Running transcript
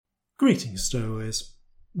Greetings, stowaways.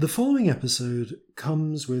 The following episode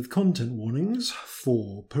comes with content warnings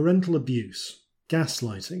for parental abuse,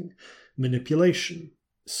 gaslighting, manipulation,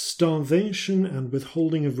 starvation and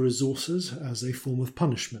withholding of resources as a form of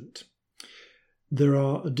punishment. There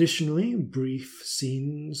are additionally brief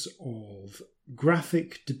scenes of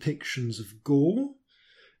graphic depictions of gore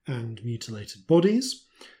and mutilated bodies,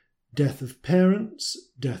 death of parents,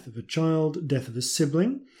 death of a child, death of a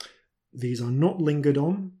sibling. These are not lingered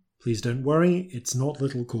on. Please don't worry, it's not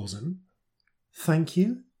Little Corzin. Thank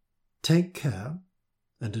you, take care,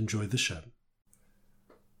 and enjoy the show.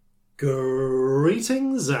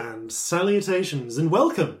 Greetings and salutations, and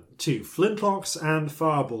welcome to Flintlocks and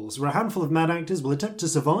Fireballs, where a handful of mad actors will attempt to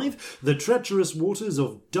survive the treacherous waters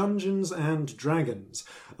of Dungeons and Dragons.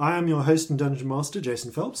 I am your host and Dungeon Master,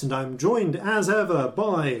 Jason Phelps, and I'm joined, as ever,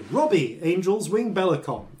 by Robbie, Angel's Wing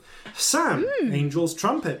Bellicom, Sam, Angel's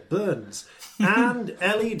Trumpet Burns, and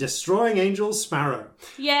Ellie, Destroying Angels Sparrow.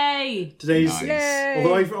 Yay! Today's, Yay!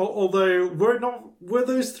 although were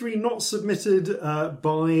those three not submitted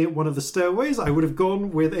by one of the stowaways, I would have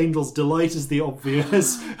gone with Angel's Delight as the obvious,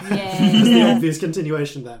 as the obvious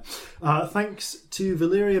continuation there. Thanks to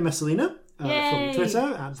Valeria Messalina. From Twitter,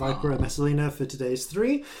 at Vipera Messalina for today's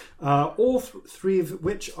three. All three of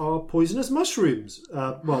which are poisonous mushrooms.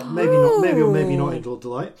 Well, maybe not Angel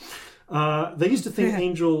Delight. They used to think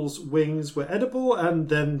angels' wings were edible, and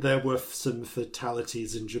then there were some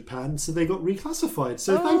fatalities in Japan, so they got reclassified.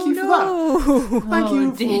 So thank you for that. Thank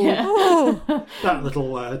you for that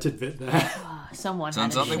little tidbit there. Someone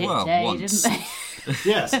Turns had out a they shit were day, once. didn't they?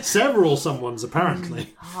 Yes, several someones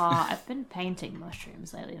apparently. I've been painting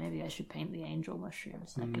mushrooms lately. Maybe I should paint the angel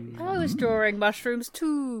mushrooms. That could be I was drawing mushrooms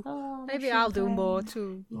too. Maybe mushroom I'll do friends. more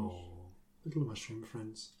too. Oh, little mushroom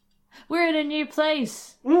friends. We're in a new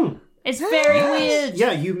place. It's very weird.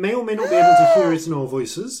 Yeah, you may or may not be able to hear it in our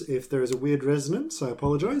voices. If there is a weird resonance, I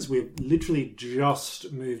apologise. We've literally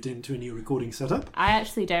just moved into a new recording setup. I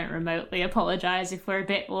actually don't remotely apologise if we're a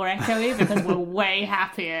bit more echoey because we're way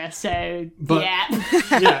happier. So, But- yeah.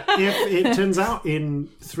 Yeah, if it turns out in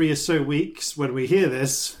 3 or so weeks when we hear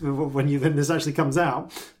this, when this actually comes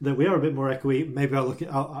out, that we are a bit more echoey, maybe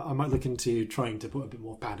I might look into trying to put a bit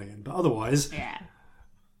more padding in. But otherwise, Yeah.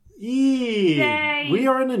 yeah, we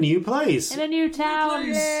are in a new place. In a new town.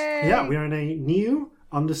 Yeah, we are in a new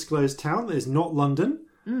undisclosed town that is not London.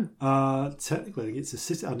 Technically, I think it's a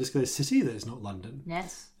city, undisclosed city that is not London.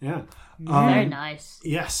 Yes. Yeah. Very nice.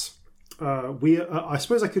 Yes. I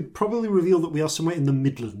suppose I could probably reveal that we are somewhere in the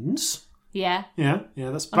Midlands. Yeah. Yeah,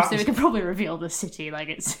 that's Honestly, we could probably reveal the city. Like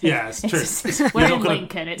it's. Yeah, it's true. We're You're in not gonna-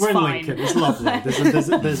 Lincoln. It's We're in fine. Lincoln. It's lovely.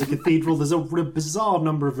 There's a cathedral. There's a bizarre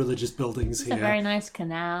number of religious buildings It's here. a very nice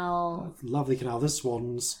canal. Lovely canal. There's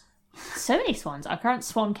swans. So many swans. Our current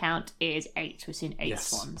swan count is 8. We've seen 8 Yes.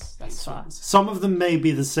 swans thus far. Some of them may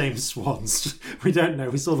be the same swans. We don't know.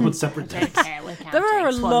 We saw them on separate Don't days. care. We're counting. There are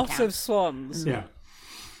a Swan lot count. of swans. Yeah.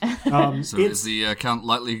 So is the count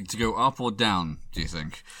likely to go up or down, do you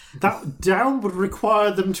think? That down would require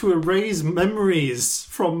them to erase memories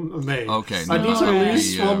from me. Okay, I need to that would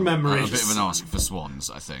lose be, swan a memories. bit of an ask for swans,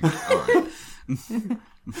 I think. All right.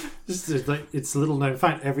 It's a little known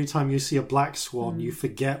fact. Every time you see a black swan, you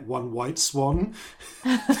forget one white swan.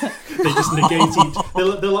 They just negate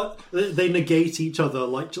they negate each other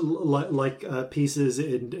like pieces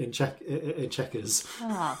in checkers.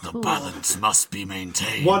 Ah, The cool. balance must be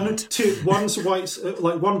maintained. One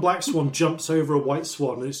black swan jumps over a white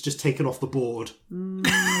swan and it's just taken off the board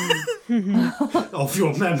of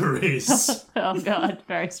your memories. Oh god,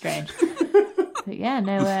 very strange. But yeah,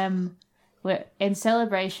 no. We're in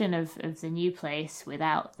celebration of the new place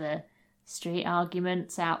without the street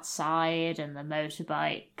arguments outside and the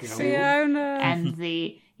motorbikes Fiona. and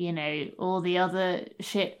the all the other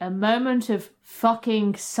shit. A moment of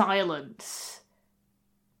fucking silence.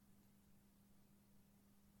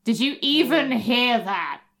 Did you even hear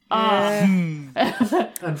that?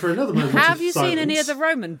 And for another moment Have of you seen any of silence- the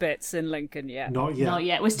Roman bits in Lincoln yet? Not yet. Not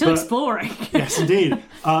yet. We're still But- exploring. Yes, indeed.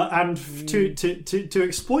 And to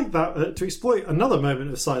exploit that, to exploit another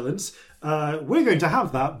moment of silence, we're going to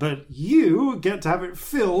have that, but you get to have it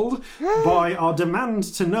filled by our demand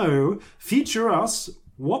to know. Feature us.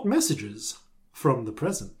 What messages from the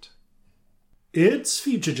present? It's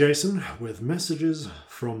Future Jason with messages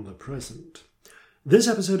from the present. This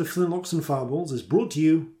episode of Flintlocks and Fireballs is brought to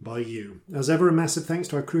you by you. As ever, a massive thanks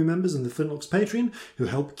to our crew members and the Flintlocks Patreon who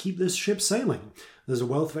help keep this ship sailing. There's a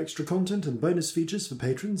wealth of extra content and bonus features for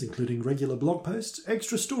patrons, including regular blog posts,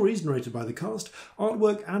 extra stories narrated by the cast,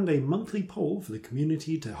 artwork, and a monthly poll for the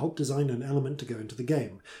community to help design an element to go into the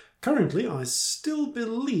game. Currently, I still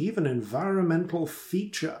believe an environmental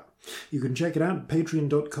feature. You can check it out at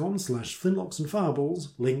patreon.com/flintlocksandfireballs,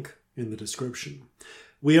 link in the description.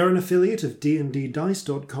 We are an affiliate of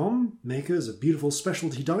dnddice.com, makers of beautiful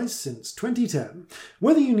specialty dice since 2010.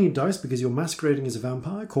 Whether you need dice because you're masquerading as a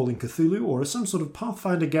vampire, calling Cthulhu, or as some sort of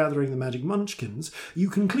Pathfinder gathering the magic munchkins, you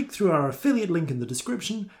can click through our affiliate link in the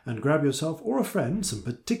description and grab yourself or a friend some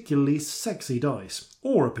particularly sexy dice,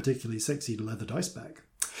 or a particularly sexy leather dice bag.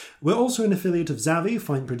 We're also an affiliate of Zavvi,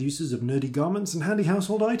 fine producers of nerdy garments and handy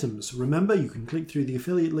household items. Remember, you can click through the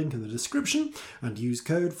affiliate link in the description and use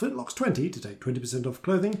code FLINTLOCKS20 to take 20% off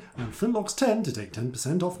clothing and FLINTLOCKS10 to take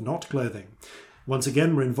 10% off not clothing. Once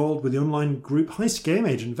again, we're involved with the online group heist game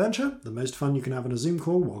Agent Venture, the most fun you can have on a Zoom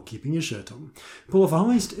call while keeping your shirt on. Pull off a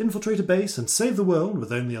heist, infiltrate a base, and save the world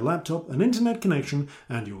with only a laptop, an internet connection,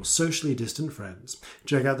 and your socially distant friends.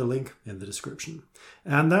 Check out the link in the description.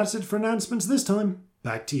 And that's it for announcements this time.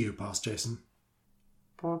 Back to you, Past Jason.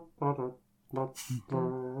 The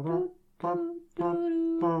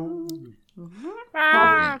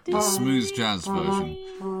smooth jazz version.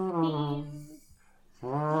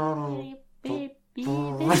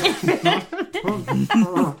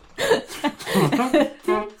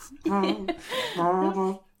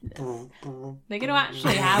 They're going to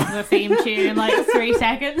actually have a theme tune in like 3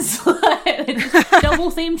 seconds. Double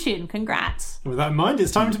theme tune. Congrats. With that in mind,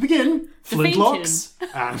 it's time to begin. The Flintlocks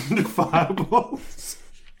and Fireballs.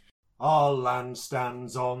 Our land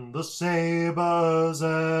stands on the sabre's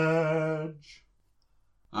edge.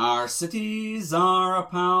 Our cities are a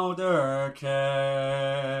powder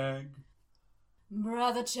keg.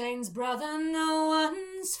 Brother chains brother, no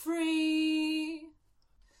one's free.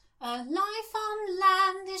 A life on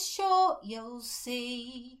land is short, you'll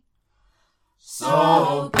see.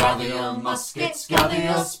 So gather your muskets, gather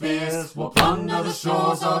your spears, we'll plunder the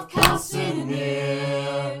shores of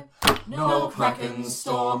Calcinere. No kraken,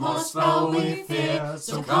 storm or spell we fear,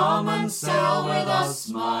 so come and sail with us,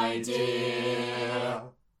 my dear.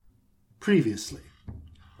 Previously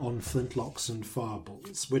on Flintlocks and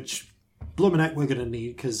Fireballs, which Blumenek we're going to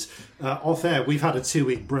need because off air we've had a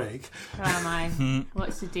 2-week break. Where am I?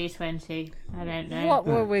 What's the D20? I don't know. What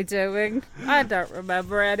were we doing? I don't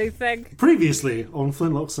remember anything. Previously on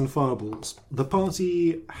Flintlocks and Fireballs, the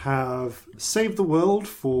party have saved the world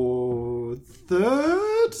for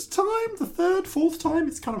fourth time?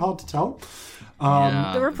 It's kind of hard to tell.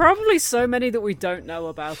 There are probably so many that we don't know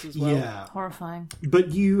about as well. Yeah. Horrifying.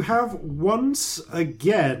 But you have once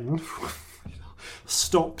again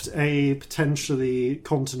stopped a potentially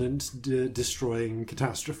continent-destroying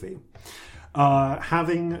catastrophe.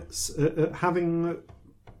 Having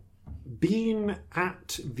been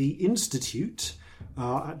at the Institute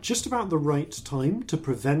at just about the right time to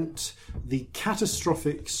prevent the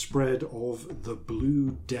catastrophic spread of the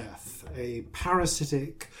Blue Death, a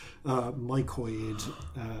parasitic mycoid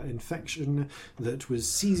infection that was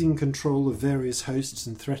seizing control of various hosts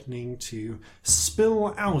and threatening to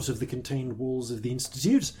spill out of the contained walls of the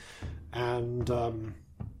Institute and,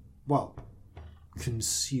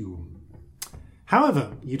 consume.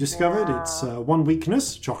 However, you discovered its one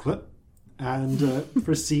weakness, chocolate, and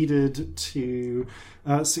proceeded to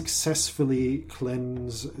successfully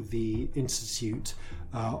cleanse the Institute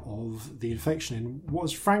of the infection in what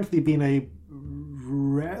has frankly been a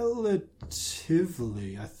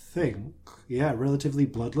relatively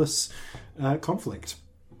bloodless conflict.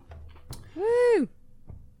 Woo!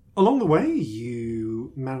 Along the way,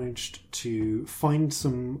 you managed to find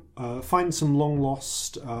some long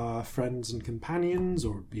lost friends and companions,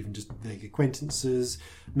 or even just vague acquaintances.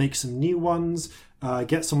 Make some new ones.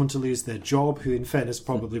 Get someone to lose their job, who, in fairness,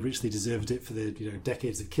 probably richly deserved it for their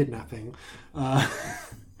decades of kidnapping.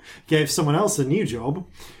 Gave someone else a new job,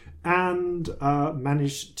 and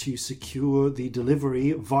managed to secure the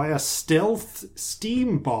delivery via stealth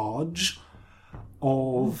steam barge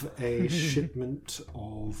of a shipment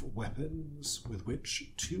of weapons with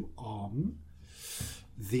which to arm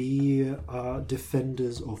the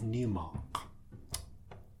defenders of Newmark.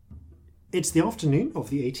 It's the afternoon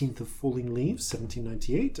of the 18th of Falling Leaves,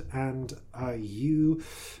 1798, and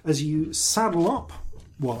as you saddle up,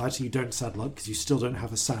 well, actually you don't saddle up because you still don't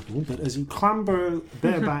have a saddle, but as you clamber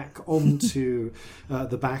bareback onto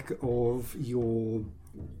the back of your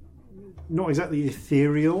not exactly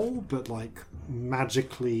ethereal, but like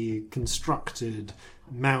magically constructed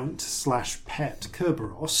mount/pet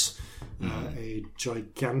Kerberos, a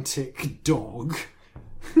gigantic dog,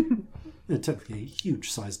 technically a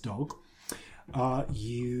huge-sized dog.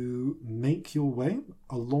 You make your way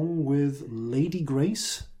along with Lady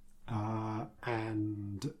Grace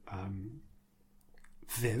and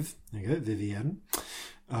Viv. There you go, Vivienne,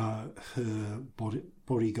 her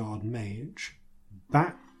bodyguard mage,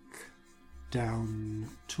 back down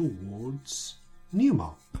towards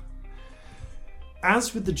Newmark.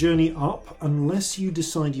 As with the journey up, unless you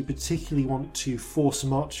decide you particularly want to force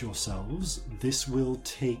march yourselves, this will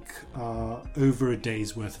take over a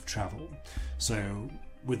day's worth of travel. So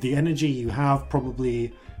with the energy you have,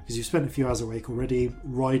 probably, because you've spent a few hours awake already,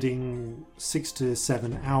 riding 6 to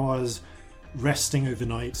 7 hours, resting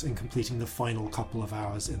overnight and completing the final couple of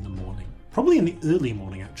hours in the morning. Probably in the early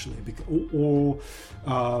morning, actually,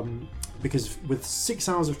 because with 6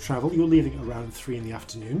 hours of travel, you're leaving around 3 in the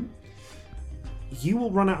afternoon. You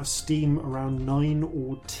will run out of steam around 9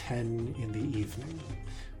 or 10 in the evening,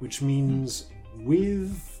 which means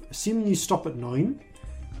assuming you stop at 9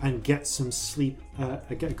 and get some sleep,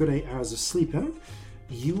 get a good 8 hours of sleep in,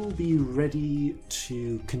 you will be ready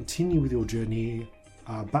to continue with your journey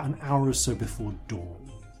about an hour or so before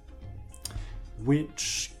dawn,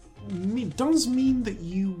 which does mean that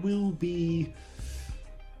you will be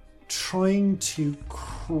trying to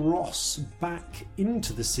cross back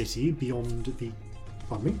into the city beyond the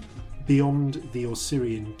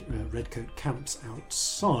Osirian redcoat camps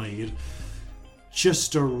outside,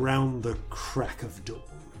 just around the crack of dawn.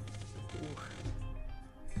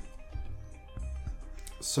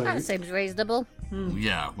 So that seems reasonable.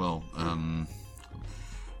 Yeah, well,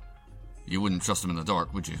 you wouldn't trust them in the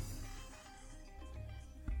dark, would you?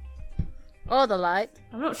 Or the light.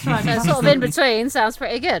 I'm not sure. So sort of in between sounds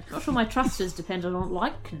pretty good. I'm not sure my trust is dependent on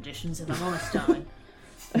light conditions, if I'm honest, darling.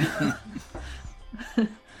 Yeah, it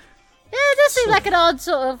does seem like an odd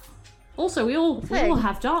sort of... Also, we all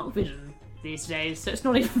have dark vision these days, so it's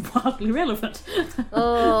not even partly relevant.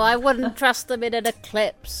 Oh, I wouldn't trust them in an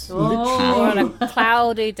eclipse. Oh. Or on a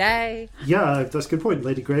cloudy day. yeah, that's a good point.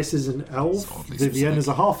 Lady Grace is an elf. Oddly Vivienne specific. is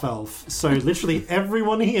a half elf. So literally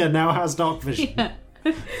everyone here now has dark vision. Yeah.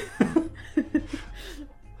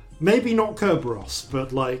 Maybe not Kerberos,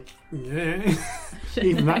 but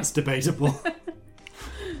even that's debatable.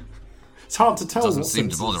 It's hard to tell. Doesn't what seem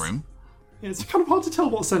to senses- bother him. Yeah, it's kind of hard to tell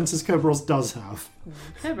what senses Kerberos does have.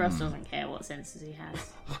 Kerberos doesn't care what senses he has.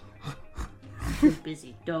 He's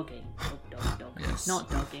busy dogging. Dog. Yes. Not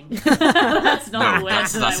dogging. That's not No, the word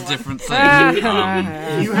that's that I a want. different thing. You That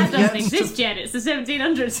have yet doesn't exist yet. It's the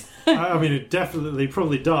 1700s. I mean, it definitely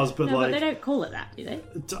probably does, but No, but they like, don't call it that, do they?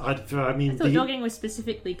 I mean, I thought dogging was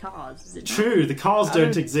specifically cars. Is it not? true, the cars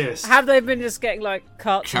don't exist. Have they been just getting like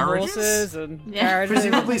carts Carriages? and horses and Yeah. carriages?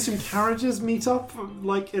 Presumably, some carriages meet up,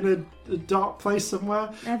 like in a dark place somewhere.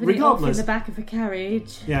 Having it off in Regardless, the back of a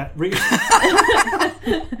carriage. yeah. The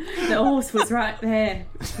horse was right there.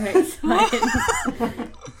 Very excited.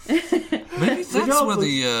 Maybe that's where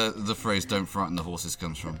Regardless. the phrase "don't frighten the horses"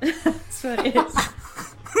 comes from. That's what it is.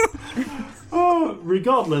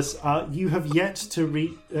 Regardless, you have yet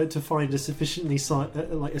to find a sufficiently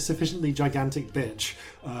a sufficiently gigantic bitch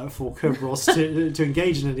for Kerberos to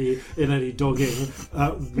engage in any dogging.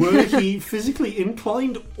 Were he physically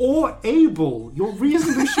inclined or able, you're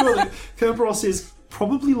reasonably sure that Kerberos is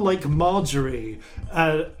probably like Marjorie.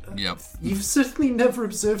 Yep. You've certainly never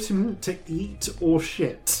observed him to eat or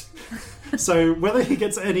shit. So whether he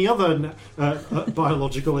gets any other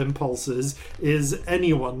biological impulses is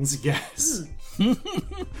anyone's guess.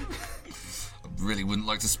 Really wouldn't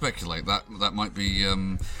like to speculate. That might be.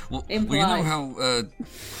 Well, you know Implied. how.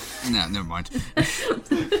 No, never mind.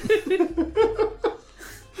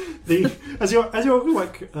 As you're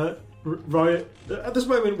like right at this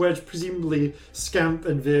moment where presumably Scamp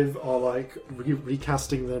and Viv are like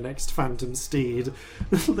recasting their next Phantom Steed,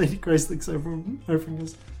 Lady Grace looks over and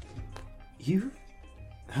goes, "You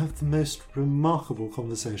have the most remarkable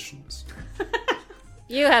conversations."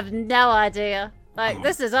 You have no idea. Like,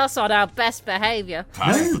 this is us on our best behaviour.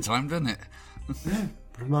 Passes the time, doesn't it? Yeah,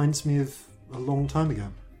 reminds me of a long time ago.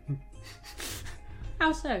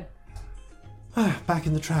 How so? Back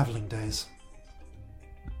in the travelling days.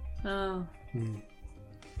 Oh.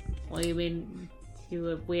 Well, you mean you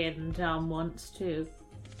were weird and dumb once too?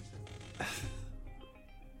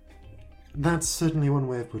 That's certainly one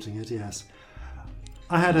way of putting it, yes.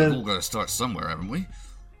 I had We've all got to start somewhere, haven't we?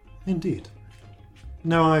 Indeed.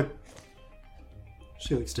 No,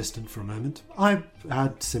 She looks distant for a moment. I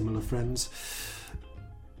had similar friends.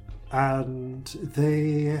 And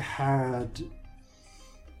they had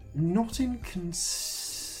not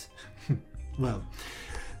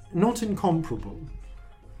not incomparable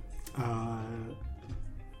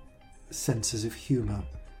senses of humour.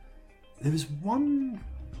 There was one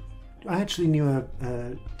I actually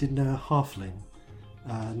did know a halfling,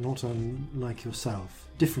 not unlike yourself,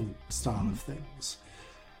 different style of things.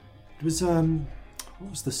 It was what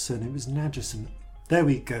was the surname? It was Nagerson. There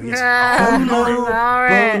we go. Yes,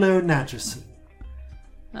 Bolo Nagerson.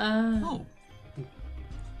 Oh,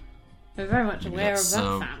 We're very much aware of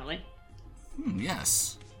that family.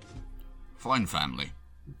 Yes. Fine family.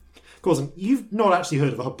 Corzin, you've not actually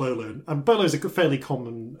heard of a Bolo, and Bolo is a fairly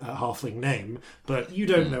common halfling name, but you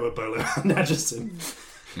don't know a Bolo Nagerson.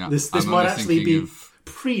 Yeah, This might actually be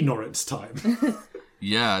pre-Norrit's time.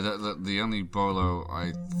 Yeah, the only Bolo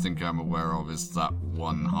I think I'm aware of is that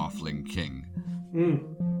one halfling king.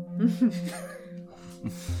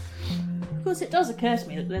 Of course, it does occur to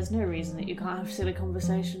me that there's no reason that you can't have silly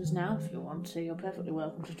conversations now. If you want to, you're perfectly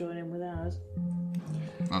welcome to join in with ours.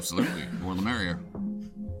 Absolutely. More the merrier.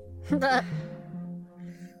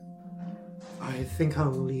 I think I'll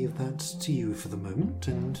leave that to you for the moment,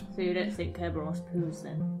 and... So you don't think Kerberos poos,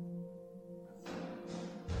 then?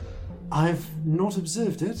 I've not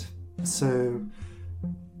observed it, so...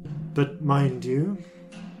 But mind you,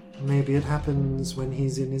 maybe it happens when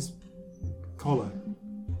he's in his collar.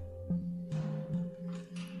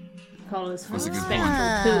 Collar's from That's a good spectral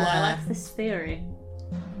poo. I like this theory.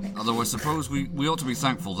 Although I suppose we ought to be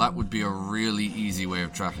thankful that would be a really easy way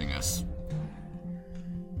of tracking us.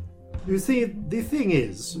 You see, the thing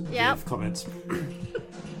is, Yep. with comments,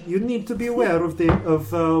 you need to be aware of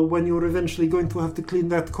when you're eventually going to have to clean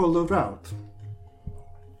that collar out.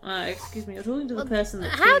 Excuse me, you're talking to the person that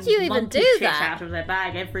how cleans do you even monkey do shit that? out of their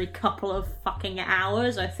bag every couple of fucking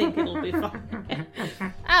hours. I think it'll be fine.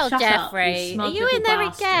 Oh, Shut up, Jeffrey, you are smug you little in there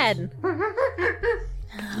bastard.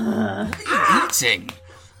 again? Eating!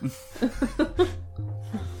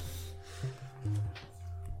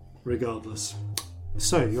 Regardless.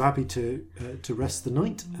 So, you're happy to rest the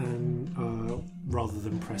night, and rather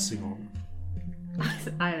than pressing on.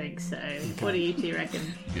 I think so. What do you two reckon?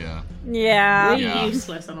 Yeah. Yeah. We're Yeah.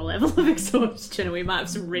 useless on a level of exhaustion, and we might have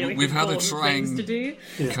some really We've had a important trying- things to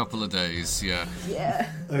do. Couple of days, yeah.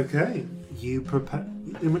 Okay, you prepare.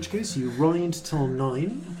 In which case, you ride till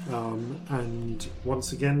 9, and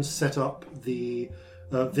once again set up the.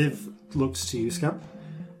 Viv looks to you, Scamp.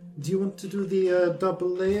 Do you want to do the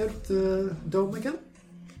double-layered dome again?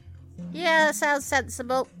 Yeah, that sounds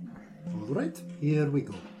sensible. All right, here we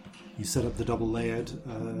go. You set up the double-layered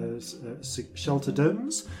shelter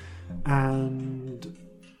domes, and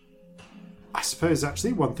I suppose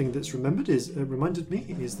actually one thing that's reminded me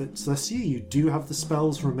is that Celestia, you do have the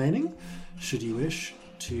spells remaining. Should you wish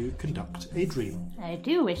to conduct a dream? I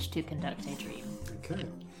do wish to conduct a dream Okay.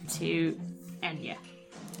 to Enya.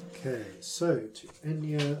 Okay, so to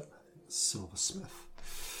Enya Silversmith.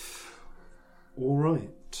 All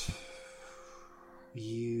right.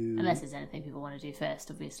 You. Unless there's anything people want to do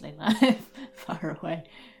first, obviously. Far away.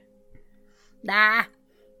 Nah.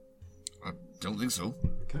 I don't think so.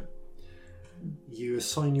 Okay. You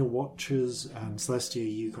assign your watchers, and Celestia,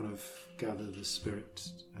 you kind of gather the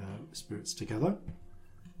spirits together,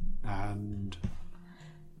 and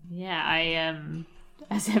Yeah, I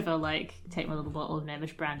as ever, take my little bottle of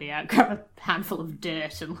Nemish brandy out, grab a handful of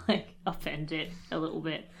dirt and upend it a little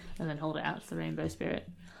bit, and then hold it out to the rainbow spirit.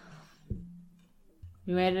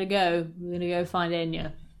 You ready to go? We're gonna go find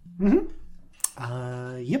Enya.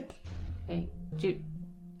 Yep. Okay.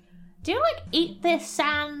 Do you eat this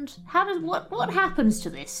sand? What happens to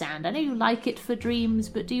this sand? I know you like it for dreams,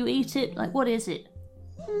 but do you eat it? What is it?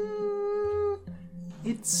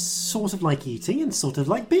 It's sort of like eating and sort of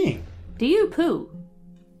like being. Do you poo?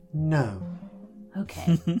 No.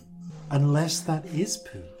 Okay. Unless that is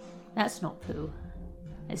poo. That's not poo.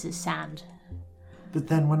 This is sand. But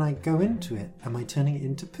then when I go into it, am I turning it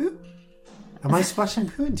into poo? Am I splashing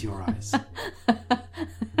poo into your eyes?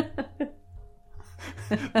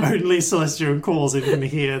 Only Celestia and Corzin can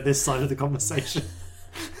hear this side of the conversation.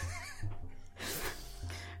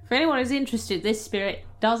 For anyone who's interested, this spirit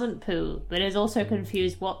doesn't poo, but is also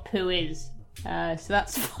confused what poo is. So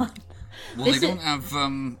that's fun. Well, This they is- don't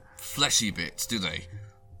have fleshy bits, do they?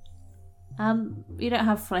 You don't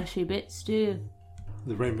have fleshy bits, do you?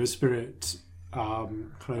 The rainbow spirit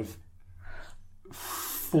kind of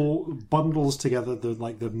bundles together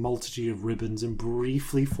the multitude of ribbons and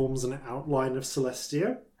briefly forms an outline of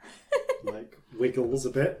Celestia. Wiggles a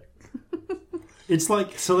bit. It's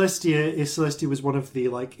like Celestia, if Celestia was one of the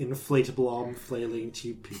inflatable arm flailing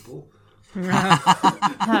tube people.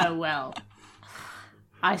 Oh, well.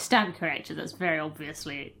 I stand corrected. That's very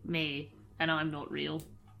obviously me, and I'm not real.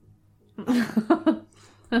 Oh,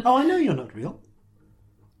 I know you're not real.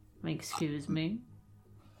 Excuse me.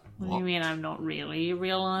 What do What? you mean I'm not real? Are you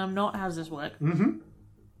real and I'm not? How does this work?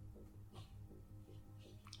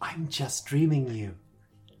 I'm just dreaming you.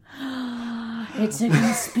 It's a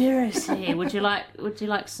conspiracy. Would you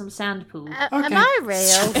like some sand poo? Am I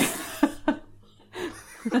real?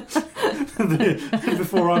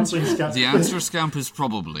 Before answering Scamp. The answer, Scamp, is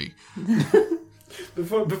probably.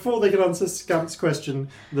 Before they can answer Scamp's question,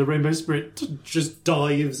 the rainbow spirit just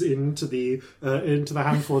dives into the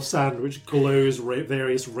handful of sand, which glows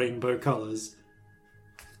various rainbow colours,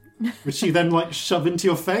 which you then like shove into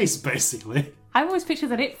your face, basically. I always picture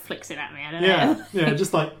that it flicks it at me. I don't know. Yeah,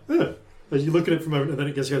 just like as you look at it for a moment, and then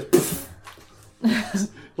it just goes.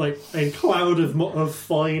 Like a cloud of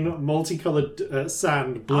fine, multicoloured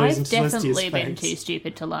sand blows I've into Celestia's definitely been face. too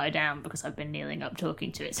stupid to lie down because I've been kneeling up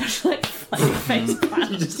talking to it, so I just like face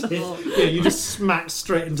plant. You just smack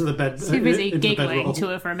straight into the bed. Too busy into the giggling bedroll. to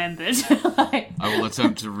have remembered. Like, I will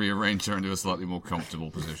attempt to rearrange her into a slightly more comfortable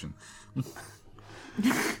position.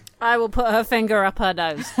 I will put her finger up her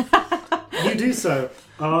nose. You do so.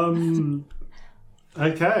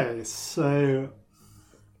 Okay, so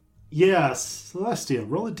yes, Celestia,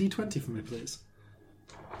 roll a d20 for me, please.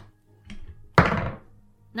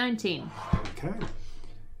 19. Okay.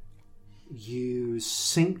 You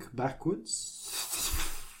sink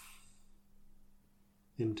backwards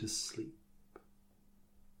into sleep,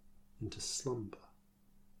 into slumber,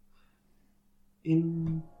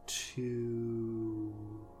 into...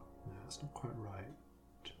 No, that's not quite right.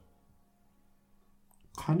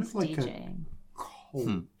 Kind of like DJing. a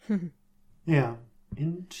cold... Yeah,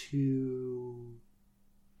 into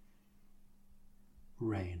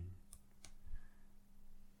rain.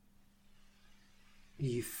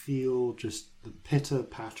 You feel just the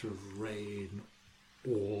pitter-patter of rain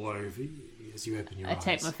all over you as you open your eyes. I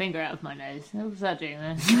take my finger out of my nose. What was that doing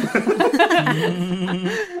then?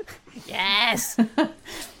 Yes!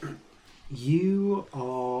 You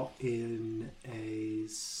are in a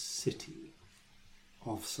city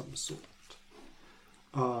of some sort.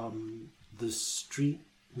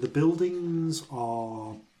 The buildings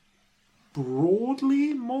are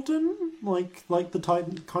broadly modern, like the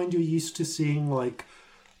type kind you're used to seeing like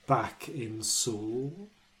back in Seoul,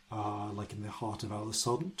 like in the heart of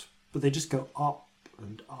Alisont. But they just go up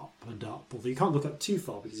and up and up. Although you can't look up too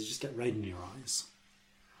far because you just get rain in your eyes.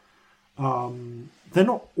 They're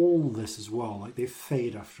not all this as well. Like they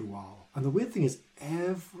fade after a while. And the weird thing is,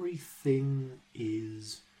 everything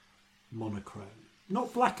is monochrome.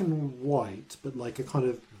 Not black and white, but like a kind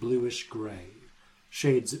of bluish grey.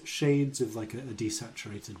 Shades of like a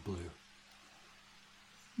desaturated blue.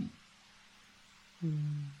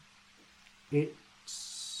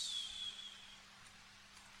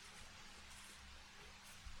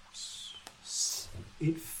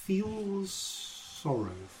 It feels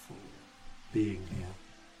sorrowful being here.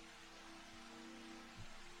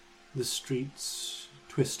 The streets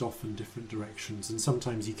twist off in different directions, and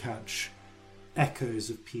sometimes you catch echoes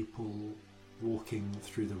of people walking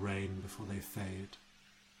through the rain before they fade.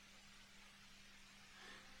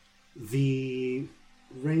 The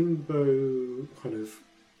rainbow kind of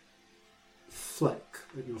fleck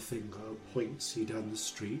at your finger points you down the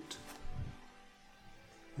street,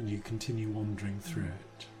 and you continue wandering through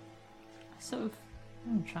it.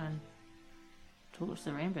 I'm trying to talk to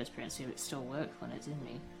the rainbow spirit, see if it still works when it's in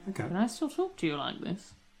me. Okay. Can I still talk to you like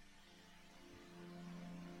this?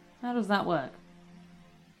 How does that work?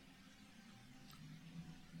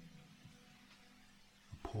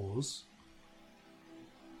 A pause.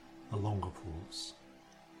 A longer pause.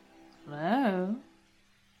 Hello?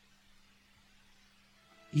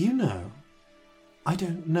 You know, I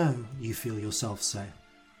don't know, you feel yourself say.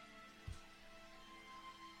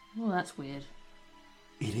 Oh, that's weird.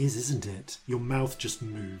 It is, isn't it? Your mouth just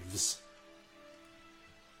moves.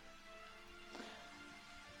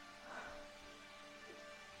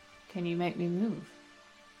 Can you make me move?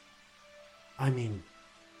 I mean,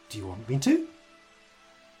 do you want me to?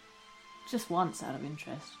 Just once, out of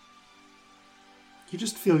interest. You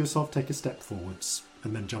just feel yourself take a step forwards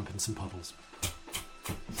and then jump in some puddles.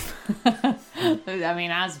 I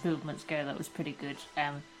mean, as movements go, that was pretty good.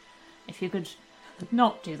 If you could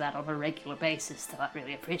not do that on a regular basis, though, I'd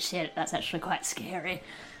really appreciate it. That's actually quite scary.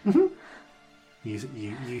 Mm-hmm.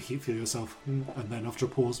 You feel yourself, and then after a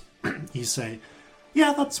pause, you say,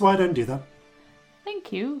 "Yeah, that's why I don't do that."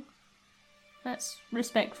 Thank you. That's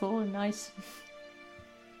respectful and nice.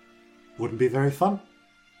 Wouldn't be very fun.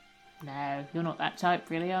 No, you're not that type,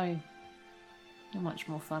 really, are you? You're much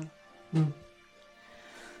more fun. Mm.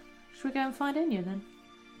 Should we go and find Enya then?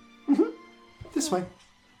 This way.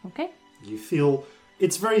 Okay. You feel,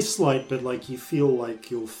 it's very slight, but like you feel like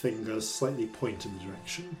your fingers slightly point in the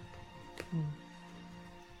direction.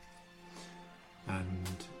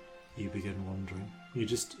 And you begin wandering. You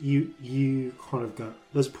kind of go,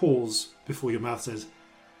 there's a pause before your mouth says,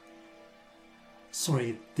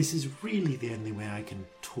 "Sorry, this is really the only way I can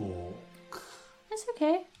talk." That's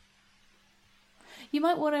okay. You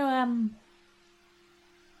might want to,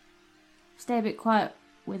 stay a bit quiet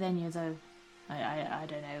with Enya, though. I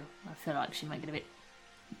don't know. I feel like she might get a bit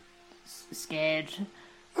scared.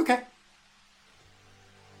 Okay.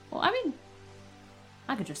 Well, I mean,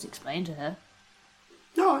 I could just explain to her.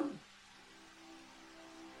 No,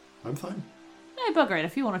 I'm fine. No, bugger it.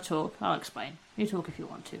 If you want to talk, I'll explain. You talk if you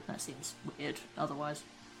want to. That seems weird otherwise.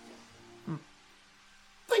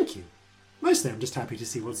 Thank you. Mostly I'm just happy to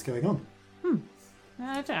see what's going on.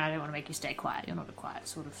 I don't want to make you stay quiet. You're not a quiet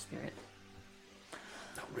sort of spirit.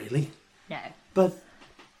 Not really. No. But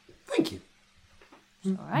thank you.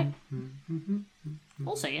 It's all right.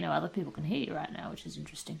 Also, other people can hear you right now, which is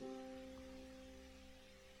interesting.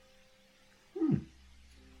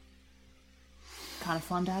 Kind of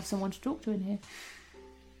fun to have someone to talk to in here.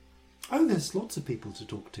 Oh, there's lots of people to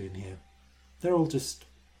talk to in here. They're all just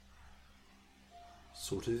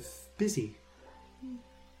sort of busy.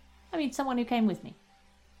 I mean, someone who came with me.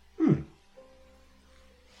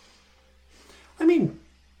 I mean,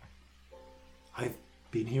 I've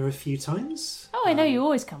been here a few times. Oh, I know you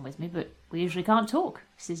always come with me, but we usually can't talk.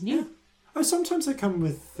 This is new. Yeah. Oh, sometimes I come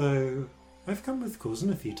with... I've come with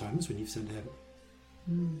Corzin a few times when you've sent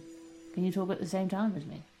him. Can you talk at the same time as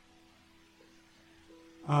me?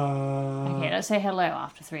 Uh... Okay, let's say hello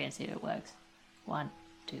after 3 and see if it works. 1,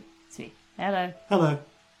 2, 3. Hello. Hello.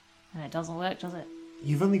 And it doesn't work, does it?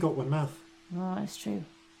 You've only got one mouth. Oh, that's true.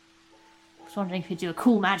 I was wondering if you'd do a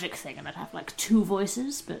cool magic thing and I'd have like 2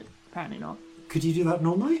 voices, but apparently not. Could you do that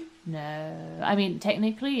normally? No. I mean,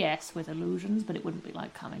 technically, yes, with illusions, but it wouldn't be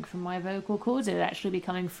like coming from my vocal cords. It would actually be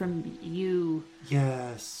coming from you.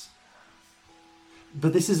 Yes.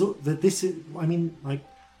 But this is... I mean, like,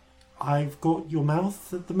 I've got your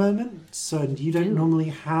mouth at the moment, so you don't normally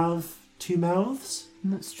have 2 mouths?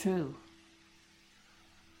 That's true.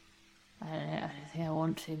 I don't think I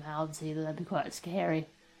want 2 mouths either. That'd be quite scary.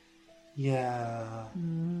 Yeah.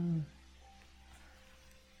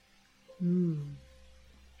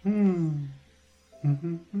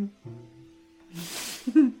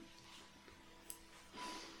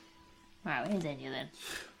 Right, where's Enya then?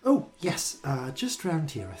 Oh, yes. Just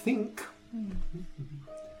round here, I think.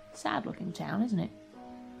 Sad looking town, isn't it?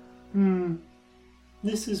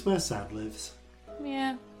 This is where Sad lives.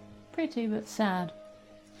 Yeah. Pretty, but sad.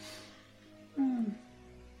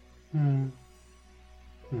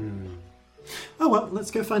 Oh, well,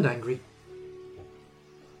 let's go find Angry.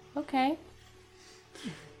 Okay.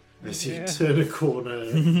 As you turn a corner,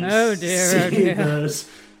 Oh dear, oh see dear. that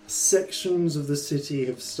sections of the city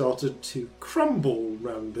have started to crumble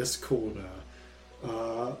round this corner.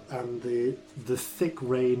 And the thick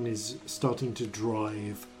rain is starting to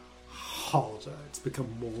drive harder. It's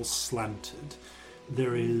become more slanted.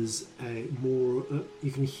 There is a more...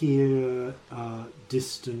 you can hear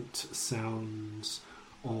distant sounds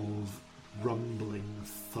of rumbling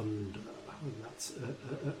thunder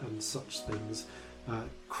and such things.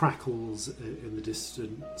 Crackles in the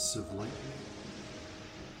distance of lightning.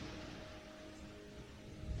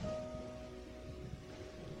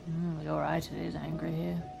 You're right, it is angry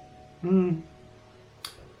here.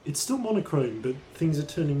 It's still monochrome, but things are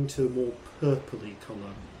turning to a more purpley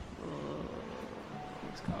colour.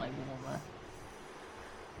 It's kind of like warmer.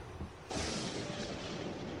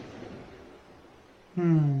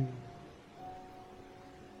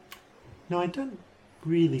 No, I don't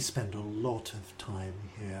really spend a lot of time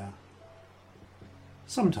here.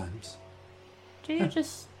 Sometimes. Do you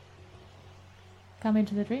just come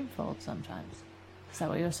into the Dreamfold sometimes? Is that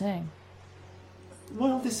what you're saying?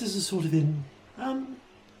 Well, this is a sort of in...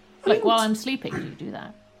 Like while I'm sleeping, do you do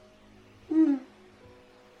that?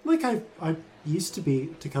 Like I used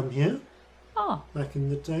to come here Oh, back in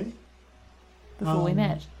the day. before we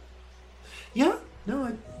met. Yeah,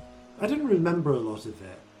 no, I don't remember a lot of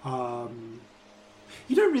it.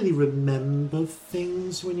 You don't really remember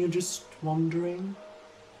things when you're just wandering.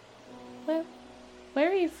 Where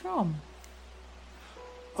are you from?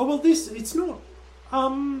 Oh, well, it's not...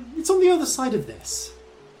 it's on the other side of this.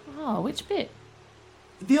 Oh, which bit?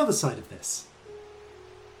 The other side of this.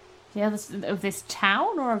 The other of this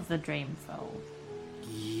town or of the Dreamfold?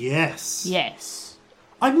 Yes. Yes.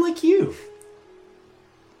 I'm like you.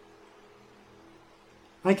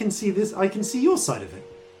 I can see your side of it.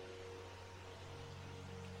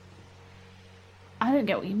 I don't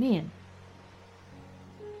get what you mean.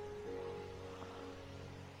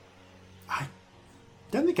 I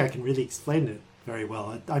don't think I can really explain it very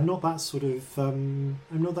well. I'm not that sort of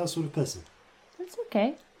person. That's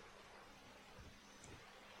okay.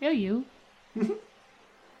 You're you.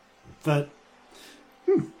 But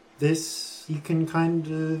this you can kind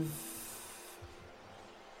of...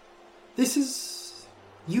 This is...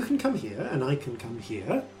 You can come here and I can come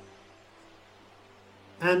here.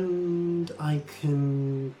 And I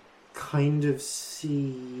can kind of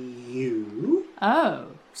see you. Oh,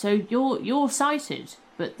 so you're sighted,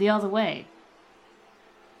 but the other way.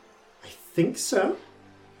 I think so.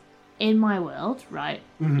 In my world, right?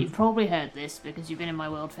 You've probably heard this because you've been in my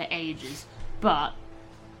world for ages, but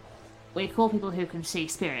we call people who can see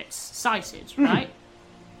spirits sighted, right?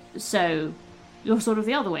 So you're sort of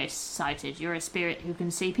the other way sighted. You're a spirit who can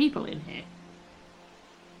see people in here.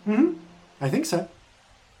 I think so.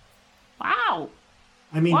 Wow!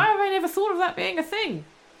 I mean, Why have I never thought of that being a thing?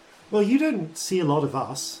 well, you don't see a lot of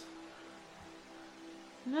us.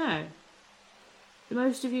 No. Do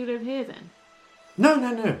most of you live here then?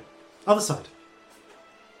 No. Other side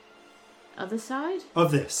Other side?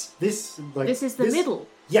 of this. This This is the middle.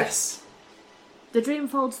 Yes. The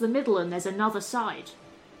Dreamfold's the middle and there's another side.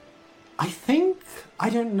 I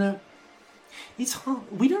don't know. It's hard.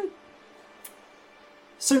 We don't.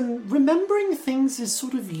 So remembering things is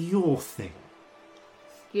sort of your thing.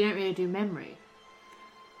 You don't really do memory.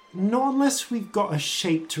 Not unless we've got a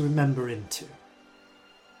shape to remember into.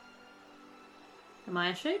 Am I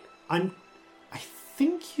a shape? I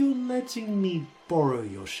think you're letting me borrow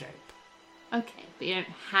your shape. Okay, but you don't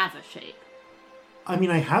have a shape. I mean,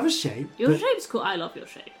 I have a shape. Your but shape's cool. I love your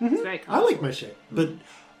shape. It's very I colourful. like my shape, but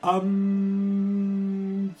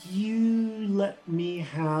you let me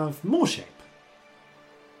have more shape.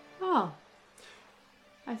 Oh.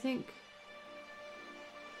 I think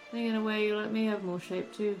in a way you let me have more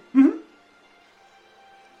shape too.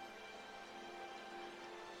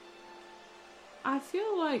 I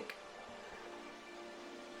feel like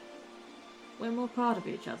we're more part of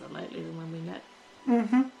each other lately than when we met.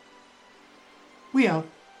 We are.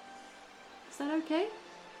 Is that okay?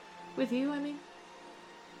 With you, I mean?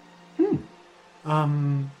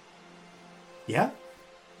 Yeah,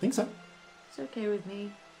 think so. It's okay with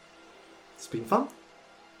me. It's been fun.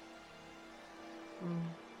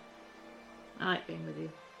 I like being with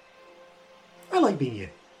you. I like being you.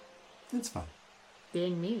 It's fun.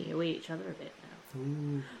 Being me, we each other a bit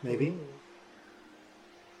now. Maybe.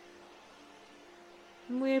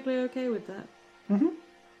 I'm weirdly okay with that.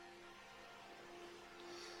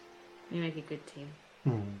 We make a good team.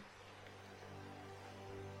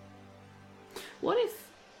 What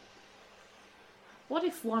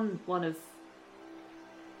if one of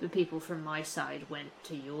the people from my side went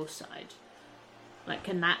to your side? Like,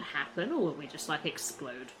 can that happen, or will we just like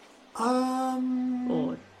explode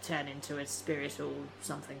or turn into a spirit or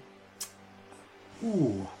something?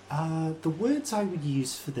 The words I would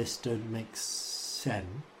use for this don't make sense.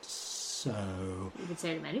 So, You could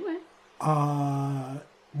say them anyway.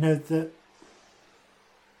 no,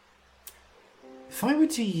 if I were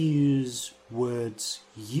to use words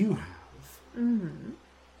you have,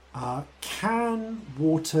 can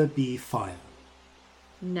water be fire?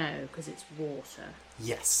 No, because it's water.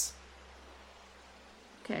 Yes.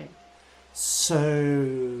 Okay.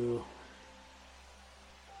 So,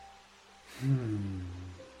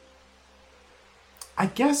 I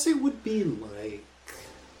guess it would be like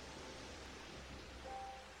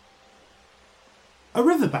a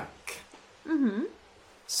riverbank.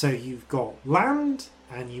 So you've got land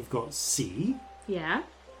and you've got sea, Yeah.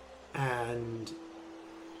 and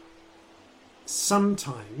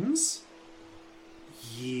sometimes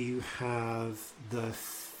you have the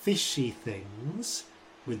fishy things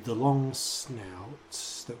with the long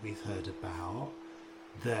snouts that we've heard about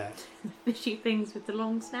that Fishy things with the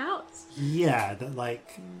long snouts. that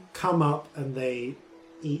like come up and they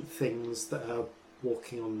eat things that are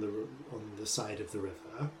walking on the side of the river.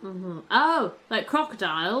 Oh, like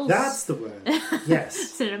crocodiles. That's the word. Yes.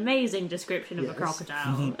 It's an amazing description of a Yes.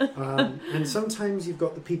 crocodile. And sometimes you've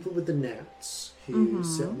got the people with the nets who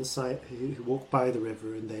sit on the side, who walk by the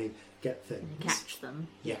river and they get things. Catch them.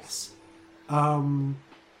 Yes.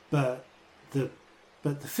 But the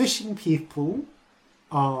fishing people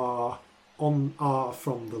are from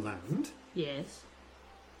the land Yes.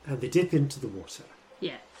 and they dip into the water.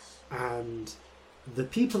 Yes. And the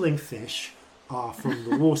peopling fish are from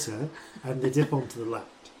the water and they dip onto the land.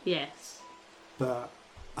 Yes. But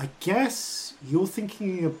I guess you're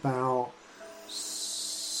thinking about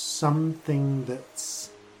something that's,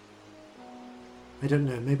 I don't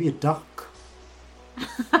know, maybe a duck?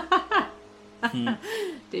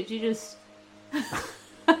 Did you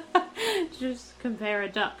just compare a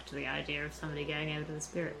duck to the idea of somebody going over to the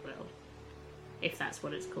spirit world? If that's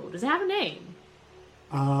what it's called. Does it have a name?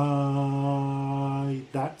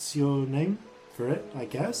 That's your name for it, I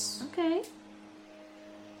guess. Okay.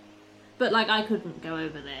 But, like, I couldn't go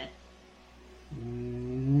over there.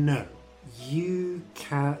 No. You're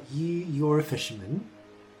a fisherman.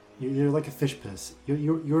 You're like a fish person.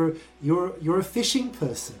 You're a fishing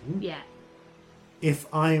person. Yeah. If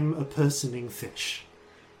I'm a personing fish.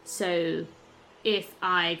 So, if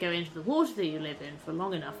I go into the water that you live in for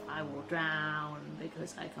long enough, I will drown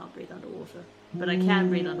because I can't breathe underwater. But I can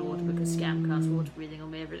breathe underwater because Scam casts water breathing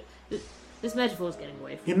on me. This metaphor's getting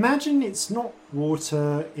away from me. Imagine it's not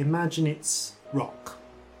water. Imagine it's rock.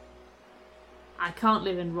 I can't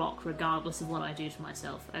live in rock regardless of what I do to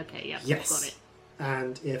myself. Okay, yep, Yes. got it.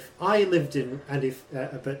 And if I lived in,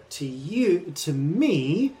 but to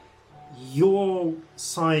me, your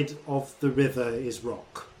side of the river is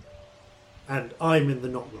rock, and I'm in the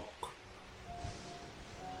not rock.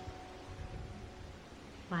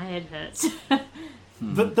 My head hurts.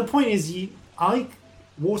 But the point is,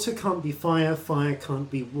 water can't be fire, fire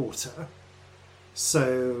can't be water.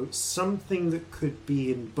 So something that could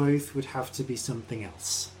be in both would have to be something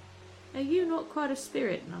else. Are you not quite a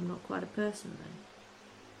spirit and I'm not quite a person then?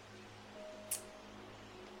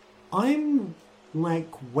 I'm like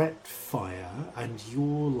wet fire and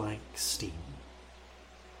you're like steam.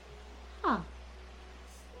 Ah.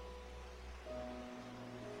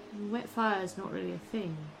 Wet fire is not really a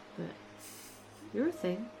thing, but you're a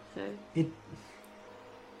thing, so...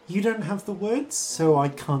 You don't have the words, so I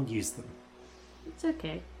can't use them. It's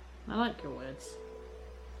okay. I like your words.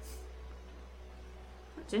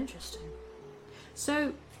 That's interesting.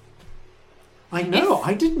 So... I know,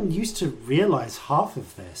 I didn't used to realise half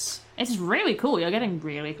of this. It's really cool. You're getting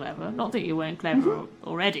really clever. Not that you weren't clever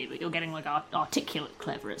already, but you're getting like articulate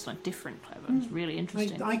clever. It's like different clever. It's really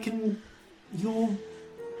interesting. I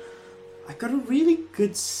got a really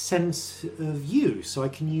good sense of you, so I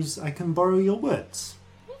can borrow your words.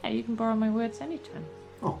 Yeah, you can borrow my words anytime.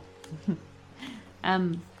 Oh.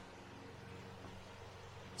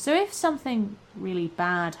 So if something really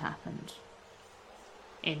bad happened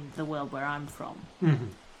in the world where I'm from,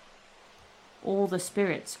 all the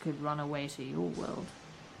spirits could run away to your world.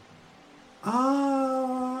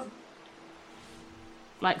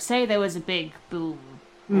 Like, say there was a big boom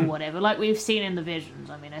or whatever, like we've seen in the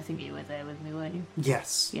visions. I mean, I think you were there with me, weren't you?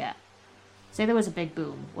 Yes. Yeah. Say there was a big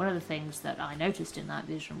boom. One of the things that I noticed in that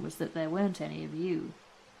vision was that there weren't any of you.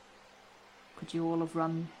 Could you all have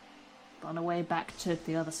run away back to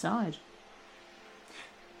the other side?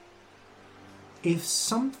 If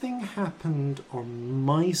something happened on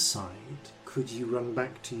my side, could you run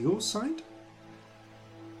back to your side?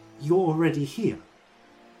 You're already here.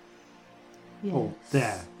 Yes. Or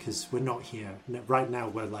there, because we're not here. Right now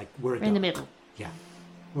we're a duck. We're in the middle. Yeah,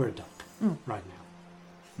 we're a duck right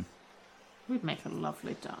now. We'd make a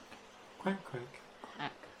lovely duck. Quack, quack.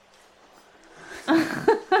 Quack.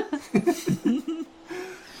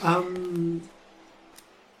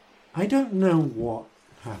 I don't know what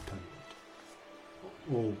happened.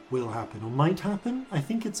 Or will happen, or might happen. I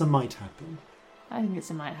think it's a might happen. I think it's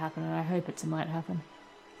a might happen, and I hope it's a might happen.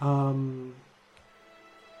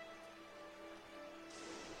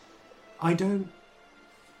 I don't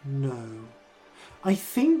know. I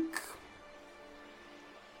think...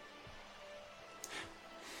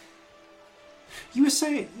 You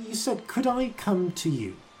said, could I come to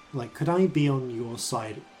you? Like, could I be on your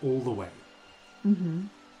side all the way? Mm-hmm.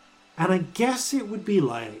 And I guess it would be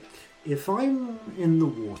like, if I'm in the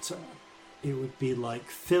water, it would be like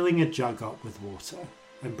filling a jug up with water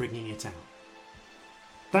and bringing it out.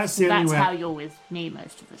 That's the only way. That's how you're with me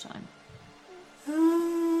most of the time.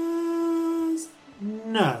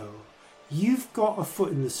 No. You've got a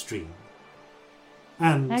foot in the stream.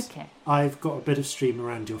 And Okay. I've got a bit of stream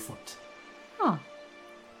around your foot. Oh.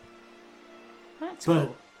 That's But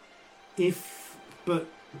cool. if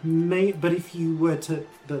you were to,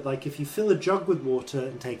 if you fill a jug with water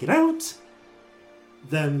and take it out,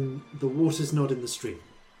 then the water's not in the stream.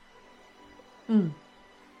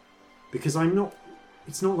 Because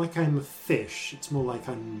it's not like I'm a fish, it's more like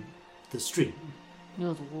I'm the stream.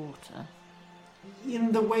 You're the water.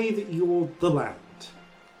 In the way that you're the land.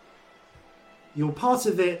 You're part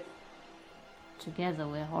of it. Together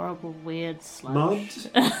we're horrible, weird slush.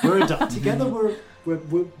 Mud. We're a duck. Together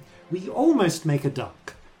we almost make a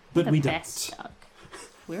duck, but The we best don't. duck.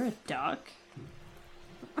 We're a duck.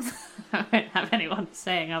 I don't have anyone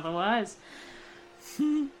saying otherwise.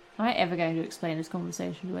 Am I ever going to explain this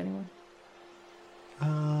conversation to anyone? I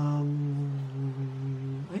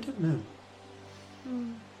don't know.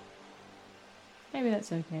 Maybe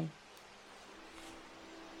that's okay.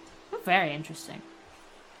 Very interesting.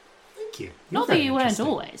 Thank you. You're Not that very you weren't interesting.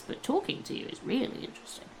 always, but talking to you is really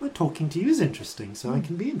interesting. Well, talking to you is interesting, so I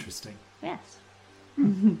can be interesting. Yes. Oh.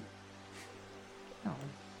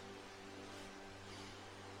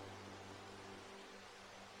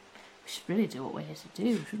 We should really do what we're here to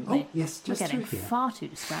do, shouldn't we? Oh, yes, We're just getting through here. far too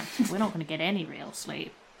distracted. We're not going to get any real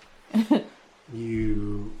sleep.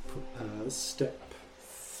 You step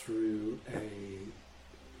through a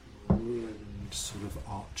ruined sort of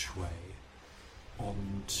archway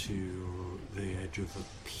onto the edge of a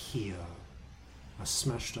pier, a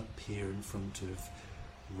smashed up pier in front of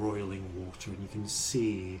roiling water, and you can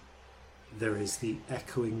see there is the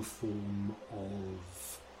echoing form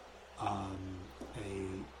of a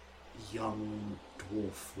young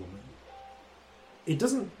dwarf woman. It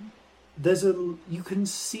doesn't. You can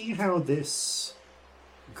see how this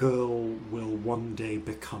girl will one day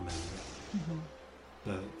become Emily.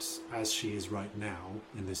 But as she is right now,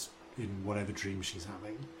 in whatever dream she's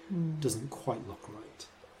having, doesn't quite look right.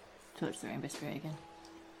 Touch the rainbow spirit again.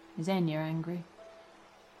 Is Enya angry?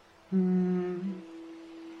 Or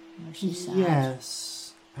is she sad?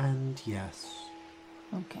 Yes, and yes.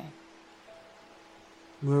 Okay.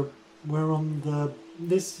 We're on the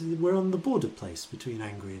border place between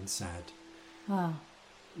angry and sad. Ah,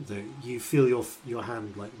 You feel your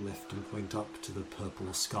hand like lift and point up to the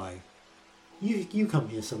purple sky. You come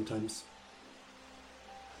here sometimes.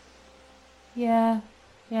 yeah,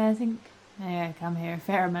 I think I come here a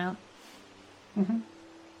fair amount.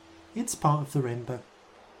 It's part of the rainbow.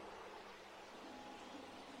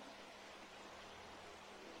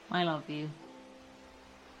 I love you.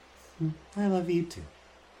 I love you too.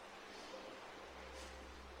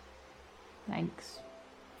 Thanks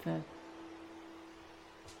for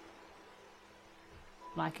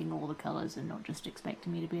liking all the colours and not just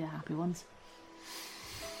expecting me to be the happy ones.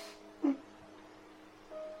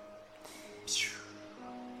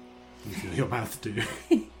 You feel your mouth do.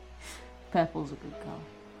 Purple's a good colour.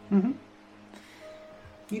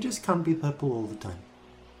 You just can't be purple all the time.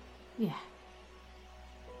 Yeah.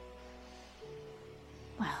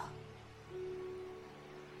 Well,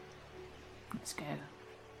 let's go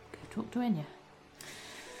talk to Enya.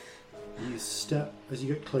 You step, as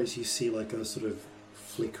you get close, you see like a sort of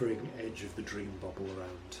flickering edge of the dream bubble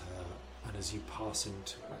around her, and as you pass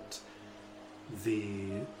into it,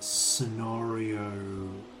 the scenario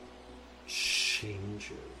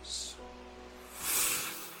changes.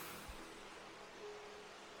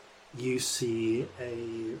 You see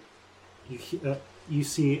a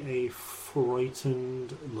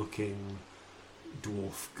frightened-looking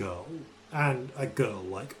dwarf girl, and a girl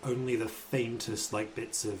like only the faintest like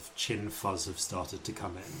bits of chin fuzz have started to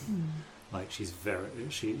come in. Like she's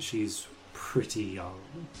she's pretty young.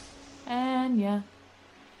 Enya.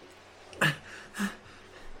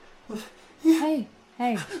 Hey.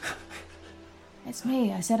 It's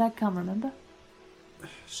me. I said I'd come, remember?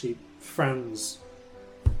 She frowns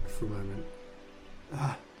for a moment.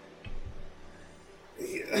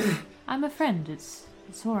 I'm a friend. It's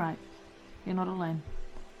all right. You're not alone.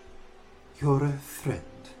 You're a friend.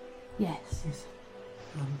 Yes. Yes.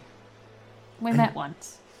 We met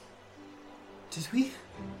once. Did we?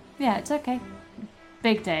 Yeah, it's okay.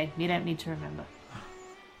 Big day. You don't need to remember.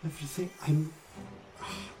 Everything.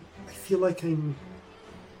 I feel like I'm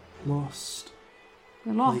lost.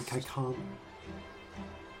 You're lost. Like I can't.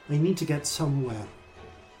 I need to get somewhere.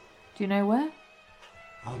 Do you know where?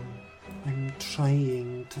 I'm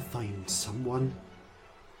trying to find someone.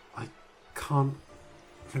 I can't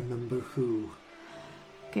remember who.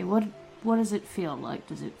 Okay, what does it feel like?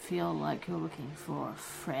 Does it feel like you're looking for a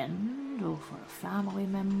friend or for a family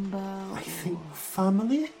member? I think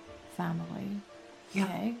family? Family. Yeah.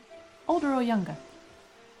 Okay. Older or younger?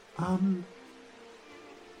 I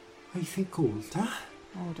think older.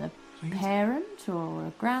 Older. Right. Parent or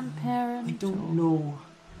a grandparent? I don't or... know.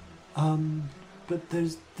 But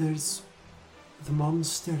there's the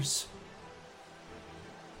monsters.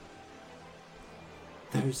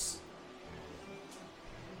 I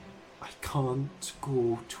can't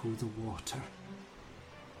go to the water.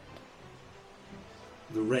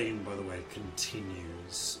 The rain, by the way,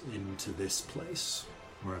 continues into this place,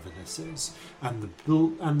 wherever this is, and the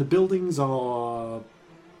buildings are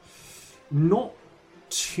not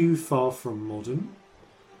too far from modern,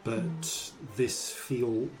 but this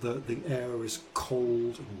feel that the air is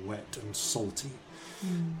cold and wet and salty.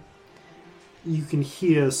 You can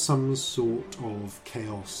hear some sort of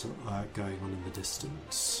chaos going on in the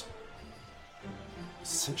distance.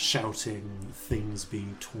 Shouting, things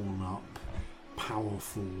being torn up,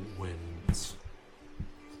 powerful winds.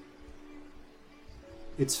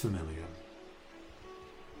 It's familiar.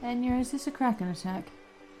 Enya, is this a Kraken attack?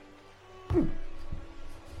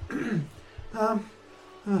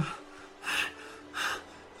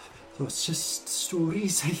 It's just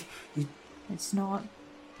stories. It's not.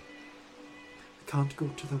 I can't go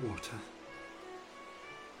to the water.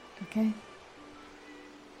 Okay.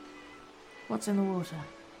 What's in the water?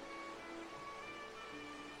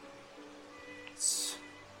 It's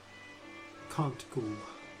can't go.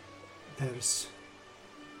 There's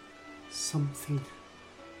something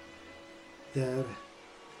there.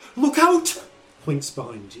 Look out! Points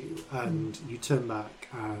behind you, and you turn back,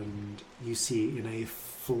 and you see in a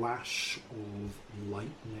flash of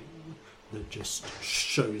lightning that just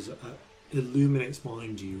shows, illuminates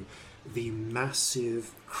behind you, the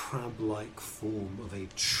massive crab-like form of a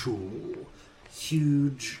chul.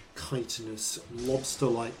 Huge, chitinous,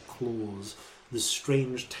 lobster-like claws, the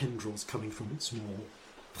strange tendrils coming from its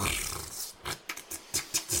maw.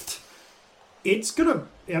 It's gonna,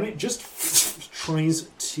 it just tries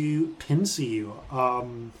to pincer you.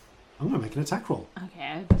 I'm gonna make an attack roll.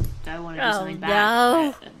 Okay, I don't want to do something bad.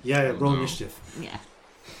 no. Yeah, roll initiative. Yeah.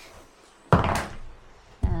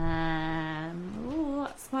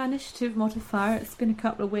 What's my initiative modifier? It's been a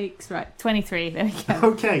couple of weeks. Right, 23. There we go.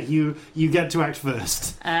 Okay, you get to act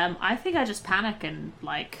first. I think I just panic and,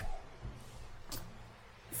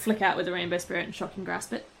 flick out with the Rainbow Spirit and shocking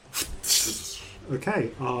grasp it.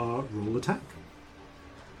 Okay, roll attack.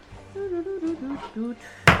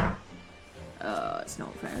 Oh, it's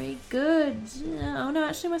not very good. Oh no,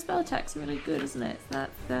 actually my spell attack's really good, isn't it?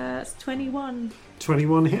 That's 21.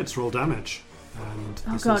 21 hits, roll damage. And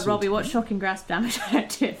Oh this god, is- Robbie, what's shocking grasp damage? I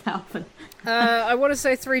don't do it that often. I want to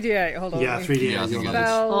say 3d8. Hold on. Yeah, 3D. Yeah, I think it is.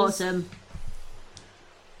 Spells. Awesome.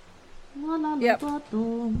 Yep.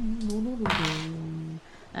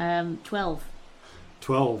 12.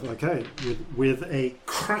 12, okay. With a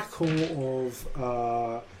crackle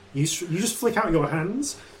of... you just flick out your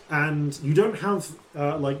hands, and you don't have...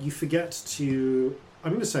 you forget to... I'm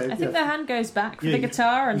going to say... I think the hand goes back for Yeah, the you-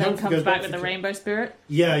 guitar and you then have to comes go back back with for the the- Rainbow Spirit.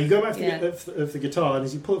 Yeah, you go back Yeah. of the guitar, and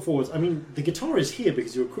as you pull it forwards... the guitar is here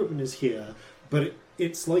because your equipment is here, but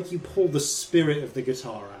it's like you pull the spirit of the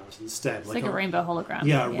guitar out instead. It's like a rainbow hologram.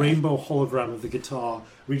 Yeah, a rainbow hologram of the guitar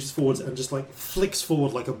reaches forwards and just flicks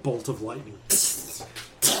forward like a bolt of lightning.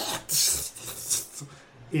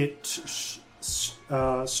 It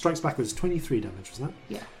strikes backwards. 23 damage, was that?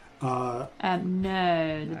 Yeah.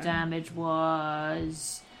 No, the damage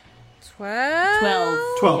was 12. 12.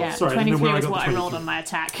 12, Yeah, sorry, I didn't know 23 where I was got the what I rolled 23. on my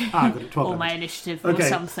attack. I got it, 12 or my damage. initiative Okay, or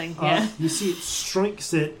something. Yeah. You see, it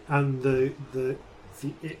strikes it, and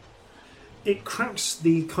it cracks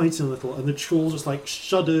the chitin a little, and the chul just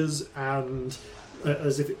shudders, and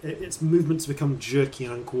as if its movements become jerky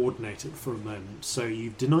and uncoordinated for a moment. So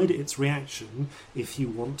you've denied it its reaction. If you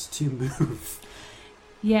want to move,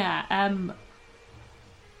 Yeah,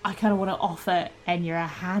 I kind of want to offer Enya a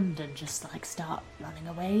hand and just start running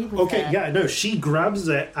away with okay, her. yeah, no, she grabs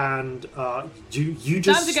it, and you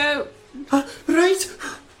just Time to go! right,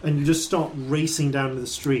 and you just start racing down to the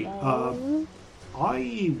street.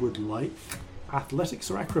 I would like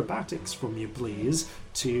athletics or acrobatics from you, please,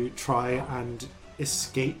 to try and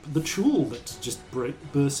escape the chul that just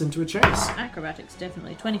bursts into a chase. Acrobatics,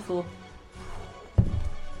 definitely. 24.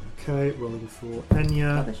 Okay, rolling for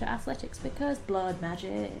Enya. Publisher athletics because blood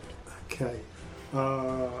magic. Okay,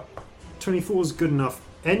 24 is good enough.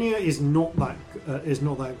 Enya is not that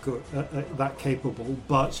good, that capable,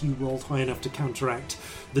 but you rolled high enough to counteract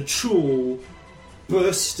the chul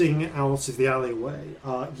bursting out of the alleyway.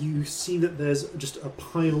 You see that there's just a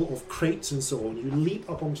pile of crates and so on. You leap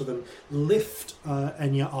up onto them, lift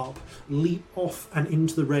Enya up, leap off and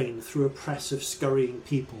into the rain through a press of scurrying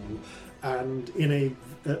people, and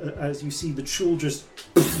as you see the chul just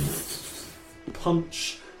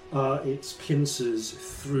punch its pincers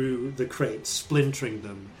through the crates, splintering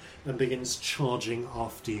them, and begins charging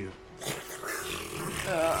after you.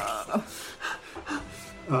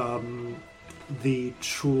 The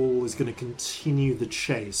chul is going to continue the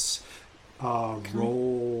chase.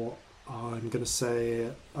 Roll. I'm going to say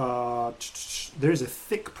there is a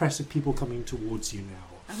thick press of people coming towards you now.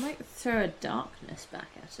 I might throw a darkness back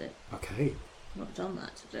at it. Okay. I've not done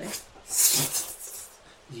that today.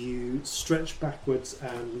 You stretch backwards,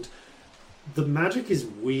 and the magic is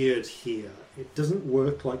weird here. It doesn't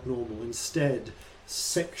work like normal. Instead,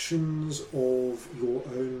 sections of your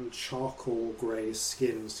own charcoal grey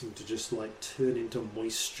skin seem to just turn into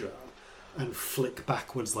moisture and flick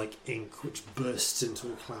backwards like ink, which bursts into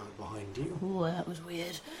a cloud behind you. Oh, that was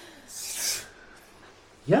weird.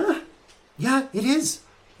 Yeah, it is,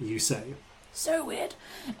 you say. So weird.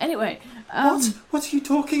 Anyway, What are you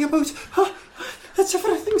talking about? That's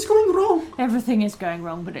everything's going wrong. everything is going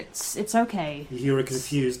wrong, but it's okay. You hear a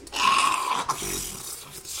confused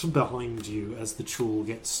behind you as the chul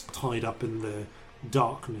gets tied up in the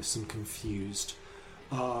darkness and confused.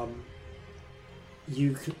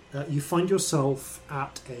 you find yourself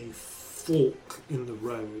at a fork in the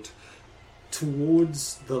road. To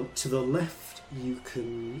the left, you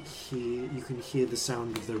can hear the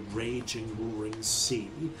sound of the raging, roaring sea.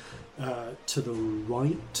 To the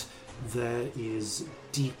right, there is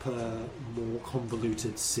deeper, more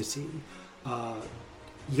convoluted city.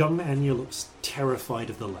 Young Enya looks terrified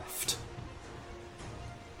of the left.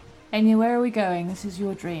 Enya, where are we going? This is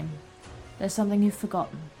your dream. There's something you've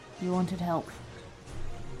forgotten. You wanted help.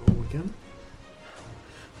 Roll again.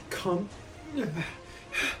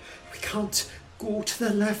 We can't go to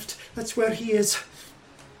the left. That's where he is.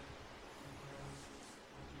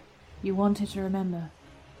 You wanted to remember.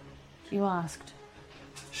 You asked.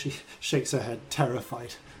 She shakes her head,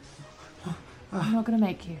 terrified. I'm not going to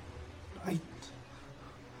make you.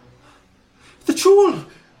 The Chul!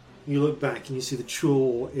 You look back and you see the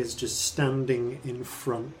Chul is just standing in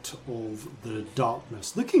front of the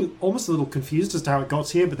darkness, looking almost a little confused as to how it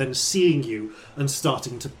got here, but then seeing you and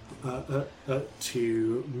starting to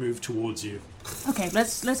move towards you. Okay,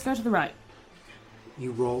 let's go to the right.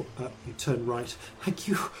 You turn right. Thank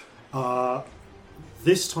you.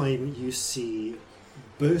 This time you see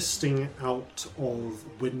bursting out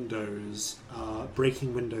of windows,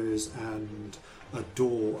 breaking windows and a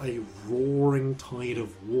door, a roaring tide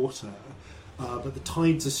of water. But the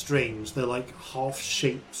tides are strange. They're like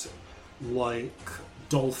half-shaped, like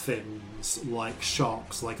dolphins, like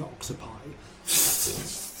sharks, like octopi.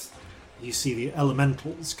 You see the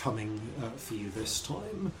elementals coming for you this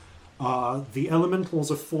time. The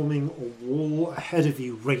elementals are forming a wall ahead of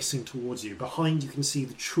you, racing towards you. Behind you can see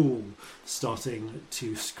the Chul starting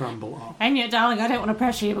to scramble up. Enya, darling, I don't want to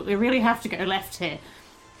pressure you, but we really have to go left here.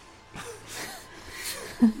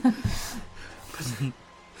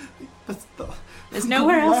 There's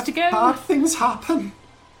nowhere else to go. Bad things happen.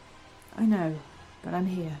 I know, but I'm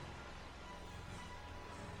here.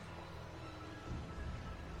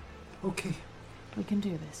 Okay. We can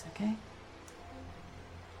do this, okay?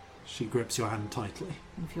 She grips your hand tightly.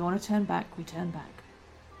 And if you want to turn back, we turn back.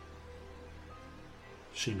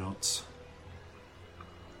 She nods.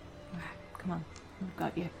 Come on, I've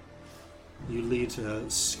got you. You lead her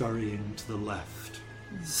scurrying to the left.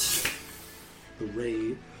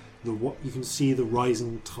 You can see the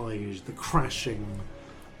rising tide, the crashing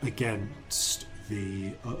against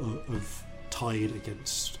the of tide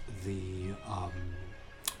against the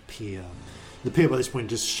pier. The pier by this point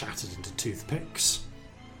just shattered into toothpicks.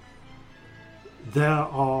 There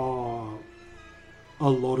are a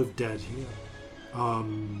lot of dead here.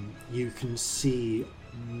 You can see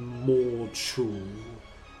more Chul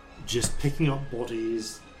just picking up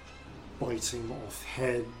bodies, biting off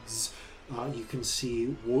heads. You can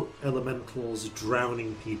see elementals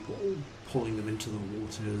drowning people, pulling them into the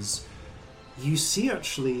waters. You see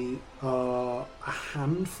actually a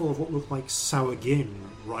handful of what look like Sawagin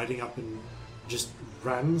riding up and just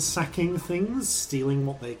ransacking things, stealing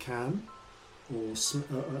what they can, or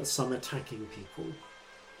some attacking people.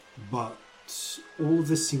 But all of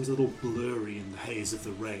this seems a little blurry in the haze of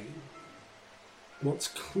the rain. What's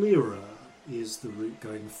clearer is the route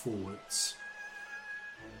going forwards.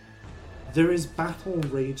 There is battle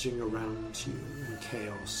raging around you in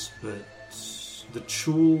chaos, but the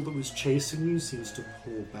Chul that was chasing you seems to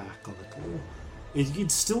pull back a little. It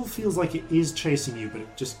still feels like it is chasing you, but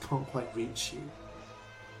it just can't quite reach you.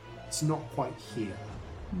 It's not quite here.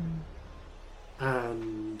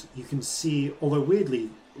 And you can see, although weirdly,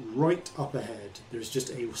 right up ahead, there's just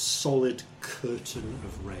a solid curtain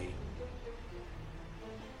of rain.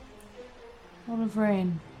 A lot of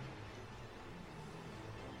rain.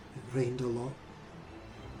 It rained a lot.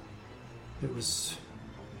 It was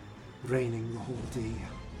raining the whole day.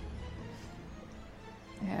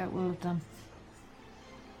 Yeah, it will have done.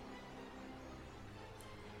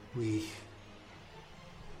 We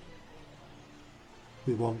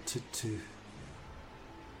wanted to.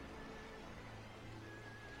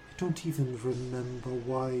 I don't even remember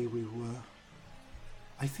why we were.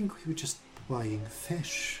 I think we were just buying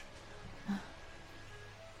fish.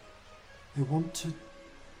 I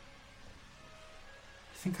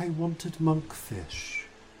think I wanted monkfish.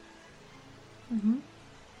 Mm-hmm.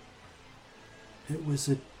 It was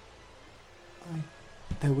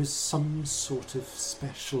there was some sort of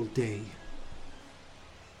special day.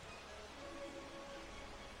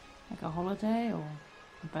 Like a holiday or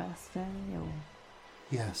a birthday or...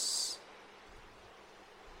 Yes.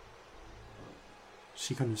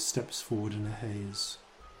 She kind of steps forward in a haze.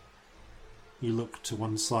 You look to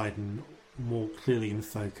one side and more clearly in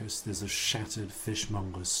focus there's a shattered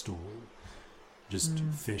fishmonger's stall. Just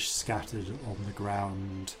fish scattered on the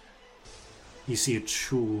ground. You see a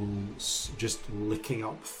chul just licking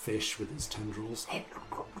up fish with its tendrils.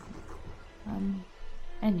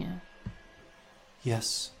 Enya,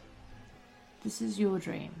 Yes. this is your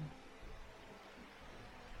dream.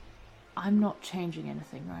 I'm not changing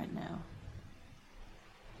anything right now.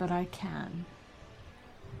 But I can.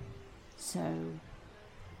 So,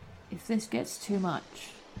 if this gets too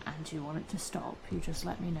much and you want it to stop, you just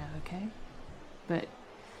let me know, okay? But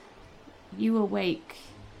you awake.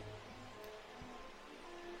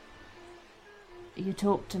 You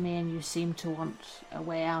talk to me and you seem to want a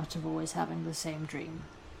way out of always having the same dream.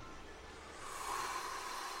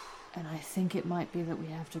 And I think it might be that we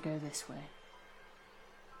have to go this way.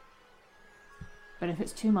 But if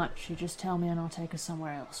it's too much, you just tell me and I'll take us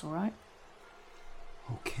somewhere else, alright?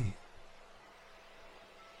 Okay.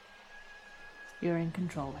 You're in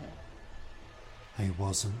control here. I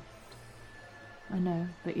wasn't. I know,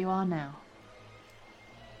 but you are now.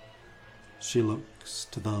 She looks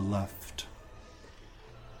to the left.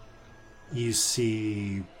 You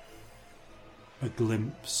see a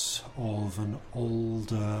glimpse of an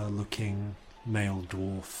older looking male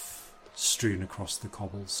dwarf strewn across the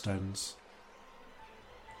cobblestones.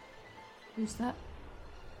 Who's that?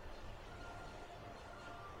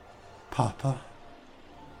 Papa.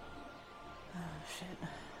 Oh, shit.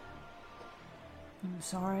 I'm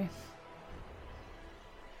sorry.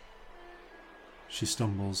 She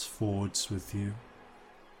stumbles forwards with you.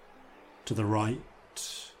 To the right,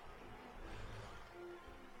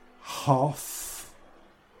 half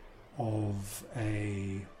of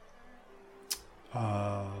a...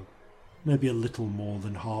 maybe a little more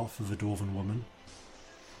than half of a dwarven woman.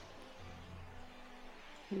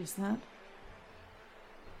 Who's that?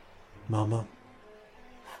 Mama.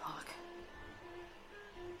 Fuck.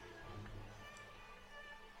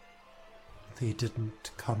 They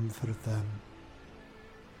didn't come for them.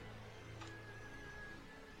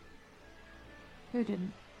 Who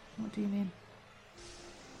didn't? What do you mean?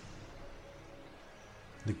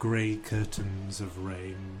 The grey curtains of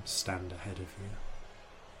rain stand ahead of you.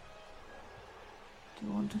 Do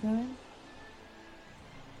you want to go in?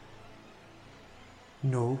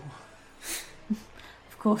 No.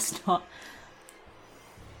 Of course not.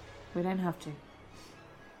 We don't have to.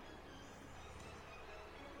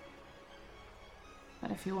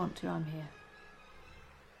 But if you want to, I'm here.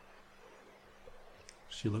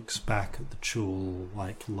 She looks back at the chul,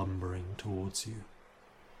 like lumbering towards you.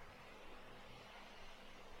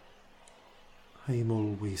 I'm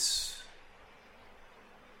always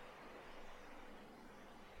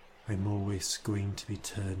going to be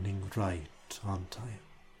turning right, aren't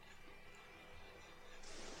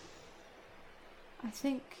I? I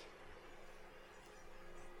think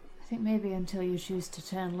maybe until you choose to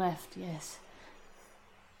turn left, yes.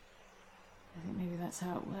 I think maybe that's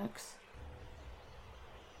how it works.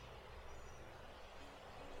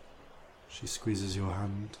 She squeezes your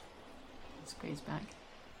hand. Squeeze back.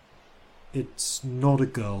 It's not a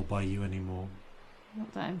girl by you anymore.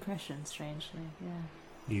 Not that impression, strangely, yeah.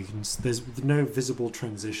 You can. There's no visible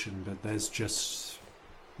transition, but there's just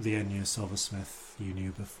the Enya Silversmith you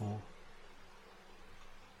knew before.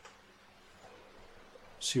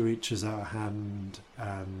 She reaches out a hand,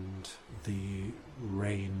 and the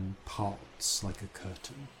rain parts like a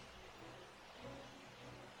curtain.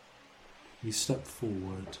 You step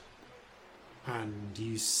forward, and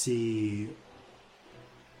you see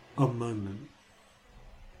a moment.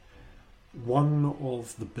 One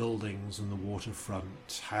of the buildings on the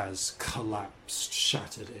waterfront has collapsed,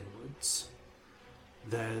 shattered inwards.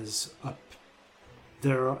 There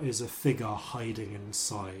is a figure hiding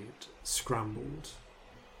inside, scrambled.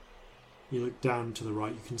 You look down to the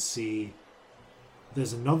right, you can see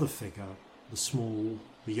there's another figure, the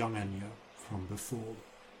young Enya from before.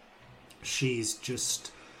 She's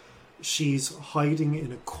hiding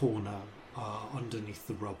in a corner underneath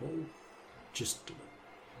the rubble, just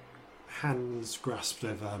hands grasped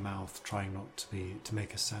over her mouth, trying not to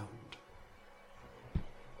make a sound.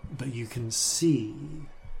 But you can see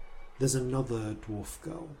there's another dwarf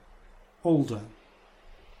girl, old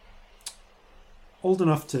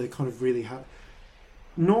enough to kind of really have,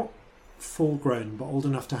 not full grown, but old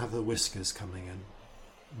enough to have her whiskers coming in.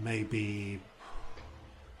 Maybe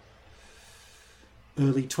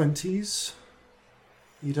early 20s.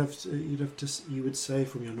 You would say,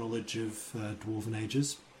 from your knowledge of dwarven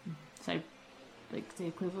ages. So, like the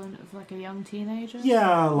equivalent of like a young teenager?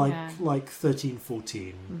 Yeah, like 13,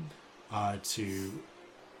 14. To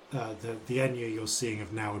the Enya you're seeing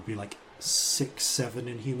of now would be like 6, 7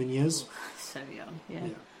 in human years. So young, yeah.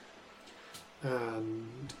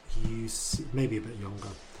 And you see, maybe a bit younger.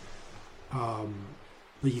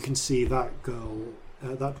 But you can see that girl,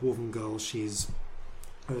 that dwarven girl, she's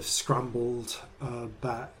scrambled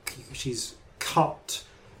back. She's cut,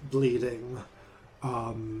 bleeding,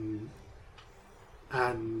 and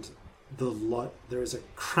there is a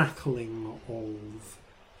crackling of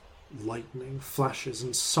lightning flashes,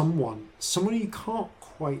 and someone you can't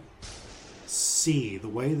quite see the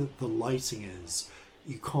way that the lighting is.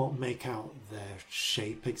 You can't make out their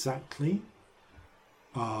shape exactly.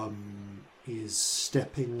 Is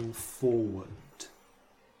stepping forward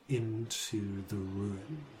into the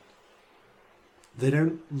ruin. They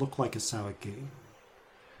don't look like a Sawagin.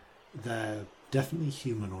 They're definitely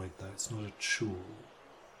humanoid, though. It's not a Chul.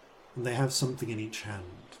 And they have something in each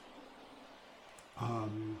hand.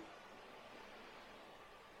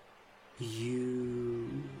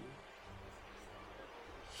 You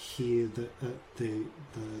hear the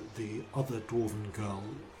other dwarven girl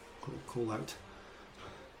call out,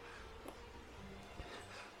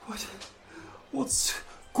 What's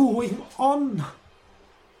going on?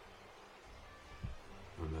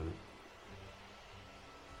 A moment.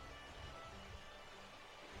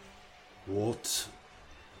 What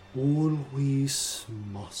always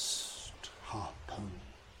must happen,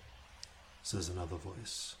 says another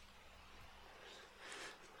voice.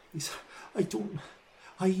 I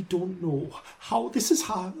don't know how this has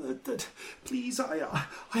happened. Please, I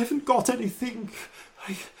haven't got anything.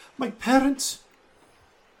 My parents...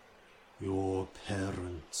 Your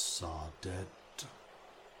parents are dead.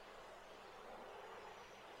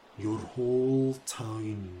 Your whole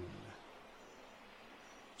town...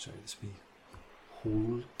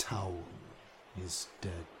 whole town is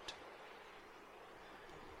dead.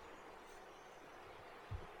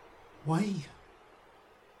 Why?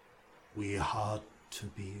 We had to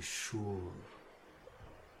be sure.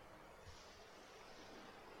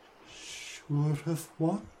 Sure of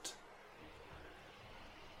what?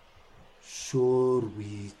 Sure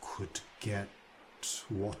we could get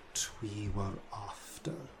what we were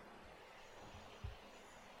after.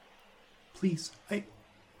 Please,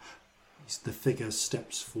 The figure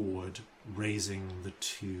steps forward, raising the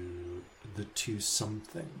two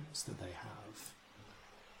somethings that they have.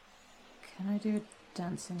 Can I do a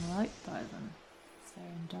dancing light by them if they're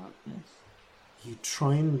in darkness? You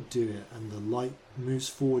try and do it, and the light moves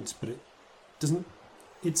forwards, but it doesn't.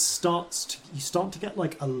 You start to get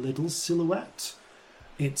like a little silhouette.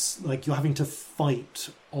 It's like you're having to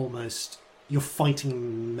fight almost. You're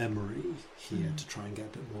fighting memory here to try and get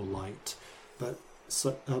a bit more light,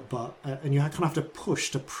 and you kind of have to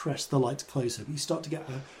push to press the light closer. But you start to get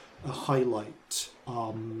a highlight.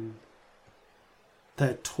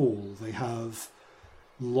 They're tall. They have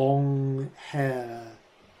long hair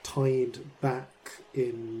tied back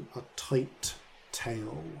in a tight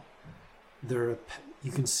tail.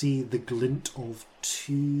 You can see the glint of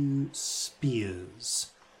two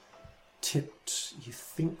spears, tipped, you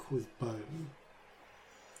think, with bone.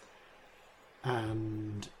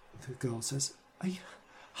 And the girl says, I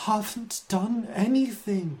haven't done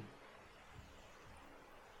anything.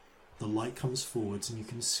 The light comes forwards and you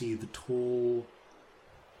can see the tall,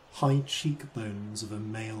 high cheekbones of a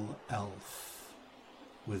male elf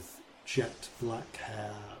with jet black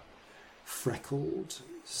hair, freckled,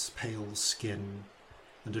 pale skin,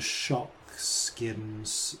 and a shark skin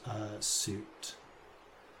suit.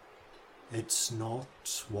 It's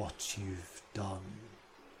not what you've done,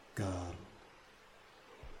 girl.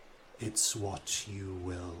 It's what you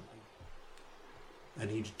will. And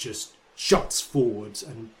he just juts forwards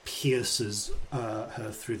and pierces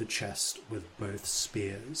her through the chest with both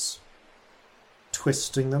spears,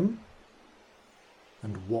 twisting them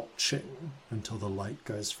and watching until the light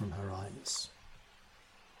goes from her eyes.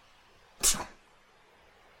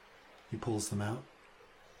 He pulls them out,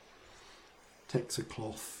 takes a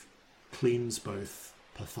cloth, cleans both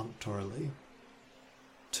perfunctorily,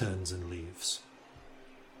 turns and leaves.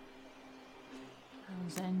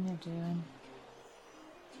 How's Enya doing?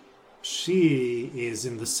 She is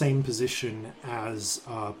in the same position as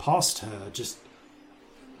past her, just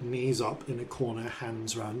knees up in a corner,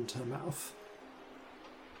 hands round her mouth.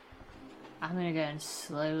 I'm gonna go and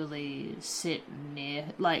slowly sit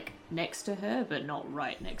next to her, but not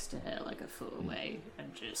right next to her, like a foot away,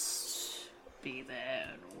 and just be there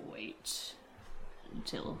and wait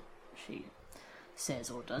until she says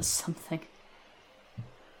or does something.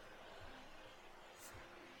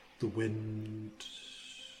 The wind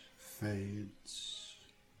fades.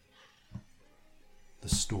 The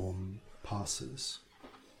storm passes.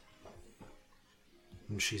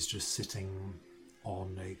 And she's just sitting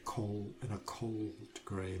in a cold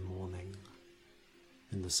grey morning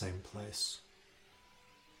in the same place.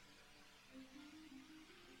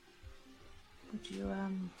 Would you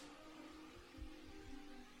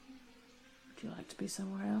like to be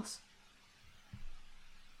somewhere else?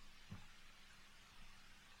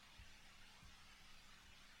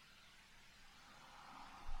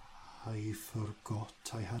 I forgot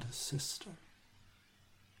I had a sister.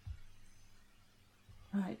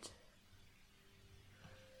 Right.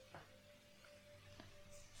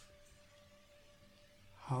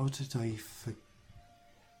 How did I forget?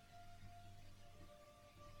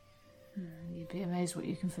 You'd be amazed what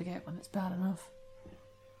you can forget when it's bad enough.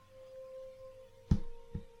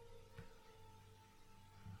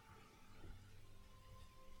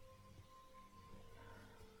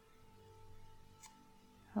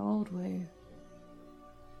 How old were you?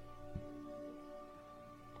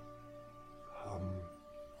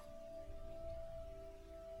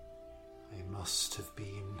 I must have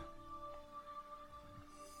been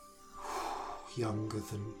younger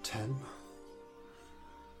than 10.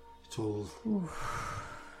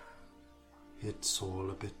 It's all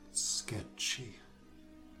a bit sketchy.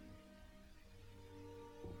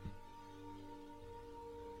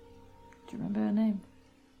 Do you remember her name?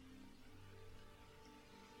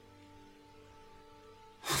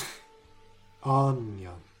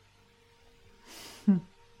 Anya.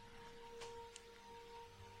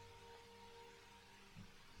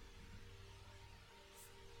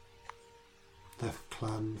 The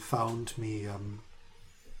clan found me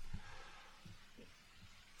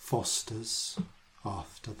fosters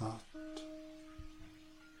after that.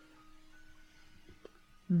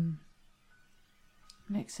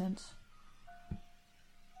 Makes sense.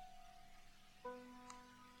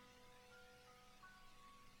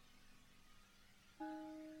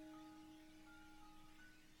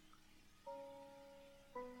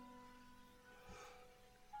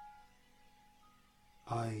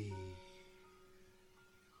 I've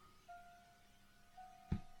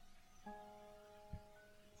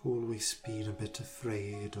always been a bit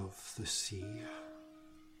afraid of the sea.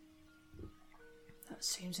 That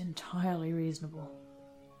seems entirely reasonable.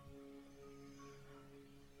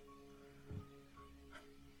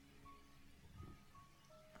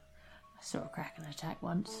 I saw a kraken attack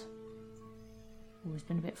once. Always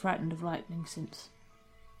been a bit frightened of lightning since.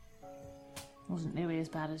 Wasn't nearly as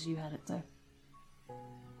bad as you had it though.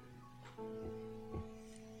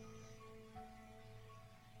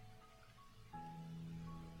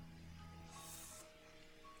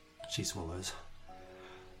 She swallows.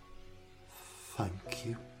 Thank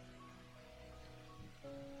you.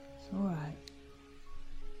 It's alright.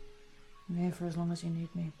 I'm here for as long as you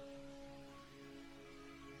need me.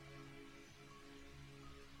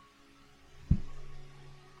 I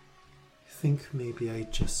think maybe I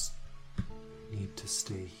just need to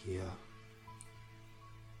stay here.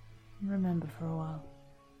 Remember for a while.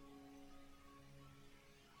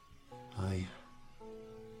 Aye.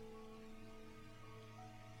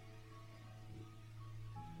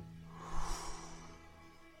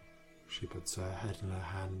 She puts her head in her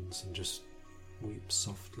hands and just weeps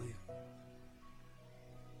softly.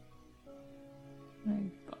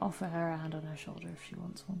 I offer her a hand on her shoulder if she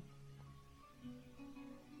wants one.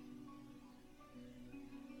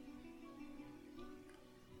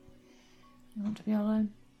 You want to be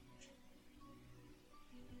alone?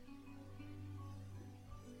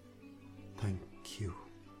 Thank you.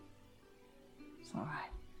 It's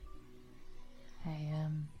alright. Hey,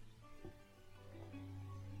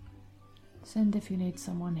 send if you need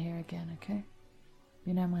someone here again, okay?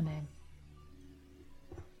 You know my name.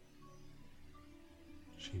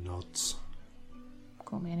 She nods.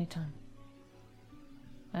 Call me anytime.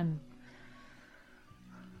 And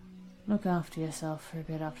look after yourself for a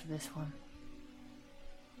bit after this one.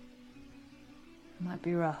 It might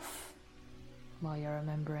be rough while you're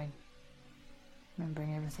remembering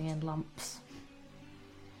everything in lumps.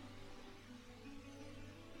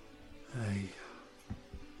 Aye.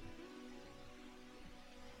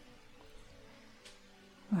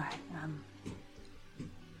 Right,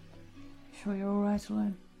 sure you're alright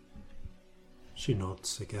alone? She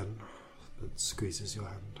nods again, but squeezes your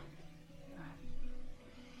hand.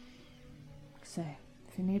 So,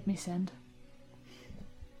 if you need me, send.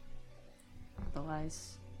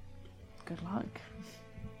 Otherwise, good luck.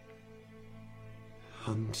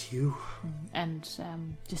 And you? And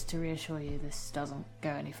just to reassure you, this doesn't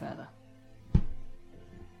go any further.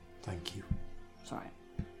 Thank you. It's alright.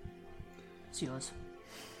 It's yours.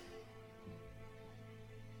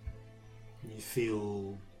 You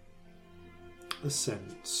feel a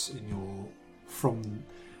sense in your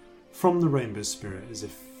from the rainbow spirit, as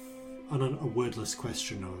if a wordless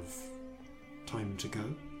question of time to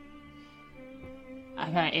go. I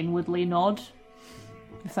kind of inwardly nod.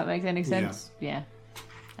 If that makes any sense. Yeah.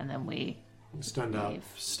 And then we Stand up, leave.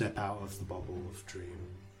 step out of the bubble of dream,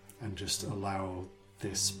 and just allow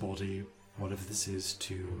this body, whatever this is,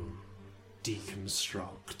 to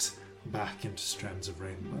deconstruct back into strands of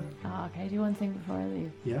rainbow. Oh, okay, do one thing before I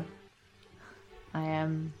leave. Yeah? I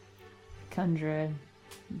conjure a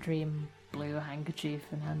dream blue handkerchief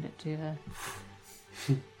and hand it to her.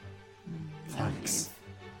 Thanks.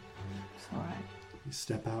 It's alright. You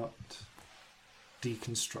step out,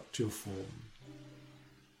 deconstruct your form,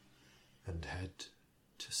 and head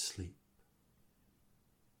to sleep.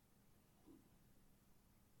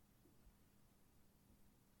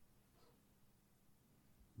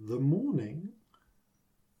 The morning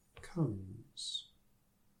comes.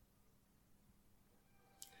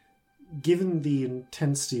 Given the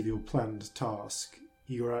intensity of your planned task,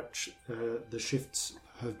 the shifts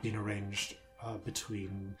have been arranged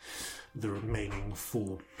between the remaining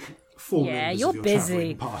four members you're of your busy.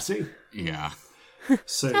 travelling party. Yeah.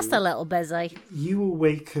 So Just a little busy. you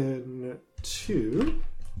awaken to...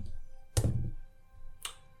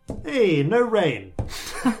 Hey, no rain.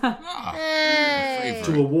 Hey.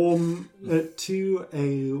 To a warm...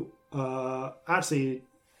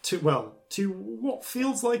 to what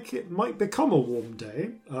feels like it might become a warm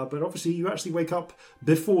day, but obviously you actually wake up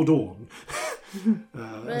before dawn.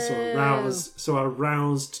 So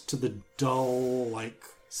aroused to the dull, like,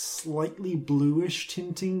 slightly bluish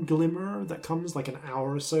tinting glimmer that comes like an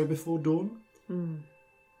hour or so before dawn.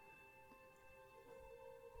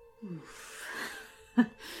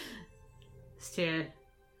 Stu,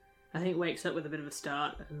 I think, wakes up with a bit of a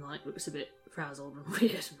start and like looks a bit frazzled and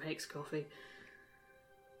weird and makes coffee.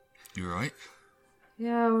 You right?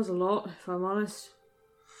 Yeah, it was a lot, if I'm honest.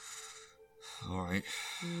 Alright.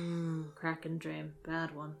 Cracking dream.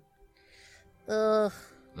 Bad one. Ugh.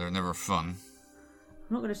 They're never fun.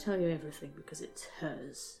 I'm not going to tell you everything because it's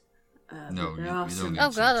hers. No, but there you are don't some... need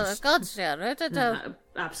Oh to. God, yeah. No,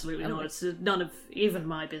 absolutely not. It's none of even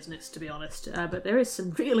my business, to be honest. But there is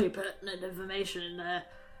some really pertinent information in there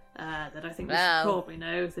that I think we should probably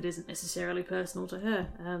know that isn't necessarily personal to her.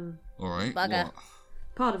 Alright, Bugger. what?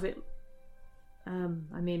 Part of it,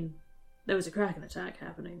 I mean, there was a Kraken attack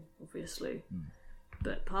happening, obviously.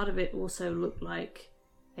 But part of it also looked like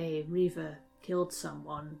a Reaver killed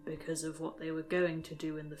someone because of what they were going to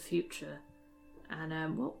do in the future.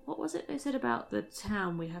 And what was it they said about the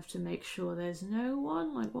town? We have to make sure there's no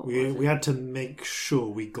one? Like, what was it? We had to make sure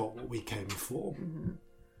we got what we came for.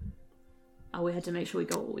 Oh, we had to make sure we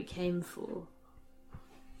got what we came for.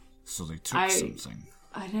 So they took something.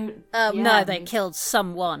 I don't... No, they killed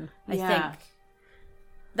someone, I Yeah. think.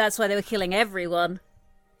 That's why they were killing everyone.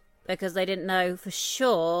 Because they didn't know for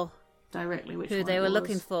sure Directly which who one they it were was.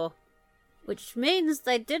 looking for. Which means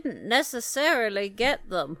they didn't necessarily get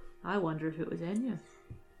them. I wonder if it was Enya.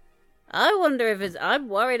 I wonder if it's... I'm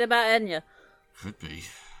worried about Enya. Could be.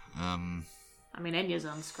 I mean, Enya's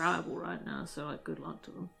unscribable right now, so like, good luck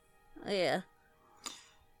to them. Yeah.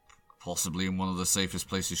 Possibly in one of the safest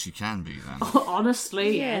places she can be, then.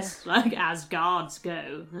 Honestly, Yeah. yes. Like, as guards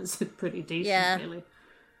go, that's pretty decent, really.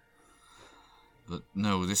 But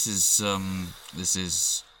no, this is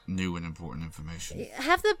new and important information.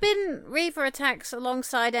 Have there been Reaver attacks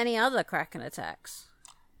alongside any other Kraken attacks?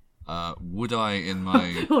 Would I, in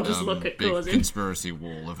my We'll just look at big causing. conspiracy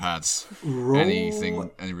wall, have had Roll any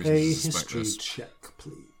reason a to suspect history this? check,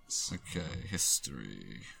 please. Okay,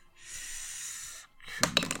 history.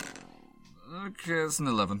 Okay, it's an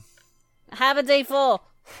 11. Have a D4.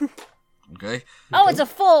 Okay. Oh, it's a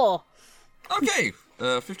 4. Okay,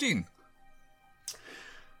 15.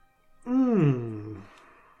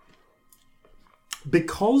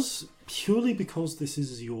 Purely because this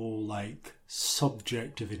is your, like,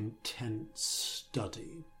 subject of intense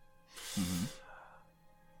study.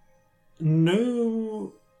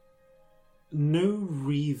 No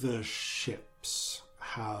Reaver ships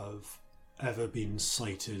have ever been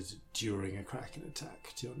sighted during a Kraken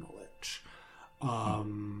attack, to your knowledge.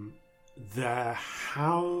 There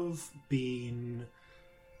have been,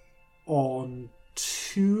 on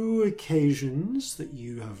 2 occasions that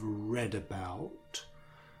you have read about,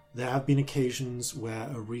 there have been occasions where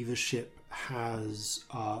a Reaver ship has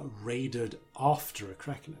raided after a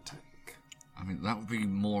Kraken attack. I mean, that would be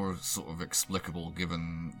more sort of explicable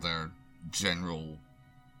given their general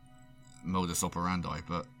modus operandi,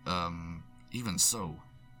 but even so.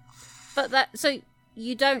 But so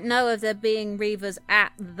you don't know if there being Reavers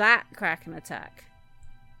at that Kraken attack?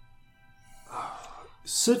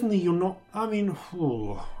 Certainly you're not... I mean,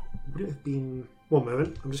 would it have been... One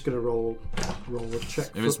moment, I'm just going to roll a check.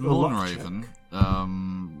 If it's a luck Moonraven, check.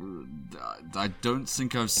 I don't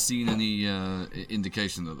think I've seen any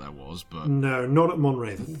indication that there was, but No, not at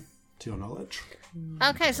Monraven, to your knowledge.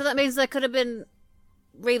 Okay, so that means there could have been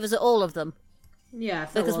Reavers at all of them. Yeah,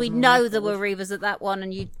 if there Because was we one know record. there were Reavers at that one,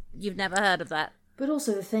 and you've never heard of that. But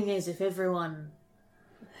also the thing is, if everyone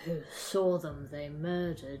who saw them they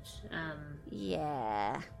murdered,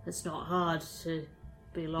 Yeah. it's not hard to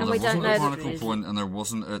be lost. And there we don't wasn't know at that Barnacle Point, and there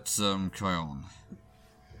wasn't at Kion.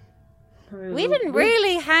 We didn't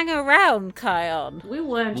really hang around Kion. We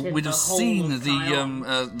weren't in We'd the have whole seen of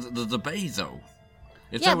Kion. the bay though.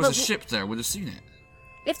 If Yeah, there was a but ship there, we'd have seen it.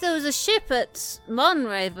 If there was a ship at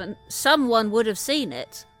Monraven, someone would have seen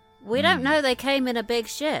it. We don't know they came in a big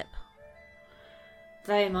ship.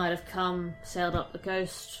 They might have sailed up the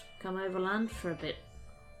coast, come overland for a bit.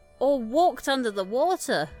 Or walked under the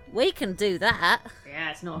water. We can do that.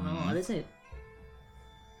 Yeah, it's not hard, is it?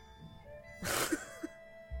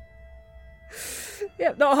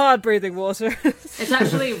 Yep, not hard breathing water. It's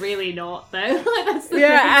actually really not, though. Like, that's the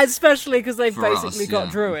yeah, especially because they've For us, basically got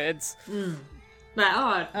yeah. druids. thing. Like,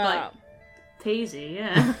 Ah. peasy,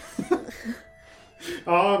 yeah.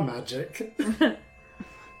 Ah, magic.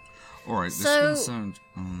 Alright, this So- can sound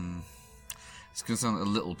it's gonna sound a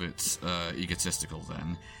little bit egotistical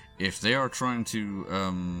then. If they are trying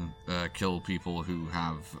to kill people who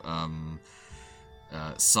have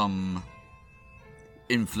some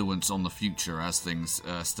influence on the future as things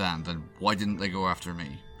stand, then why didn't they go after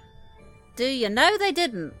me? Do you know they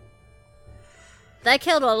didn't? They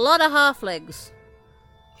killed a lot of halflings.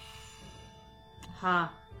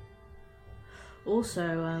 Ha. Also,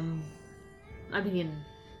 I mean,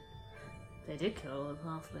 they did kill a lot of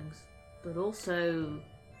halflings, but also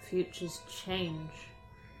futures change.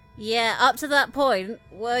 Yeah, up to that point,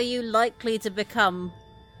 were you likely to become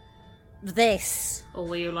this? Or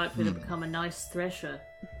were you likely to become a nice thresher?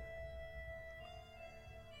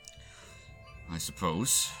 I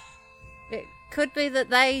suppose. It could be that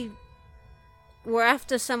they were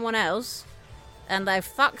after someone else, and they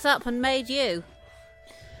fucked up and made you.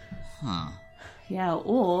 Huh. Yeah,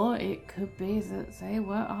 or it could be that they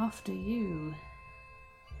were after you.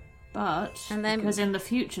 But, And then- because in the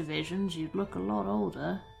future visions you'd look a lot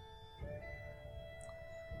older,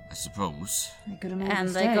 I suppose. they could have made a And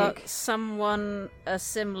mistake. they got someone a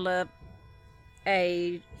similar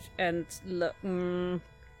age and look.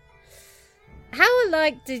 How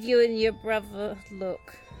alike did you and your brother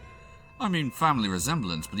look? I mean, family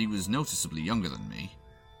resemblance, but he was noticeably younger than me.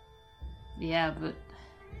 Yeah, but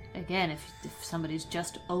again, if somebody's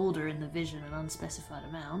just older in the vision an unspecified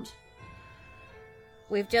amount,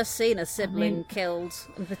 We've just seen a sibling killed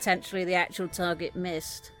and potentially the actual target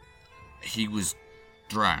missed. He was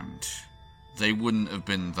drowned. They wouldn't have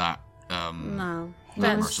been that, No, he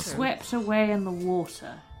that's was true. swept away in the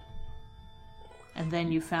water, and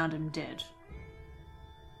then you found him dead.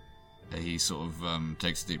 He sort of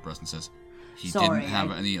takes a deep breath and says, he Sorry, didn't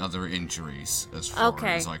have any other injuries as far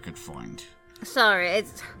Okay. as I could find. Sorry,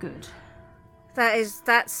 it's Good.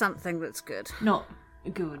 that's something that's good. Not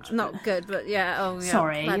good. Not good, but yeah. Oh yeah.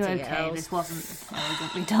 Sorry, you bloody okay? hells. This wasn't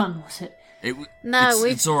arrogantly done, was it? No,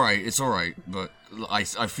 it's alright. It's alright, but I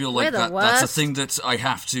feel like We're the that's a worst. thing that I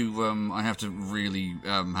have to really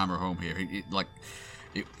hammer home here.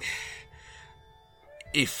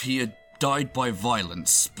 If he had died by violence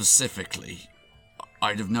specifically,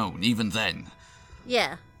 I'd have known. Even then,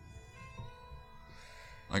 Yeah.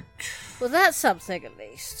 like Well, that's something at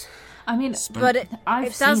least. I mean, But I've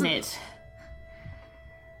it seen doesn't- it.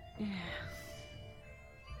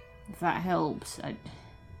 If that helps, I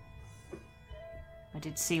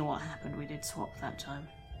did see what happened. We did swap that time.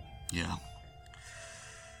 yeah.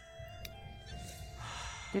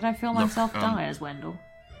 Did I feel Look, myself die as Wendell?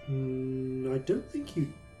 I don't think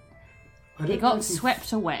you. I He don't got think you-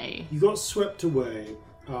 swept away. You got swept away.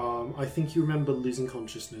 I think you remember losing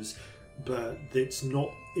consciousness, but it's not.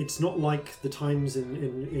 It's not like the times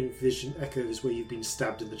in Vision Echoes where you've been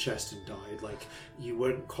stabbed in the chest and died. Like you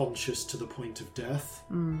weren't conscious to the point of death.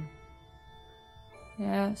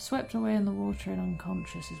 Yeah, swept away in the water and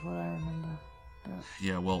unconscious is what I remember. But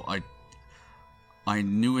Yeah, well, I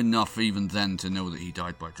knew enough even then to know that he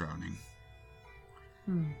died by drowning.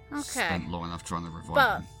 Okay. Spent long enough trying to revive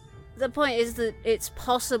But him. the point is that it's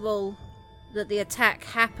possible that the attack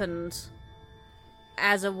happened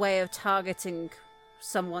as a way of targeting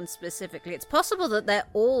someone specifically. It's possible that they're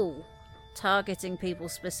all targeting people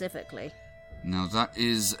specifically. Now that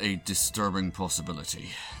is a disturbing possibility.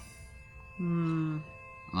 And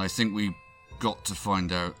I think we got to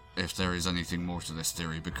find out if there is anything more to this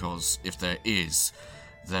theory, because if there is,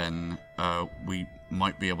 then we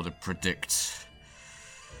might be able to predict,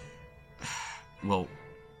 well,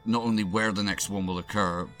 not only where the next one will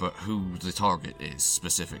occur, but who the target is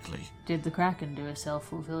specifically. Did the Kraken do a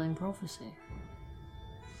self-fulfilling prophecy?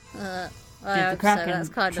 I Did the hope so. Kraken That's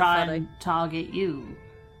kind of try funny. and target you?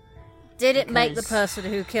 Did it make the Because-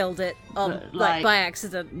 person who killed it on But, like by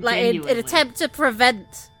accident? Like in genuinely. attempt to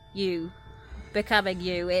prevent you becoming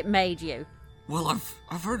you, it made you. Well,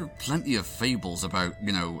 I've heard of plenty of fables about,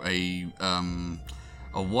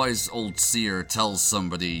 a wise old seer tells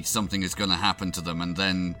somebody something is going to happen to them, and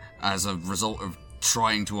then as a result of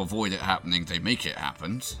trying to avoid it happening, they make it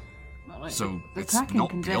happen. Well, like, So the it's Kraken not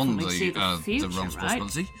can beyond definitely see the future, the realm's right?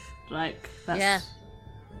 possibility. Like, that's... Yeah.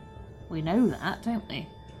 We know that, don't we?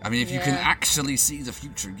 I mean, if you can Yeah. actually see the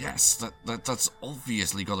future, yes, that's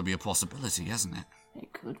obviously got to be a possibility, hasn't it?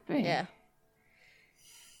 It could be. Yeah.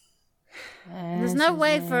 There's no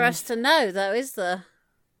way for us to know, though, is there?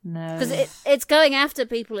 No. Because it's going after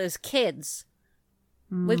people as kids.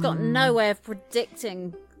 We've got no way of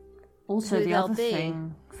predicting. Also, who the they'll other be.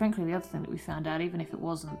 thing, frankly, the other thing that we found out, even if it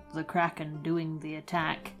wasn't the Kraken doing the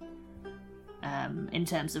attack, in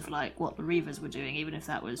terms of like what the Reavers were doing, even if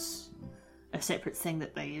that was a separate thing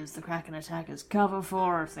that they used the Kraken attack as cover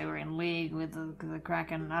for, or if they were in league with the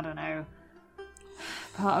Kraken, I don't know.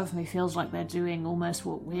 Part of me feels like they're doing almost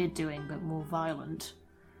what we're doing, but more violent.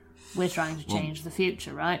 We're trying to change the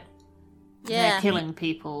future, right? Yeah. They're killing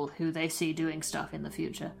people who they see doing stuff in the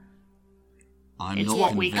future. I'm It's not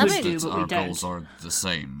what we convinced could do, that but we our don't. goals are the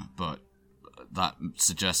same, but that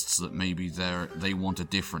suggests that maybe they want a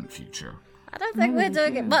different future. I don't think we're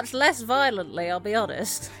doing it much less violently, I'll be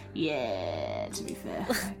honest. Yeah, to be fair,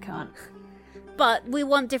 I can't. But we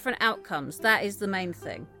want different outcomes. That is the main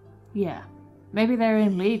thing. Yeah. Maybe they're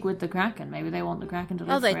in league with the Kraken. Maybe they want the Kraken to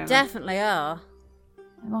live Oh, they forever. definitely are.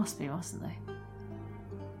 They must be, mustn't they?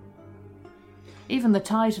 Even the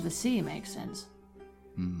tie to the sea makes sense.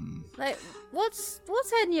 Like, what's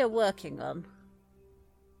Enya working on?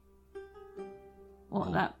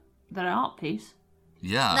 What, that art piece?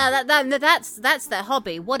 Yeah. No, that's their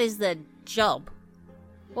hobby. What is their job?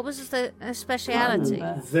 What was their speciality?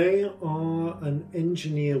 They are an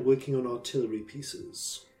engineer working on artillery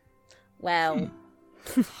pieces. Well,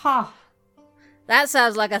 Ha! that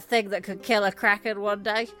sounds like a thing that could kill a Kraken one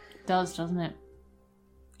day. Does, doesn't it?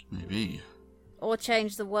 Maybe. Or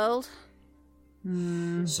change the world.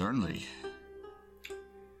 Certainly.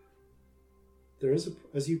 There is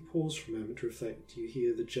as you pause for a moment to reflect, you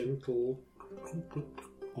hear the gentle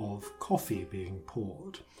of coffee being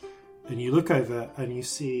poured. And you look over and you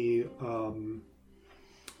see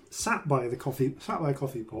sat by a coffee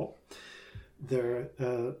pot, there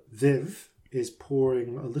Viv is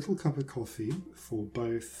pouring a little cup of coffee for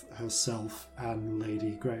both herself and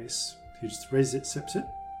Lady Grace, who just raises it, sips it.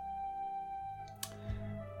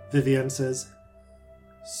 Vivienne says,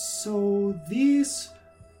 "So this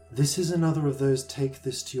is another of those take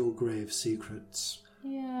this to your grave secrets.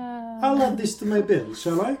 Yeah. I'll add this to my bill,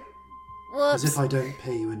 shall I? As if Whoops. I don't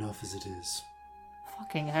pay you enough as it is.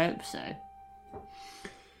 Fucking hope so.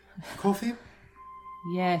 Coffee?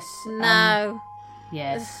 Yes. No.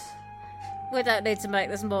 Yes. We don't need to make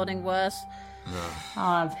this morning worse.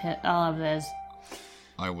 I'll have theirs.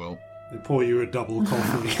 I will. They pour you a double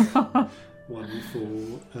coffee. One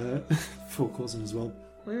for Corzin as well.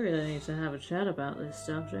 We really need to have a chat about this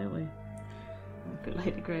stuff, don't we? Good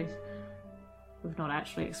Lady Grace. We've not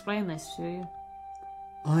actually explained this to you.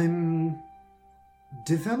 I'm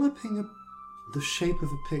developing the shape of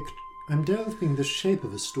a picture. I'm developing the shape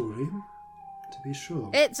of a story, to be sure.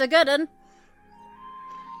 It's a good one.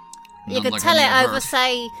 You None could like tell any it I've over, heard.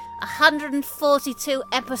 say, 142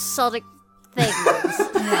 episodic things.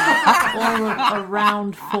 All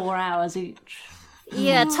around 4 hours each.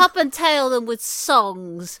 Yeah, top and tail them with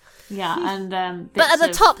songs. Yeah, and But at bits the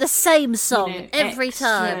of, top, the same song you know, every extra-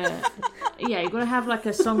 time. Yeah, you've got to have like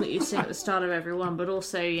a song that you sing at the start of every one, but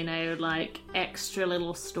also, you know, like extra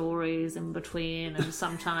little stories in between, and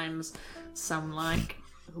sometimes some like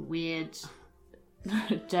weird,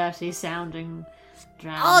 dirty sounding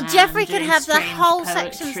drama. Oh, Jeffrey doing can have the strange whole poetry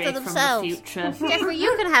sections to from themselves. The future. Jeffrey,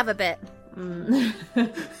 you can have a bit.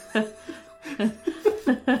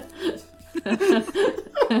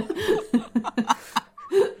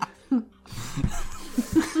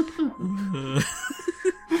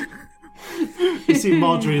 You see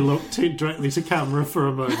Marjorie look directly to camera for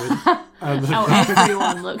a moment. And Oh,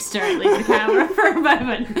 everyone looks directly to the camera for a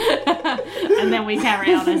moment. And then we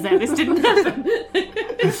carry on as though this didn't happen.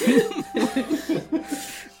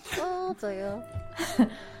 Oh, dear.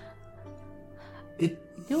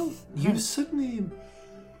 You certainly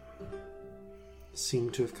seem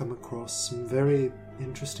to have come across some very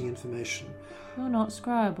interesting information. You're not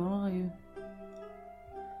Scribble, are you?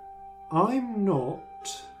 I'm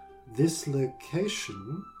not. This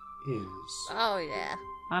location is. Oh, yeah.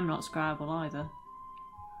 I'm not scribal either.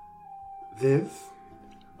 Viv,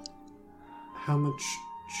 how much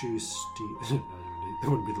juice do you... that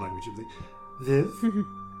wouldn't be the language of the... Viv,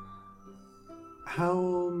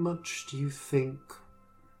 how much do you think...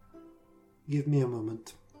 Give me a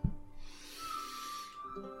moment.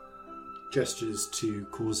 Gestures to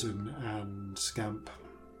Corzin and Scamp.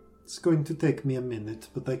 It's going to take me a minute,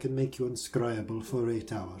 but I can make you unscribable for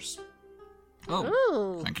 8 hours. Oh,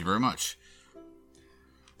 Ooh. thank you very much.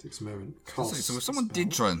 Takes a moment. So if someone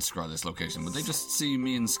did try and scry this location, would they just see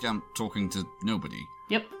me and Scamp talking to nobody?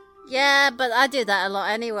 Yep. Yeah, but I do that a lot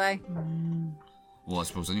anyway. Well, I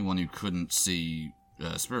suppose anyone who couldn't see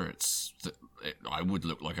spirits, I would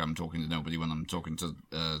look like I'm talking to nobody when I'm talking to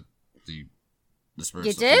the spirits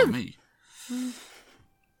You that follow do? me.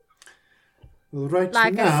 Well, right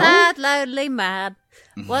Like now, a sad, lonely man.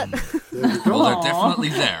 What? there we go. Well, they're definitely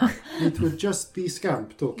there. It would just be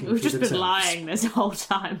Scamp talking We've to just been themselves. lying this whole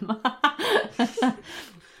time.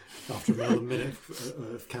 After another minute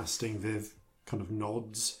of casting, Viv kind of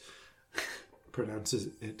nods, pronounces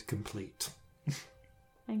it complete.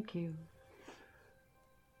 Thank you.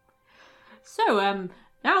 So,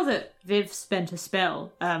 now that Viv spent a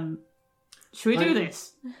spell, should we do I'm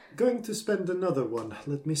this? Going to spend another one.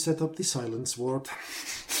 Let me set up the silence ward.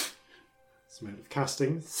 It's made of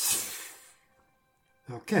casting.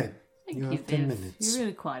 Okay. Thank you you, have 10 Viv. minutes. You're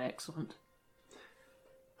really quite excellent.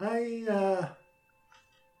 I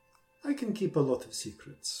can keep a lot of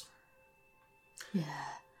secrets. Yeah.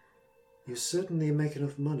 You certainly make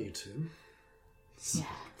enough money to. Yeah.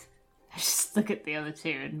 I just look at the other two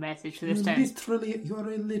and message to the stones. You're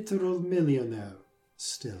a literal millionaire.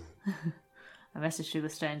 Still. I message to the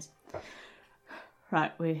stones.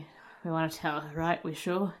 Right, we want to tell her, right? We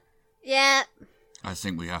sure? Yeah. I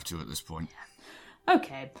think we have to at this point.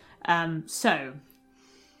 Okay. So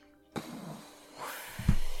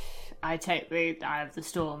I take the Eye of the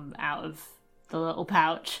Storm out of the little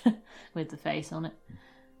pouch with the face on it.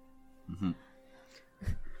 Mm-hmm.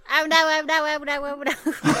 Oh no, oh no, oh no, oh no.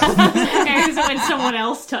 It's when someone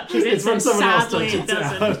else touches it, It's so when someone else sadly touches it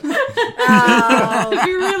doesn't. it. Oh, It'd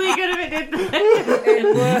be really good if it didn't. It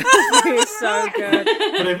would be so good.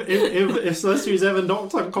 But if Celestia's ever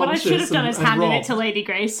knocked unconscious... What I should have done is and handed robbed- it to Lady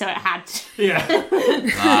Grace so it had to. Yeah.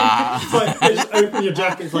 It's like, you just open your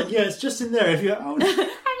jacket, it's like, yeah, it's just in there. If you... Oh, no. I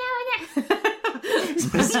know.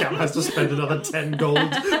 Scam has to spend another 10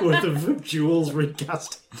 gold worth of jewels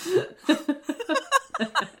recasting.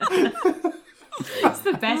 It's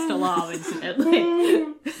the best alarm,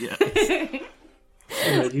 incidentally. Yeah.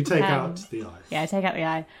 Anyway, you take out the eye. Yeah, take out the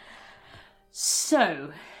eye.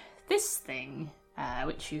 So, this thing,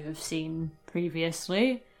 which you have seen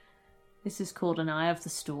previously, this is called an Eye of the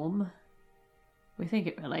Storm. We think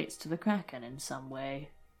it relates to the Kraken in some way.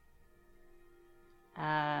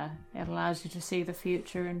 It allows you to see the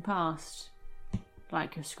future and past,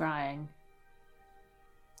 like you're scrying.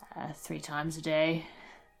 3 times a day.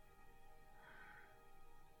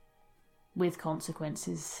 With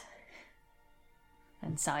consequences.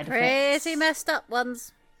 And side effects. pretty messed up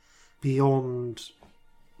ones. Beyond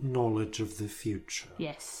knowledge of the future.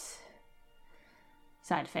 Yes.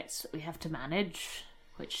 Side effects that we have to manage,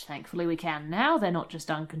 which thankfully we can now. They're not just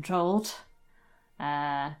uncontrolled.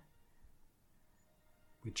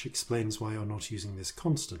 Which explains why you're not using this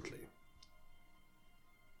constantly.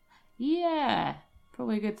 Yeah.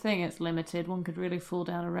 Probably a good thing it's limited. One could really fall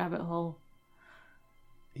down a rabbit hole.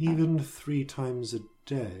 Even 3 times a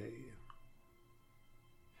day.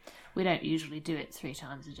 We don't usually do it 3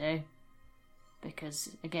 times a day.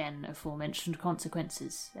 Because, again, aforementioned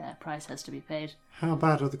consequences. Price has to be paid. How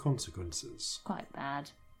bad are the consequences? Quite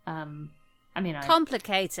bad.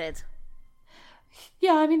 Complicated.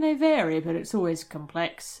 Yeah, I mean, they vary, but it's always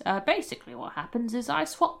complex. Basically what happens is I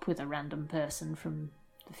swap with a random person from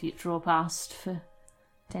the future or past for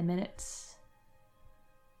 10 minutes.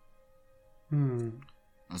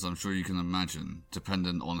 As I'm sure you can imagine,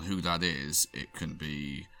 dependent on who that is, it can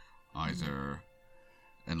be either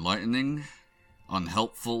enlightening,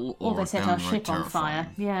 unhelpful, Or they set our downright ship on terrifying.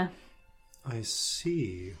 fire. Yeah. I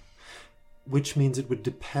see. Which means it would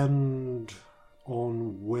depend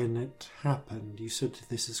on when it happened. You said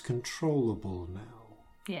this is controllable now.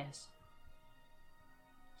 Yes.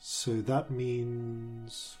 So that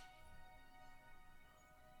means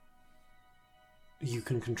you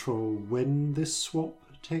can control when this swap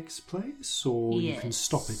takes place, or you can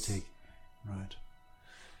stop it taking. Right.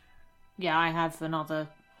 Yeah, I have another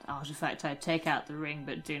artifact. I take out the ring,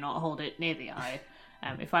 but do not hold it near the eye.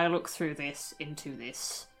 If I look through this into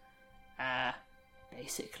this,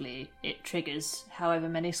 basically it triggers however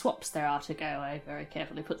many swaps there are to go. I very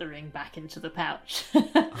carefully put the ring back into the pouch.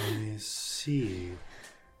 I see.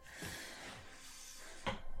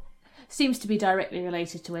 Seems to be directly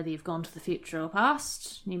related to whether you've gone to the future or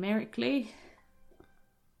past, numerically.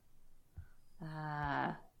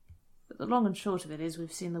 But the long and short of it is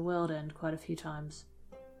we've seen the world end quite a few times.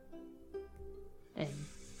 In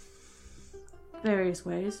various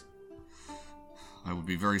ways. I would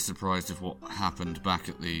be very surprised if what happened back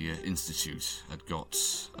at the Institute had got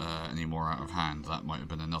any more out of hand. That might have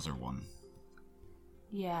been another one.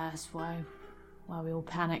 Yeah, that's why we all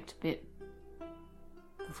panicked a bit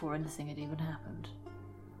before anything had even happened.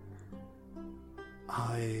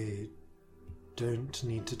 I don't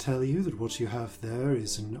need to tell you that what you have there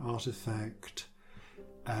is an artifact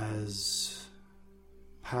as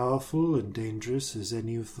powerful and dangerous as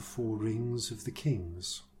any of the 4 rings of the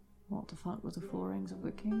kings. What the fuck were the 4 rings of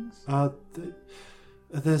the kings?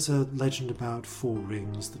 There's a legend about 4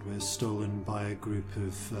 rings that were stolen by a group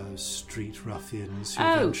of street ruffians who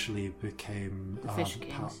eventually became... The Fish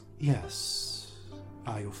Kings. Yes.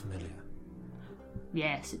 You're familiar?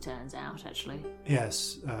 Yes, it turns out, actually.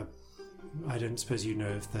 Yes. I don't suppose you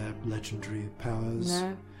know of their legendary powers?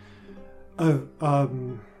 No.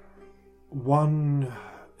 One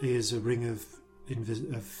is a ring of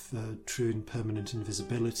true and permanent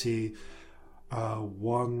invisibility.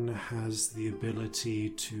 One has the ability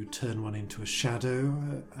to turn one into a shadow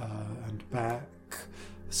and back,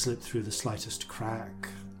 slip through the slightest crack,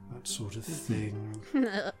 that sort of thing.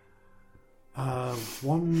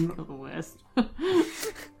 One... The worst.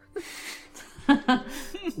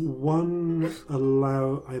 One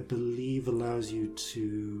I believe allows you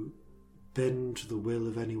to bend to the will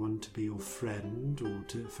of anyone to be your friend, or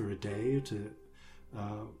for a day,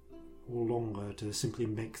 or longer, to simply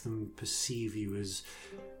make them perceive you as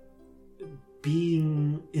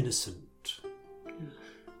being innocent.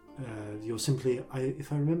 You're simply,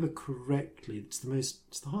 if I remember correctly, it's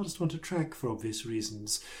the hardest one to track for obvious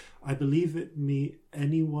reasons. I believe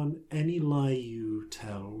any lie you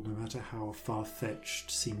tell, no matter how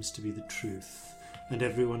far-fetched, seems to be the truth, and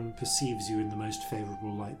everyone perceives you in the most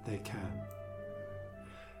favourable light they can.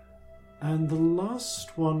 And the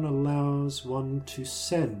last one allows one to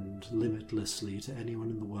send limitlessly to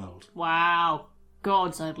anyone in the world. Wow.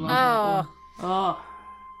 Gods, I'd love that. Oh.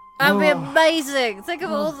 That'd be amazing. Think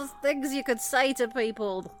of all the things you could say to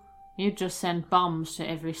people. You'd just send bums to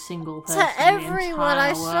every single person. To everyone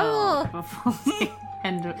I saw. Before the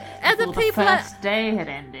end of, And the before people the first day had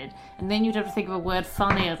ended. And then you'd have to think of a word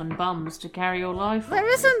funnier than bums to carry your life on. There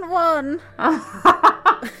isn't one.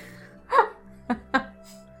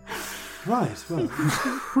 Right, well,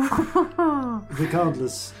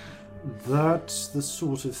 regardless, that's the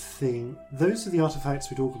sort of thing. Those are the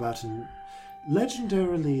artifacts we talk about, and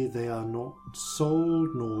legendarily they are not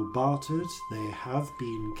sold nor bartered. They have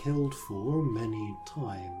been killed for many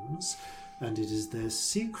times, and it is their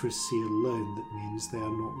secrecy alone that means they are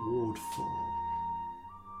not warred for.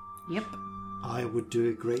 Yep. I would do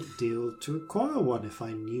a great deal to acquire one if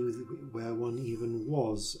I knew where one even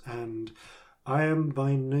was, and I am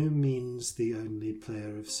by no means the only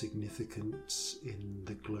player of significance on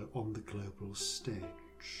the global stage.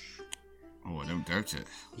 Oh, I don't doubt it.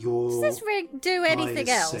 Does this ring do anything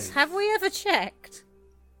else? safe. Have we ever checked?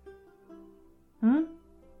 Hmm?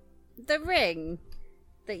 The ring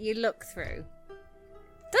that you look through.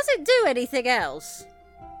 Does it do anything else?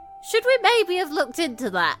 Should we maybe have looked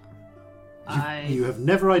into that? You have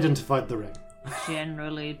never identified the ring.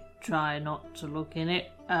 Generally try not to look in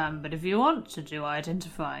it, but if you want to do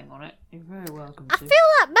identifying on it, you're very welcome to. I feel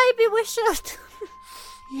like maybe we should.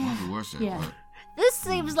 Might be worth it. Yeah. But This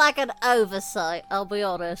seems like an oversight, I'll be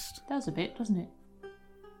honest. Does a bit, doesn't it?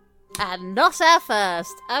 And not our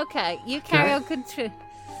first. Okay, you carry on.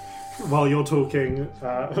 While you're talking,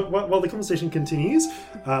 while the conversation continues,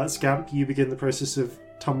 Scamp, you begin the process of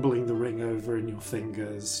tumbling the ring over in your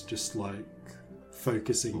fingers, just like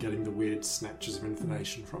focusing, getting the weird snatches of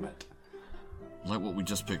information from it. like what we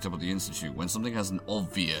just picked up at the Institute, when something has an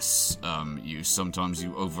obvious use, sometimes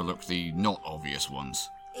you overlook the not obvious ones.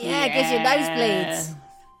 Yeah, it gives you nosebleeds.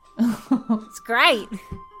 It's great.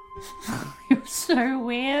 You're so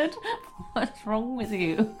weird. What's wrong with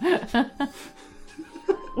you?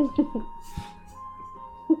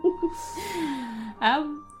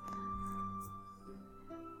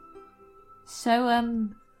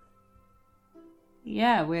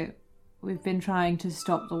 Yeah, we've been trying to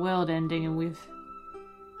stop the world ending, and we've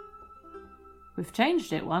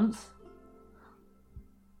changed it once.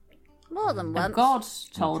 More than once. God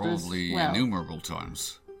told us. Probably Well, innumerable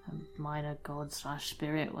times. minor god /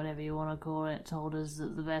 spirit, whatever you want to call it, told us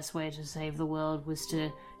that the best way to save the world was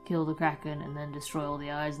to kill the Kraken and then destroy all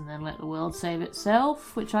the eyes and then let the world save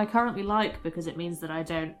itself, which I currently like because it means that I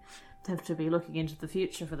don't have to be looking into the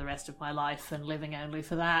future for the rest of my life and living only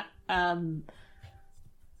for that. That's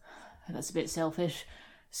a bit selfish.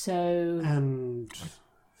 So... And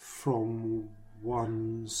from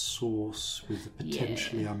one source with a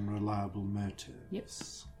potentially unreliable motive.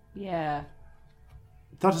 Yes. Yeah.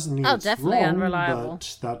 That doesn't mean it's definitely wrong, unreliable.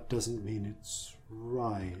 but that doesn't mean it's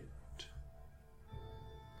right.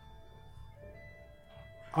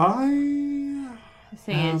 The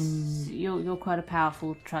thing is, you're quite a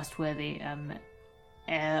powerful, trustworthy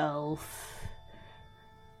elf.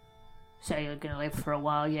 So you're going to live for a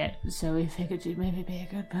while yet. So we figured you'd maybe be a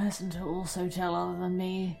good person to also tell other than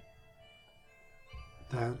me.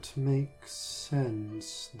 That makes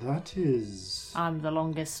sense. That is... I'm the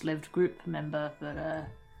longest lived group member, but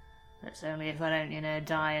that's only if I don't,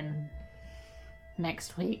 die in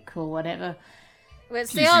next week or whatever. Well,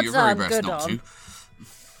 it's You the do odds your very are best good not on. to.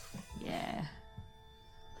 Yeah.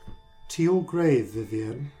 To your grave,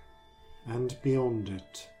 Vivian, and beyond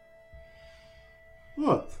it.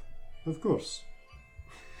 What? Of course.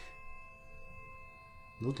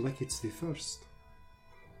 Not like it's the first.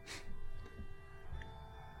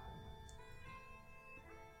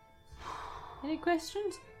 Any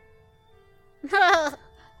questions? I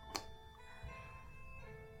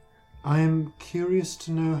am curious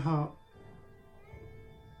to know how...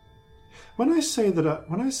 When I said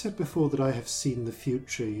before that I have seen the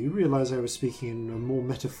future, you realise I was speaking in a more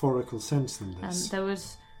metaphorical sense than this. There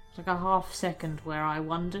was like a half second where I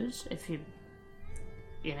wondered if you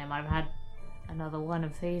might have had another one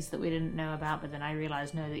of these that we didn't know about, but then I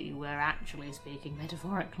realised no, that you were actually speaking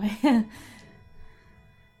metaphorically.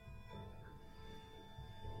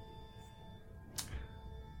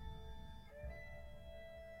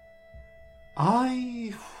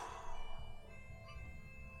 I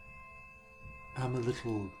am a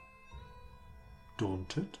little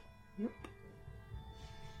daunted. Yep.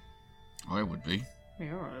 I would be.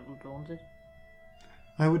 You're a little daunted.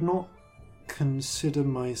 I would not consider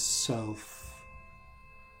myself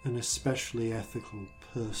an especially ethical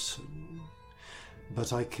person,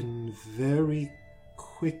 but I can very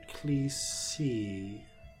quickly see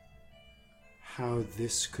how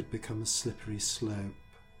this could become a slippery slope.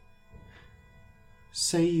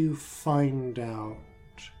 Say you find out,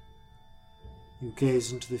 you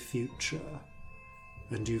gaze into the future,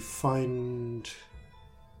 and you find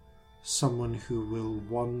someone who will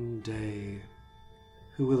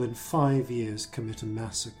in 5 years commit a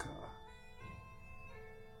massacre.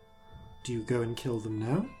 Do you go and kill them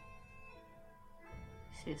now?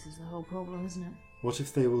 This is the whole problem, isn't it? What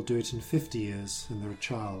if they will do it in 50 years and they're a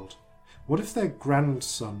child? What if their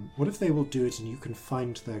grandson... What if they will do it and you can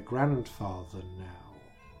find their grandfather now?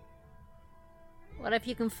 What if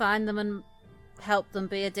you can find them and help them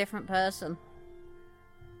be a different person?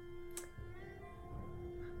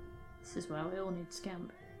 This is why we all need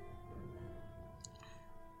Scamp.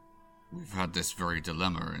 We've had this very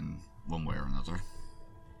dilemma in one way or another.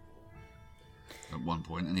 At one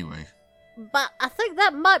point, anyway. But I think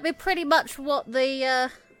that might be pretty much what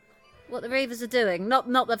the Reavers are doing.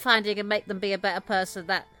 Not the finding and make them be a better person.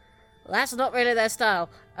 That's not really their style.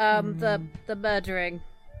 The murdering.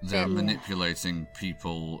 They're manipulating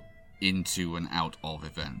people into and out of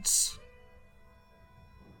events.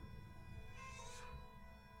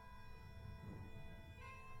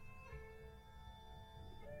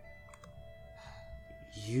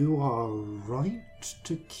 You are right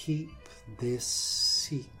to keep this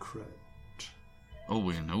secret. Oh,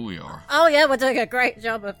 we know we are. Oh yeah, we're doing a great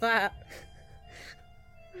job of that.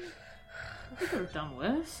 We could have done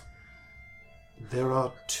worse. There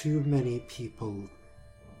are too many people.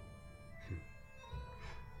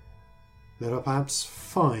 There are perhaps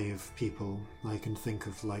 5 people I can think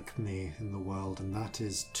of like me in the world, and that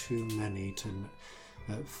is too many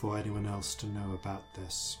for anyone else to know about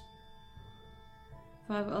this.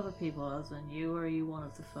 5 other people other than you, or are you one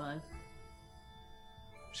of the 5?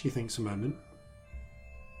 She thinks a moment.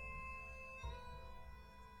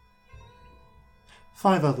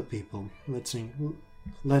 5 other people. Let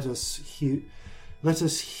us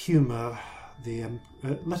humour the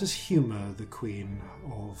Queen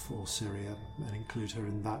of Orsyria and include her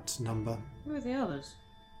in that number. Who are the others?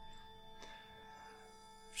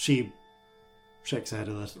 She shakes her head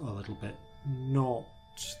a little bit. Not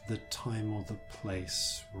the time or the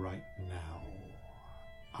place right now.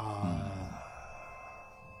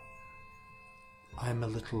 I'm a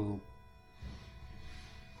little...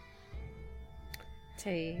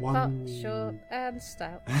 Tea, One- hot, short, and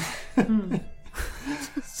stout.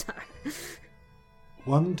 Sorry.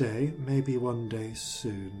 One day, maybe one day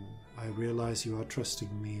soon, I realize you are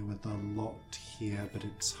trusting me with a lot here, but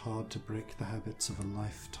it's hard to break the habits of a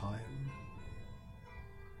lifetime.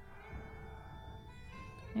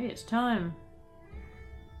 Maybe it's time.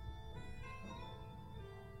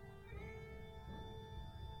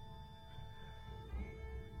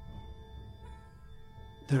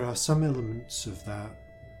 There are some elements of that.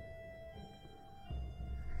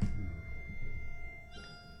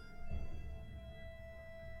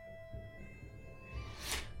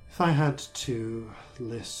 If I had to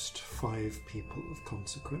list 5 people of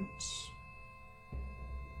consequence,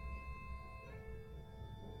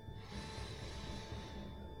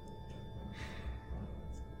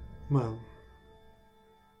 well,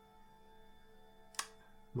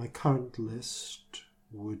 my current list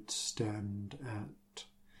would stand at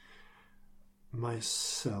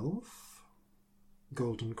myself,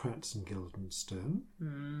 Golden Kratz and Guildenstern.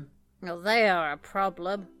 Well, they are a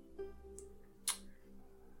problem.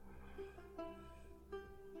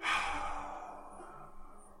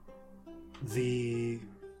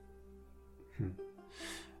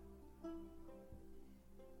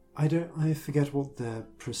 I forget what their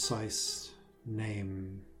precise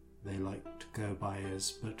name they like to go by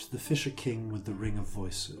is, but the Fisher King with the Ring of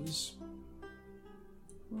Voices.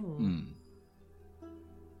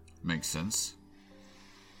 Makes sense.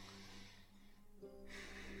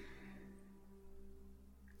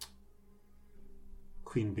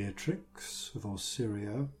 Queen Beatrix of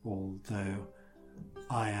Ossyria, although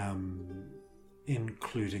I am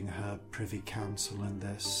including her Privy Council in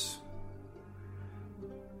this.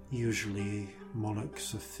 Usually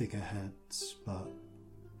monarchs are figureheads, but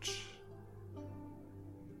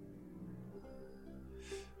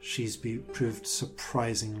she's proved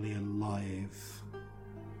surprisingly alive.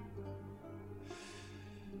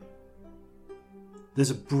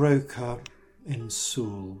 There's a broker in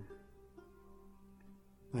Seoul.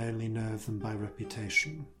 I only know of them by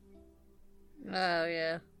reputation. Oh,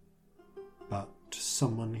 yeah. But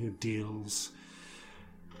someone who deals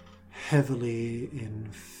heavily in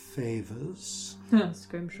favours.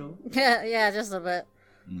 Scrimshaw. Yeah, just a bit.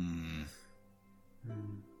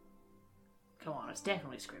 Come on, it's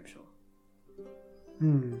definitely Scrimshaw.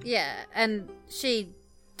 Yeah, and she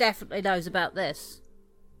definitely knows about this.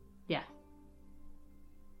 Yeah.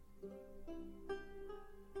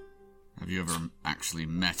 Have you ever actually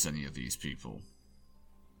met any of these people?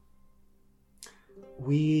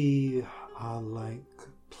 We are like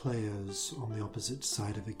players on the opposite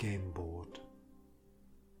side of a game board.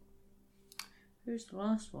 Who's the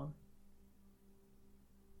last one?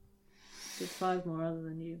 There's 5 more other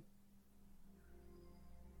than you.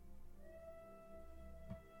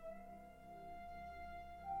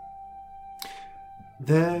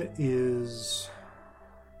 There is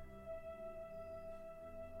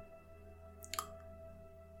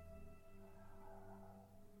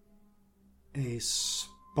a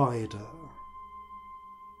spider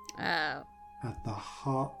Oh. at the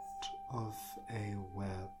heart of a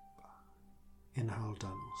web in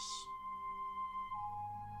Haldanos,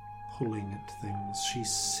 pulling at things. She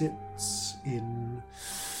sits in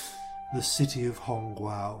the city of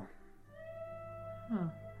Hongguao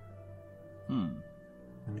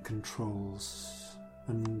and controls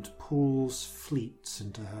and pulls fleets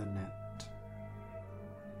into her net.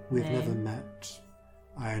 We've never met.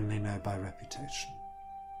 I only know by reputation.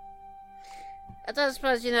 I don't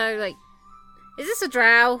suppose you know, like, is this a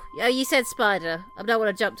drow? Oh, you said spider. I don't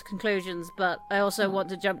want to jump to conclusions, but I also want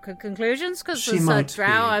to jump to conclusions because She it's a might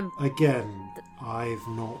drow. be. Again, I've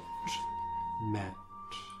not met.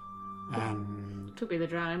 And Could be the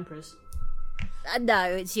Drow Empress. No,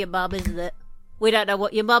 it's your mum, isn't it? We don't know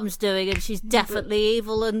what your mum's doing, and she's definitely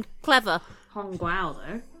evil and clever. Hong Guao,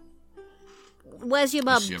 though. Where's your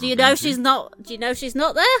mum? she Do you ever know been she's to? not? Do you know she's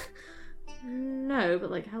not there? No, but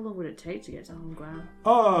like, how long would it take to get to Hong Guao?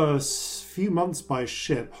 a few months by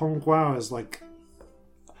ship. Hongguao is like.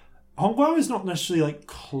 Hongguao is not necessarily like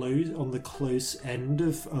close on the close end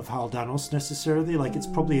of Haldanos necessarily. Like it's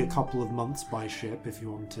probably a couple of months by ship if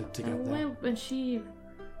you wanted to get there. Where was she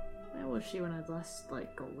when I last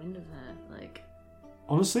like got wind of her? Like,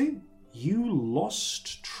 Honestly, you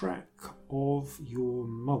lost track of your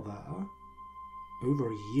mother over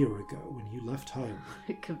a year ago when you left home.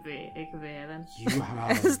 it could be her then. You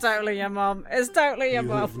have. It's totally your mum. It's totally your You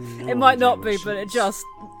have mum. no It might idea not where be, she but it is. just.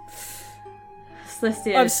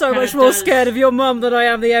 Celestia I'm so kind much of more does- scared of your mum than I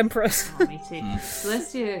am the Empress. Oh, me too.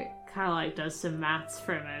 Celestia kind of like does some maths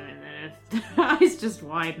for a moment, and then her eyes just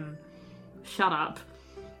widen. Shut up.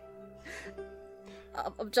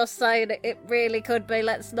 I'm just saying it really could be.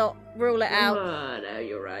 Let's not rule it out. No,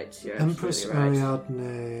 you're right. You're Empress absolutely right.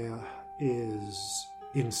 Ariadne is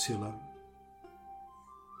insular.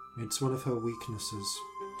 It's one of her weaknesses.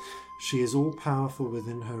 She is all powerful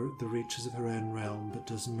within the reaches of her own realm,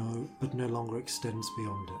 but no longer extends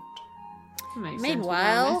beyond it. Makes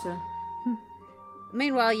Meanwhile- sense with our meta.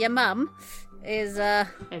 Meanwhile, your mum is,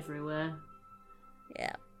 Everywhere.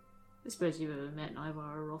 yeah. I suppose you've ever met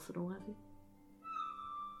Ivara Rothenal, have you?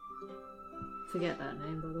 Forget that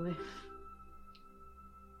name, by the way.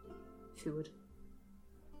 If you would.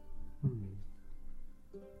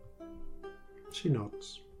 She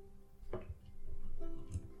nods.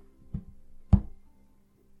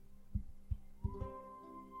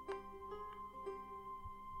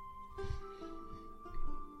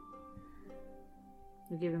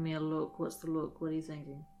 You're giving me a look. What's the look? What are you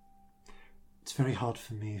thinking? It's very hard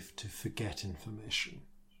for me to forget information,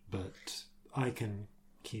 but I can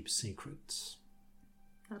keep secrets.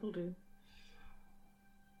 That'll do.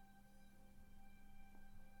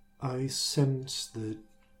 I sense that...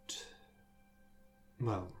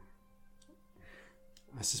 Well,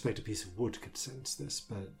 I suspect a piece of wood could sense this,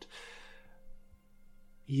 but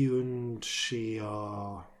you and she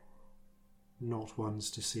are not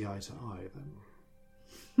ones to see eye to eye, then.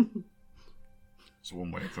 It's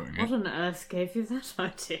one way of putting What it. on earth gave you that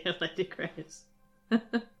idea, Lady Grace?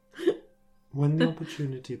 When the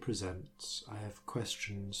opportunity presents, I have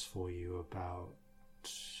questions for you about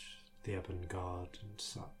the Ebon Guard and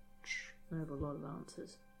such. I have a lot of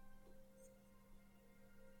answers.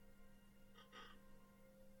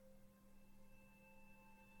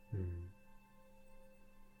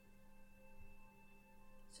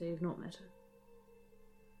 So you've not met her?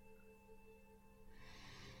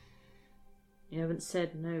 You haven't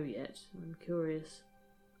said no yet. I'm curious.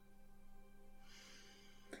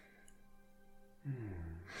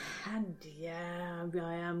 And yeah,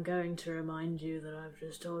 I am going to remind you that I've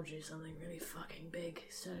just told you something really fucking big,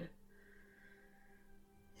 so...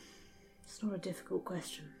 It's not a difficult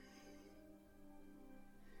question.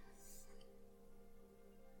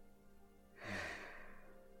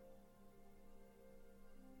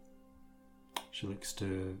 She looks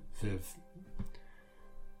to Viv.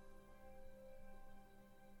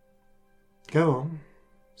 Go on,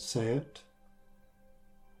 say it.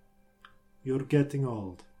 You're getting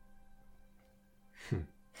old.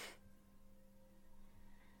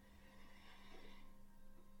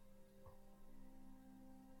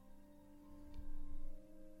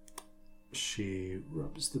 She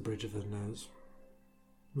rubs the bridge of her nose.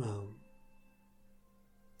 Well,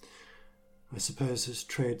 I suppose as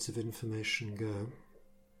trades of information go.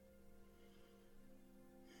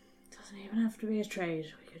 Doesn't even have to be a trade.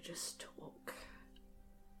 We could just talk.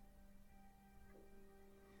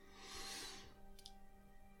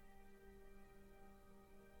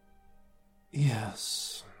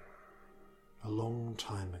 Yes, a long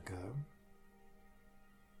time ago,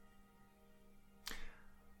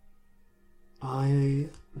 I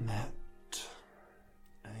met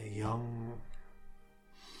a young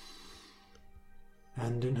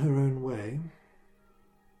and, in her own way,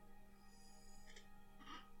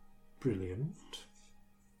 brilliant,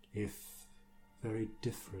 if very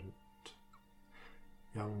different,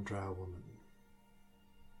 young drow woman.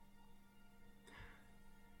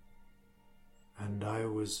 And I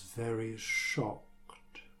was very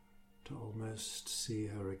shocked to almost see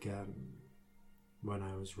her again when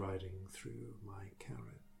I was riding through my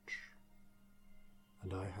carriage.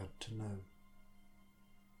 And I had to know.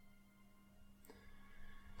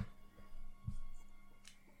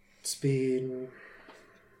 It's been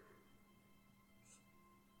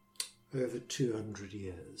over 200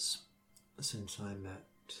 years since I met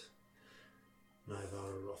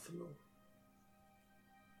Naivara Rothenal.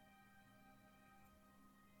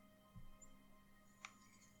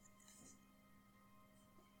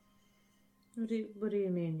 What do you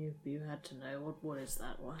mean you had to know? What is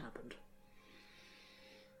that? What happened?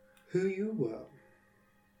 Who you were.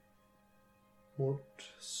 What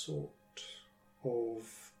sort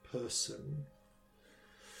of person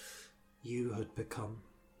you had become.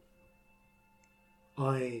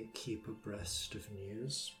 I keep abreast of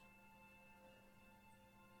news.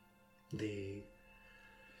 The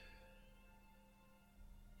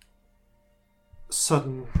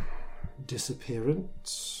sudden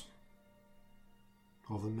disappearance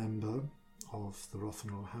of a member of the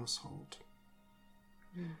Rothenal household.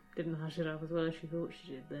 Didn't hush it up as well as she thought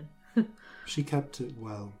she did then. She kept it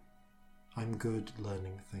well. I'm good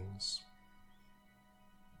learning things.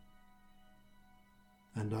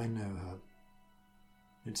 And I know her.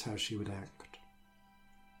 It's how she would act.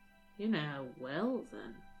 well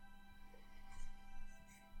then.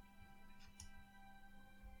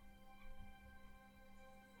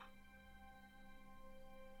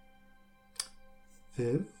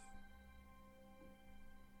 Viv?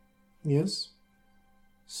 Yes?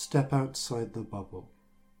 Step outside the bubble.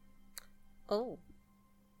 Oh.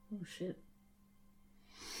 Oh shit.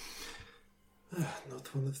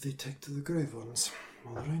 Not one of the take to the grave ones.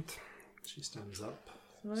 All right. She stands up,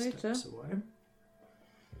 Later. steps away.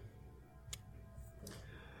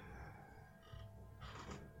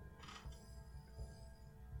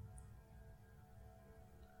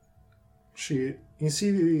 You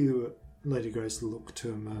see Lady Grace look for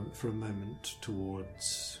a moment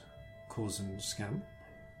towards Corzin Scamp.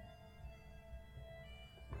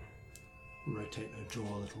 Rotate her jaw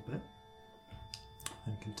a little bit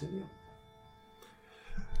and continue.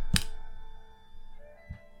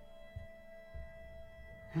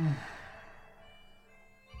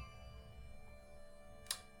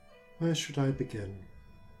 Where should I begin?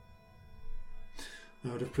 I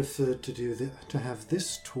would have preferred to have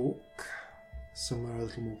this talk somewhere a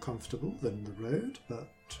little more comfortable than the road, but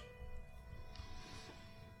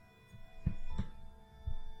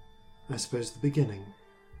I suppose the beginning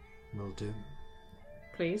will do.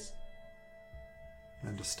 Please. I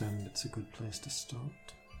understand it's a good place to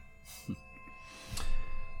start.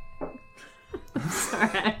 Sorry,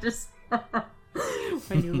 I just...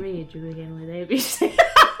 when you read, you begin with ABC.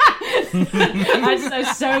 I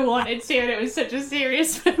so wanted to, and it was such a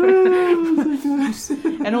serious moment.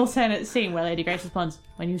 An alternate scene where Lady Grace responds,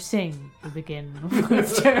 when you sing, you begin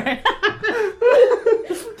with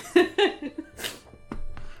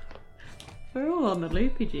We're all on the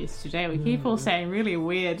loopy juice today. We keep all saying really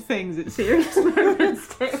weird things at serious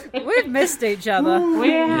moments. We've missed each other.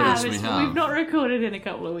 We have. Yes, we have. We've not recorded in a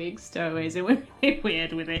couple of weeks, stowaways, and we're really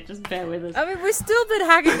weird with it. Just bear with us. I mean, we've still been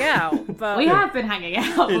hanging out, but... We have been hanging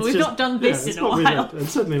out, but we've not done this in a while. And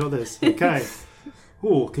certainly not this. Okay.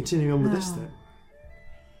 Oh, continuing on with this then.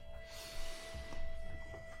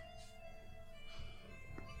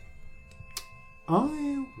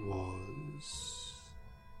 I was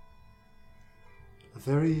a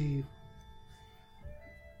very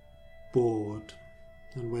bored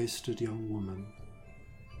and wasted young woman.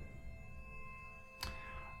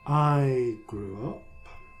 I grew up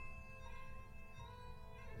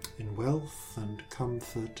in wealth and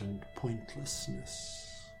comfort and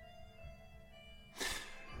pointlessness.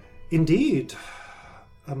 Indeed,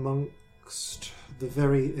 amongst the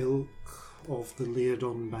very ilk of the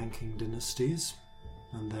Leodon banking dynasties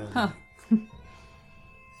and their like.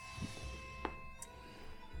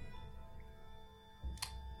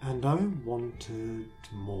 And I wanted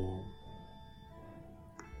more.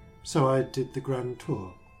 So I did the grand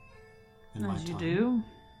tour in my time. As you do.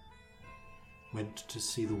 Went to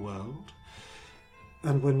see the world.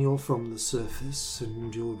 And when you're from the surface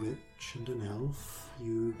and you're rich and an elf,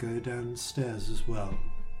 you go downstairs as well.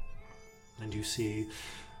 And you see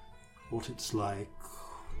what it's like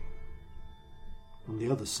on the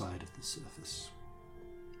other side of the surface.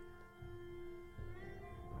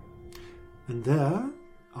 And there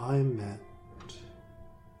I met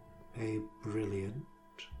a brilliant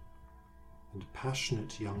and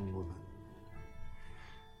passionate young woman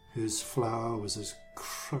whose flower was as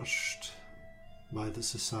crushed by the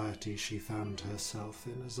society she found herself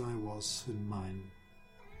in as I was in mine.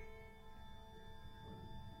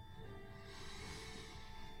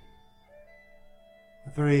 A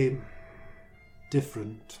very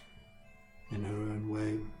different, in her own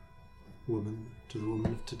way, woman to the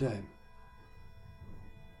woman of today.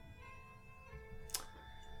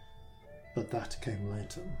 But that came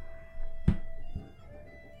later.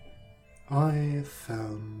 I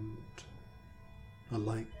found a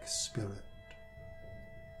like spirit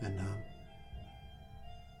in her.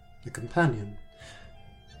 A companion.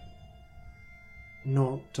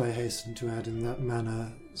 Not, I hasten to add, in that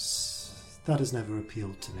manner. That has never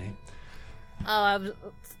appealed to me. Oh,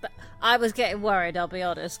 I was getting worried, I'll be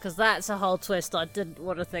honest, because that's a whole twist I didn't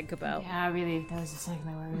want to think about. Yeah, there was a second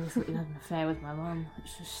where I really thought you had an affair with my mum.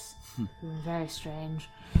 It's just very strange.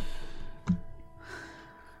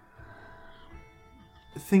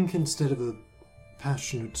 Think instead of a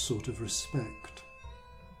passionate sort of respect.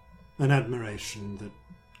 An admiration that...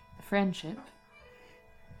 A friendship.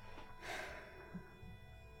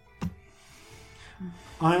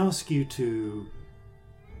 I ask you to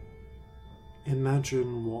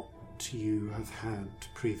imagine what you have had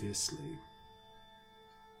previously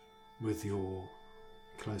with your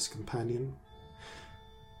close companion,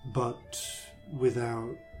 but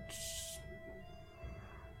without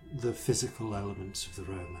the physical elements of the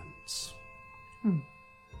romance.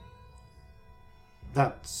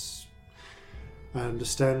 That's, I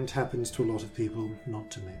understand, happens to a lot of people, not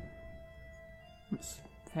to me. That's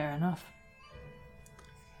fair enough.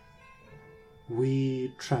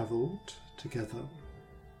 We travelled together.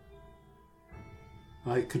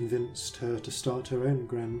 I convinced her to start her own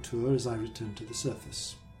grand tour as I returned to the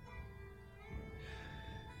surface.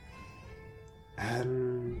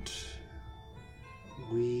 And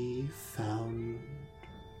we found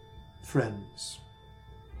friends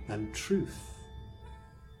and truth.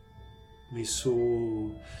 We saw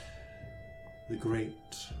the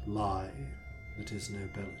great lie that is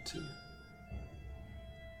nobility.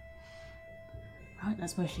 Right,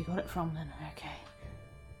 that's where she got it from then. Okay.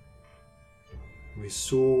 We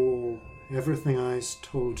saw everything I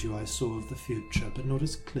told you I saw of the future, but not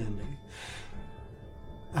as clearly.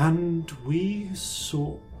 And we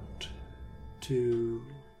sought to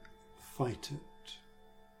fight it.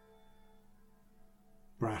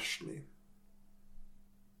 Brashly.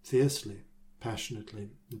 Fiercely, passionately,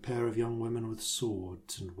 a pair of young women with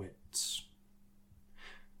swords and wits.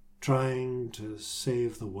 Trying to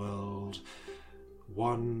save the world,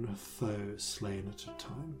 one foe slain at a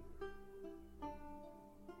time.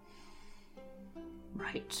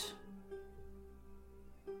 Right.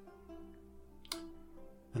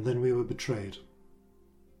 And then we were betrayed.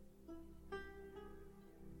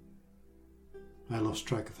 I lost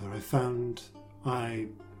track of her. I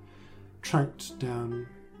tracked down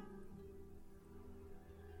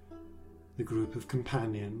the group of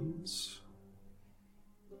companions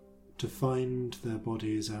to find their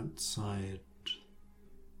bodies outside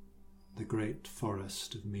the great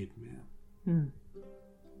forest of Meadmere. And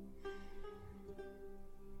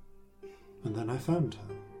then I found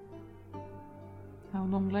her. How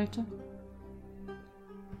long later?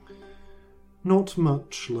 Not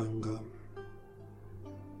much longer.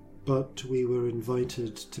 But we were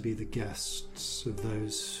invited to be the guests of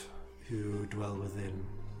those who dwell within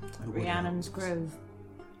the Wood Rhiannon's Elves. Grove.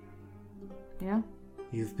 Yeah?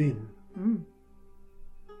 You've been.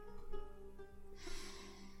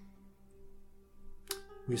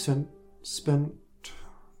 We spent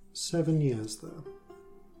 7 years there.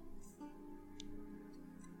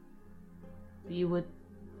 You were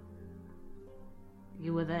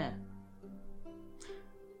there.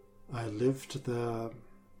 I lived there.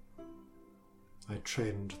 I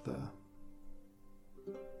trained there.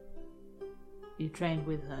 You trained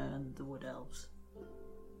with her and the Wood Elves.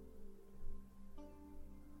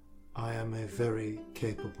 I am a very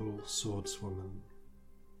capable swordswoman.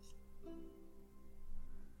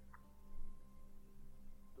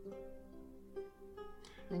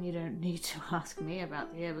 Then you don't need to ask me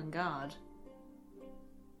about the Urban Guard.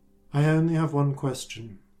 I only have one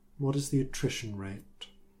question. What is the attrition rate?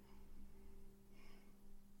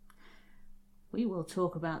 We will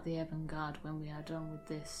talk about the Ebon Guard when we are done with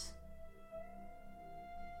this.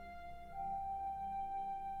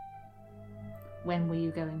 When were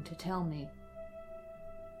you going to tell me?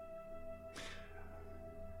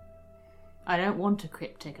 I don't want a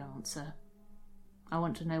cryptic answer. I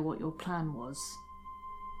want to know what your plan was.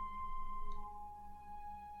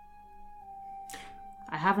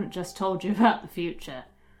 I haven't just told you about the future.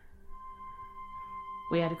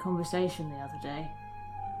 We had a conversation the other day.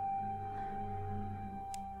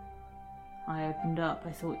 I opened up.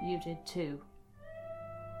 I thought you did too.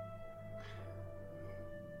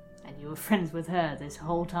 And you were friends with her this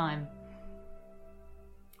whole time.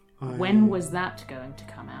 When was that going to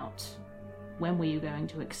come out? When were you going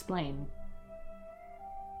to explain?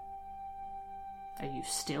 Are you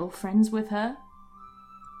still friends with her?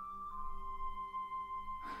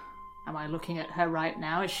 Am I looking at her right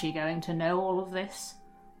now? Is she going to know all of this?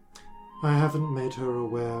 I haven't made her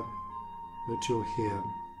aware that you're here.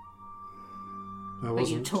 But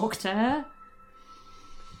you talk to her?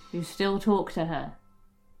 You still talk to her?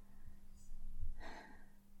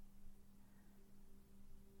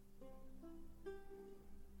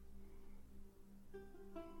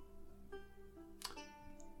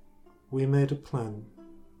 We made a plan.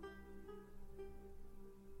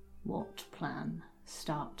 What plan?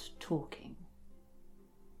 Start talking.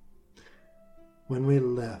 When we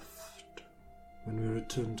left, when we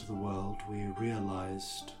returned to the world, we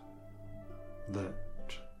realized that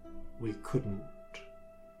we couldn't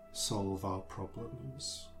solve our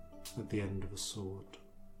problems at the end of a sword.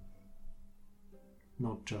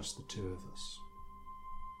 Not just the two of us.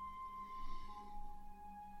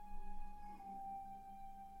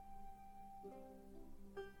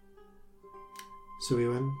 So we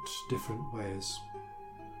went different ways.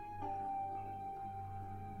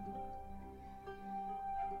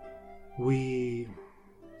 We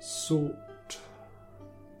sought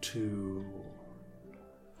to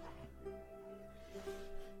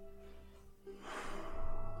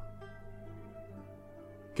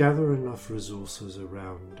gather enough resources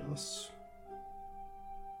around us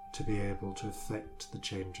to be able to effect the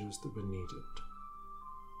changes that were needed.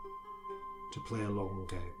 To play a long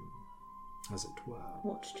game, as it were.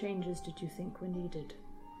 What changes did you think were needed?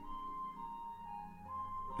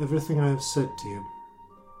 Everything I have said to you.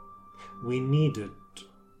 We needed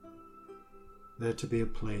there to be a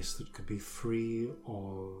place that could be free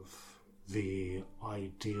of the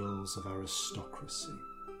ideals of aristocracy.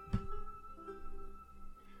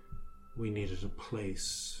 We needed a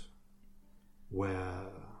place where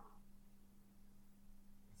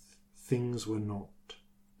things were not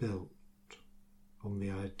built on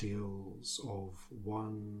the ideals of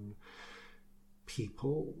one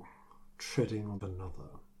people treading on another.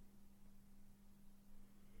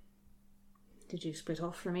 Did you split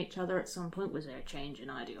off from each other at some point? Was there a change in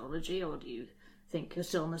ideology, or do you think you're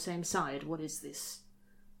still on the same side? What is this?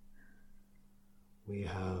 We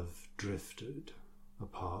have drifted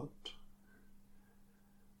apart.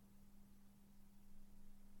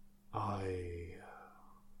 I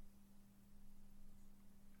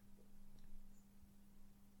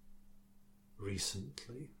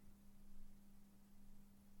recently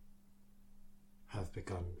have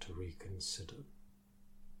begun to reconsider.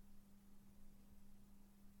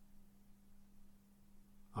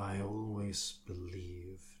 I always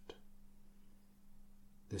believed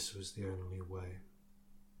this was the only way.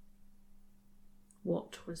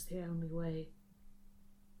 What was the only way?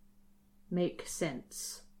 Make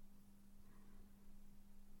sense.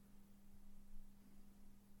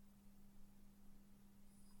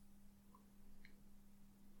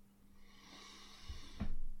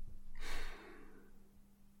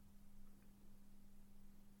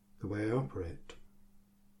 The way I operate.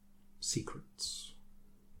 Secrets.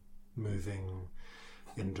 Moving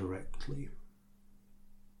indirectly.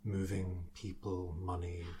 Moving people,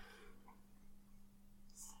 money,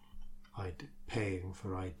 paying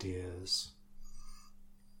for ideas.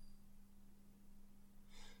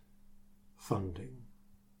 Funding.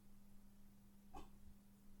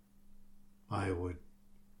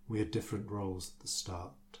 We had different roles at the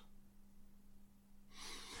start.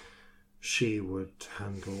 She would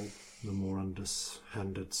handle the more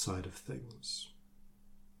underhanded side of things.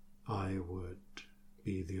 I would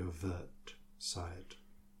be the overt side.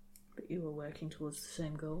 But you were working towards the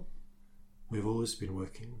same goal. We've always been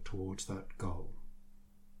working towards that goal.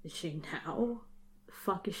 Is she now? The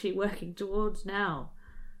fuck is she working towards now?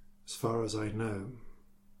 As far as I know,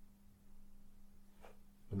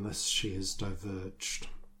 unless she has diverged,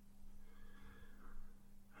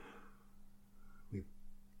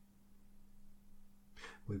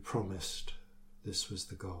 we promised this was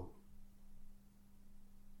the goal.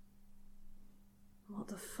 What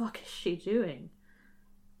the fuck is she doing?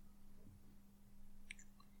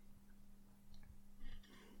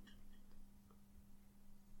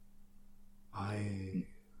 I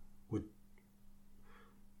would,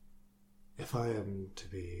 if I am to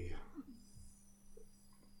be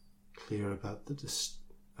clear about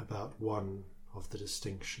about one of the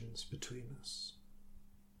distinctions between us,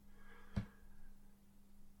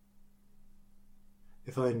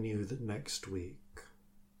 if I knew that next week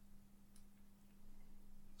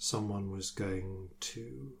someone was going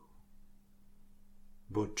to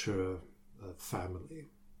butcher a family,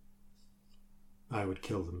 I would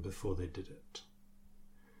kill them before they did it.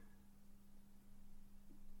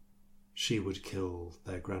 She would kill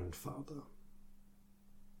their grandfather.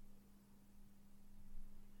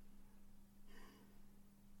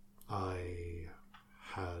 I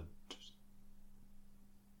had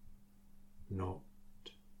not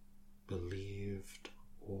believed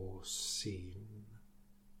or seen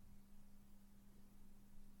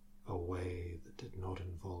a way that did not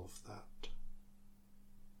involve that.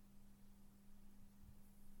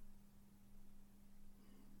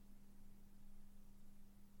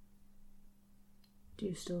 Do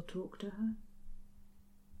you still talk to her?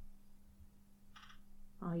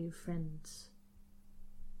 Are you friends?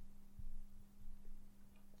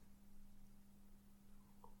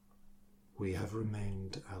 We have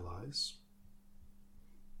remained allies.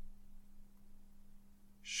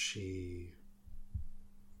 She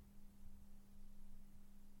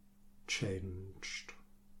changed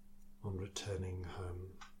on returning home.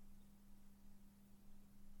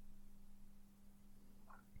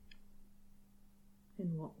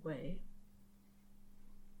 In what way?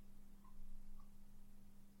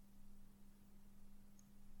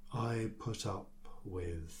 I put up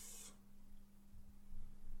with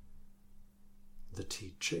the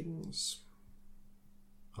teachings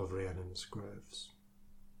of Rhiannon's Groves.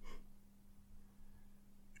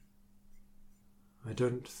 I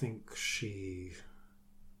don't think she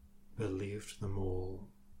believed them all.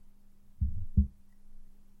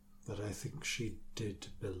 But I think she did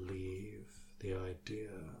believe the idea.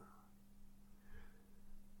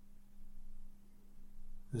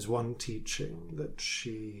 There's one teaching that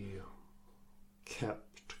she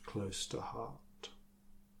kept close to heart.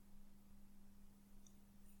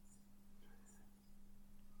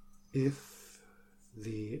 If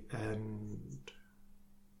the end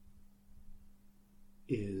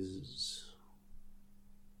is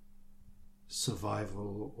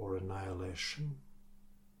survival or annihilation,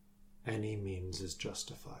 any means is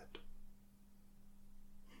justified.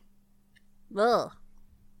 Ugh.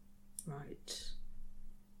 Right.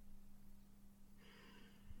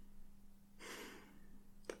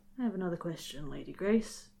 I have another question, Lady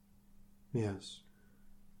Grace. Yes.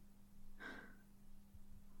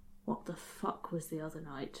 What the fuck was the other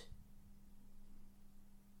night?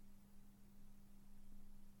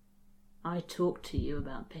 I talked to you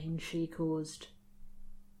about pain she caused.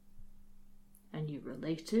 And you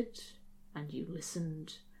related, and you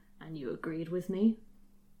listened, and you agreed with me.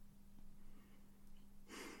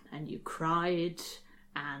 And you cried,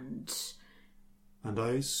 and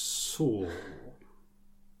I saw.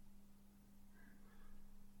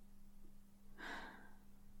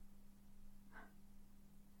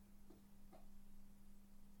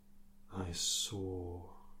 I saw.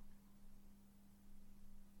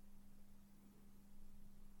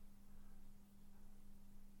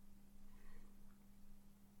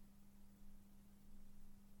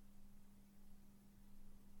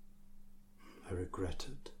 I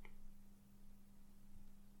regretted.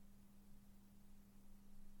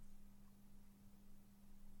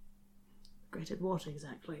 regretted what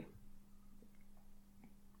exactly?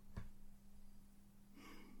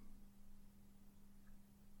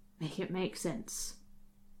 Make it make sense.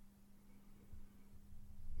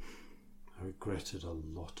 I regretted a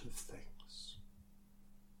lot of things.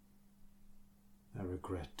 I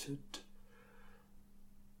regretted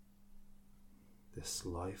this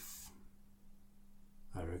life.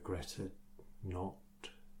 I regretted not.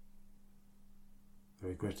 I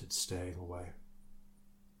regretted staying away.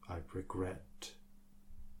 I regret.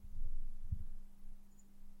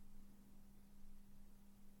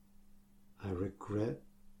 I regret.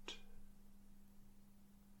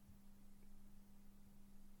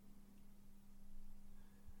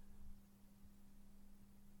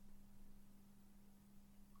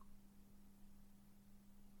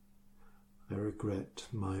 I regret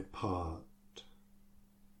my part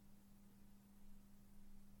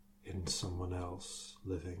in someone else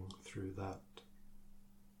living through that.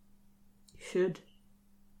 You should.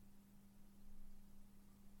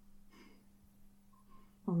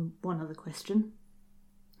 One other question.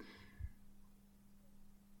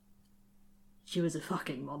 She was a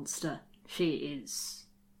fucking monster. She is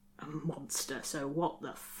a monster, so what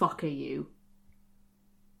the fuck are you?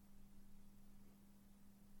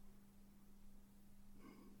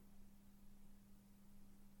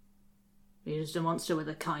 You're just a monster with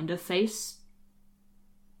a kind of face?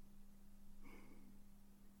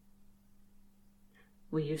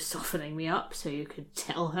 Were you softening me up so you could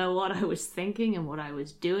tell her what I was thinking and what I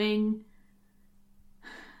was doing?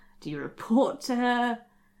 Do you report to her?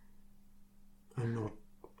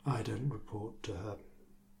 I don't report to her.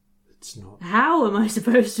 It's not... How am I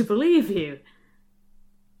supposed to believe you?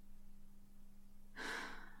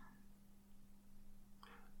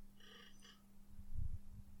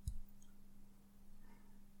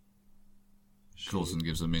 Coulson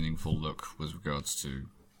gives a meaningful look with regards to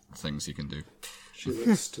things he can do. She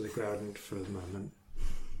looks to the ground for a moment.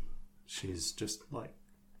 She's just like...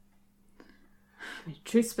 I mean,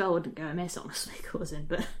 truth spell wouldn't go amiss, honestly, Coulson,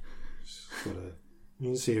 but... She's got a... You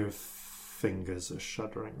can see her fingers are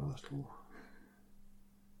shuddering a little.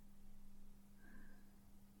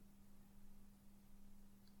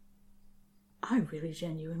 I really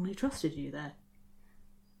genuinely trusted you there.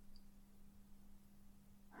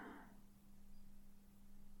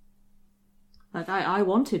 Like, I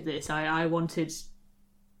wanted this. I wanted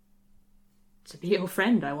to be your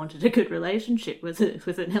friend. I wanted a good relationship with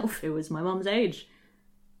an elf who was my mum's age.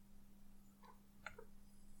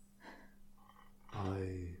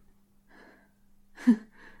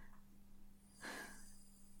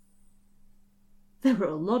 There were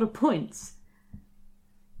a lot of points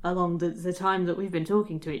along the time that we've been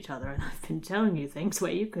talking to each other, and I've been telling you things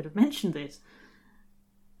where you could have mentioned this.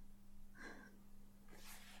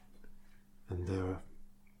 And there...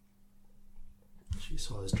 She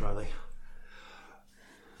swallows dryly.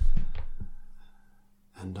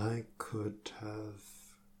 And I could have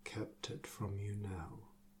kept it from you now.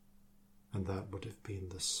 And that would have been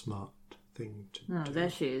the smart thing to do. Oh, there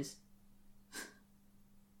she is.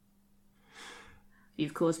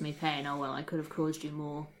 you've caused me pain. Oh well, I could have caused you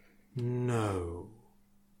more. No.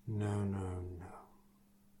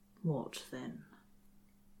 What then?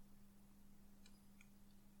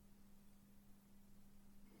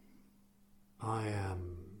 I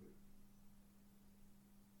am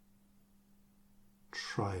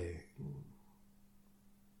trying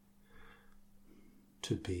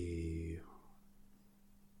to be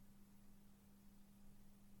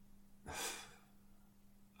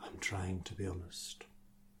I'm trying to be honest.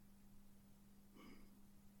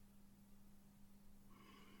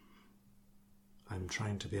 I'm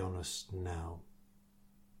trying to be honest now.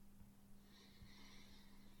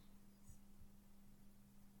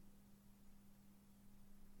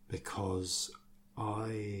 Because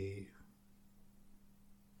I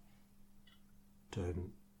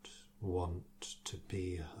don't want to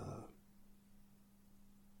be her.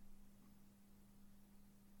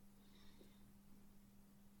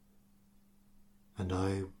 And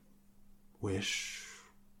I wish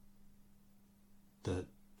that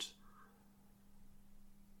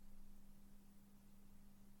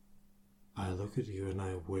I look at you and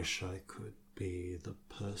I wish I could be the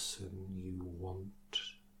person you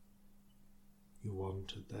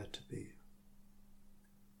wanted there to be.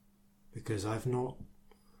 Because I've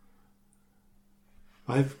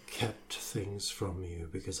kept things from you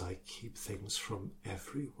because I keep things from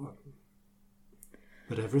everyone.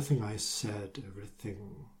 But everything I said,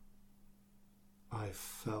 everything I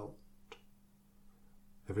felt,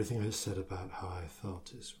 everything I said about how I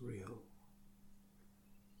felt is real.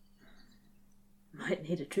 Might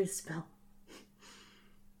need a truth spell.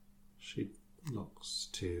 She looks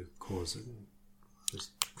to Corzin.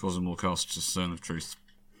 Corzin will cast Discern of Truth.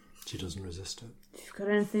 She doesn't resist it. If you've got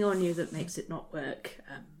anything on you that makes it not work,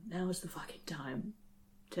 now is the fucking time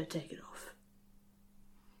to take it off.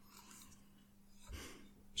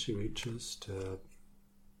 She reaches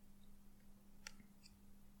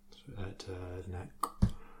at her neck.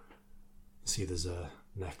 See, there's a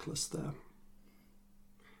necklace there.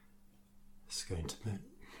 It's going to make...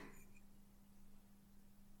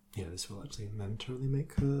 Yeah, this will actually momentarily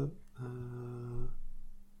make her...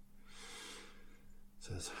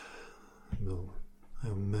 says,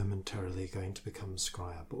 I'm momentarily going to become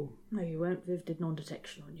scryable. No, you won't. Viv did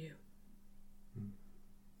non-detection on you.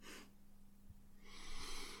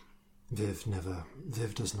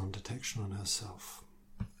 Viv does non-detection on herself.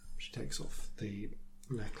 She takes off the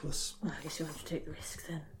necklace. Well, I guess you'll have to take the risk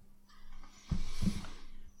then.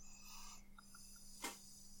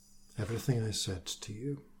 Everything I said to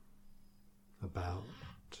you about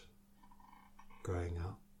growing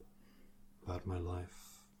up, about my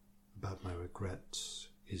life, about my regrets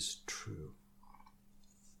is true.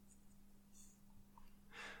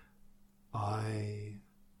 I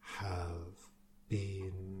have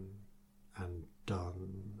been and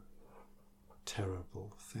done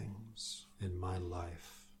terrible things in my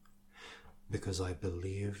life because I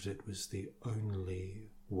believed it was the only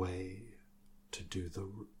way to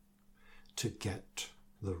get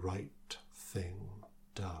the right thing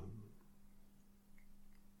done.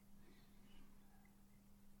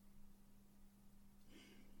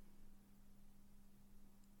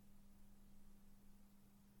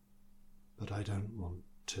 But I don't want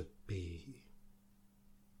to be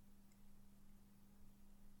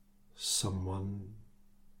someone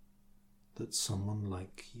that someone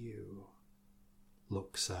like you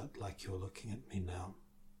looks at like you're looking at me now.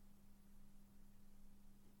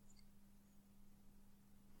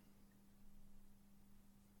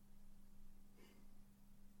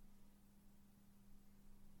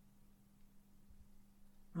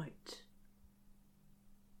 Right.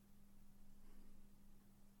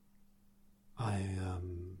 I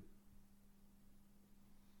am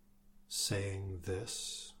saying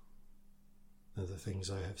this, and the things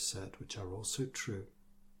I have said, which are also true,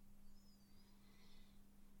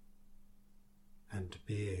 and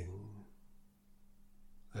being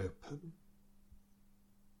open,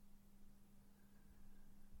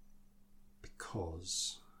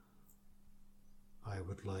 because I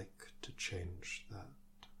would like to change that.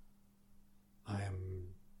 I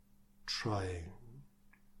am trying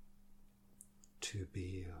to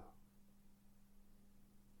be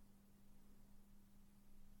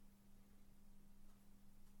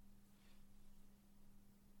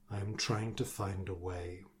I am trying to find a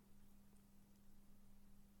way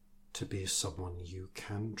to be someone you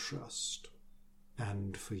can trust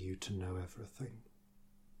and for you to know everything.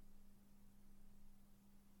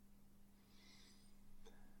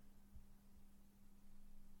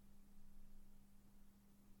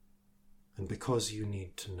 And because you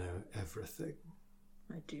need to know everything,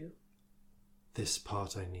 I do. this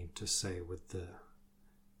part I need to say with the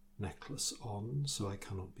necklace on, so I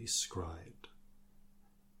cannot be scryed.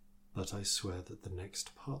 But I swear that the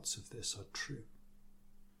next parts of this are true.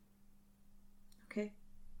 Okay.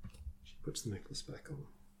 She puts the necklace back on.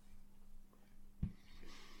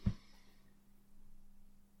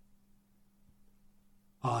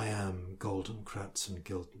 I am Golden Kratz and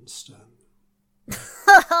Guildenstern.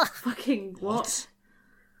 Fucking what?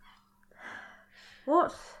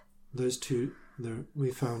 What? Those two,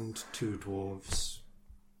 we found two dwarves.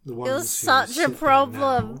 The ones It who was such sit a there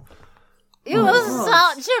problem. now. It was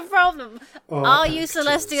such a problem. Are Are you actors.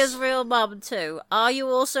 Celestia's real mum too? Are you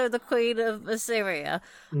also the Queen of Assyria?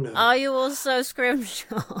 No. Are you also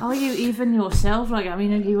Scrimshaw? Are you even yourself? Like, I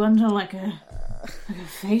mean, are you under like a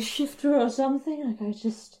face shifter or something? Like, I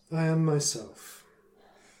just... I am myself.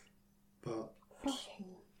 But Fucking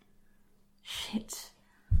shit.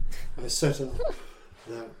 I set up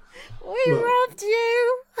that. We Well- robbed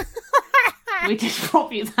you. We did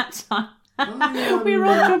rob you that time. I We am,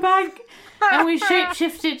 robbed your bank and we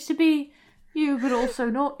shapeshifted to be you, but also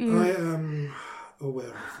not you. I am aware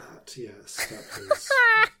of that, yes. That was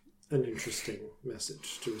an interesting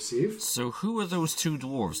message to receive. So who are those two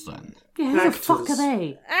dwarves then? Yeah, who the fuck Actors. are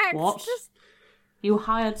they? Actors. What? You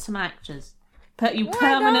hired some actors. But you Why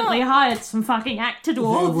permanently not? hired some fucking actor There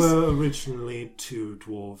dwarves. were originally two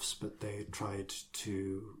dwarves, but they tried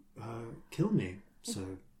to kill me. So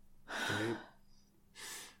they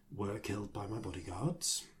were killed by my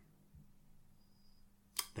bodyguards.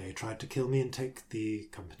 They tried to kill me and take the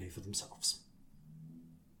company for themselves.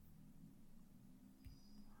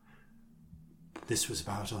 This was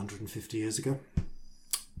about 150 years ago.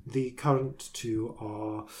 The current two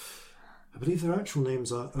are, I believe their actual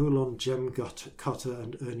names are Olon Gemcutter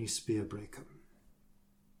and Ernie Spearbreaker.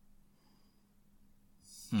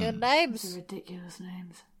 Good Those are names. ridiculous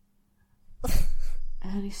names.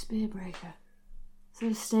 Early Spearbreaker. It's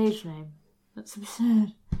a stage name. That's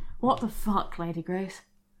absurd. What the fuck, Lady Grace?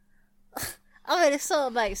 I mean, it sort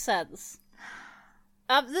of makes sense.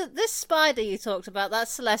 This spider you talked about,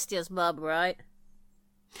 that's Celestia's mum, right?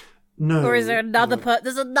 No. Or is there another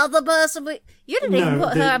There's another person you didn't even No,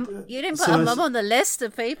 put the- her. You didn't put her Celest- mum on the list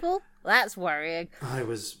of people. That's worrying. I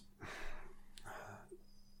was...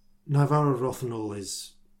 Navara Rothanol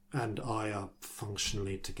is and I are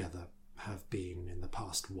functionally together, have been in the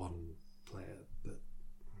past one player, but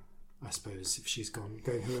I suppose if she's going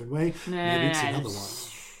her own way, maybe it's another one.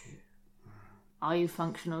 Are you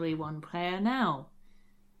functionally one player now?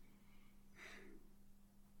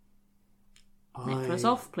 Necklace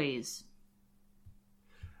off, please.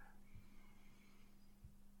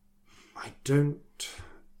 I don't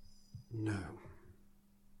know.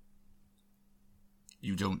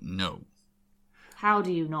 You don't know. How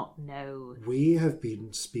do you not know? We have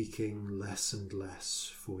been speaking less and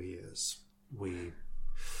less for years. We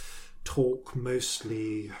talk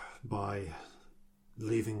mostly by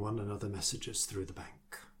leaving one another messages through the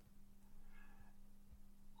bank.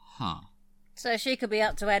 Huh. So she could be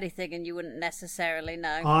up to anything and you wouldn't necessarily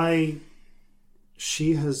know.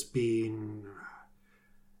 She has been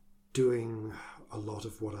doing a lot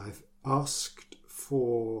of what I've asked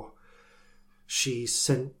for. She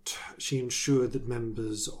ensured that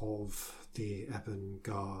members of the Ebon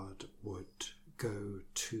Guard would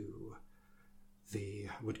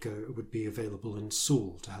be available in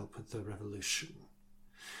Seoul to help with the revolution.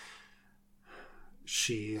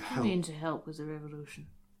 She I helped. mean to help with the revolution.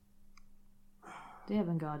 The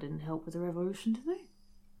Avangard didn't help with the revolution, did they?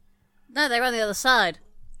 No, they're on the other side.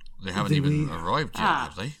 They haven't even arrived yet,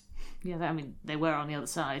 have they? Yeah, they were on the other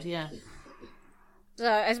side, yeah. So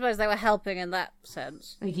I suppose they were helping in that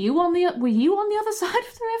sense. Were you on the other side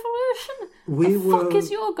of the revolution? The fuck is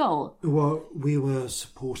your goal? Well, we were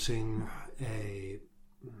supporting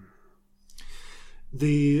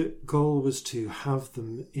the goal was to have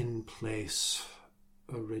them in place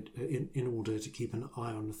in order to keep an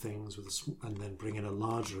eye on things and then bring in a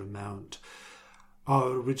larger amount. Our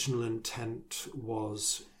original intent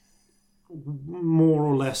was more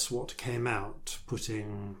or less what came out,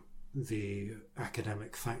 putting the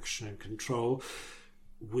academic faction in control.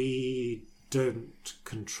 We don't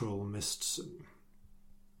control Mistson.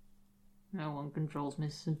 No one controls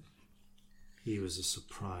Mistson. He was a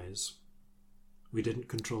surprise. We didn't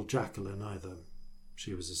control Jacqueline either.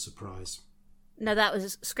 She was a surprise. No, that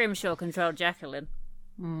was Scrimshaw controlled Jacqueline.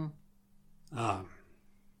 Ah,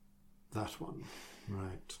 that one.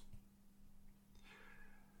 Right.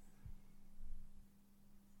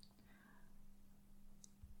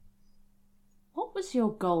 What was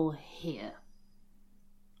your goal here?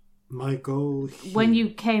 My goal here, When you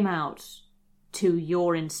came out to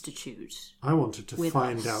your institute? I wanted to with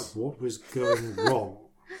find us. out what was going wrong.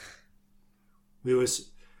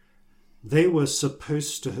 They were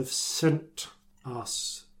supposed to have sent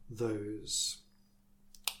us those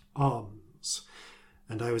arms,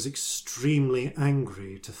 and I was extremely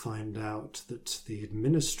angry to find out that the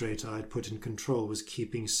administrator I'd put in control was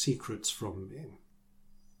keeping secrets from me.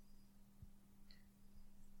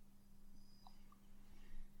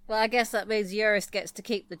 Well, I guess that means Eurus gets to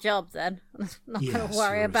keep the job then. Not going to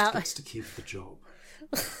worry Eurus about gets to keep the job.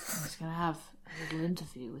 I was going to have a little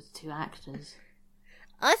interview with 2 actors.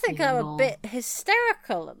 I think I'm a bit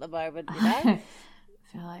hysterical at the moment, you know? I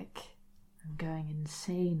feel like I'm going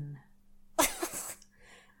insane.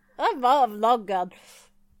 I'm long gone.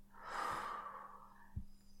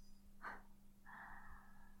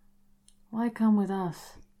 Why come with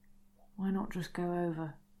us? Why not just go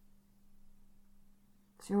over?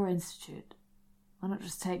 It's your institute. Why not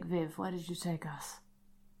just take Viv? Why did you take us?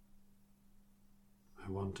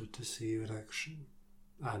 I wanted to see you in action,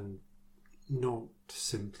 and not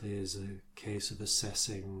simply as a case of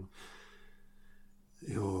assessing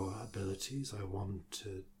your abilities. I wanted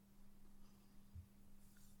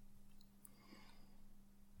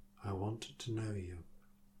to know you.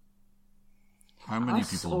 How many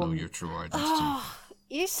people know your true identity? Oh,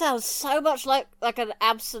 you sound so much like an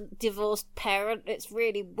absent divorced parent. It's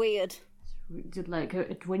really weird.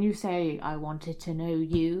 Like, when you say I wanted to know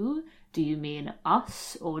you, do you mean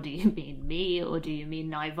us, or do you mean me, or do you mean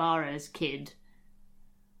Nivara's kid?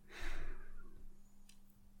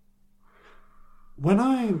 When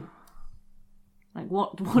I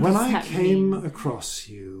when I came across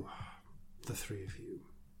you, the 3 of you,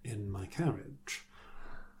 in my carriage,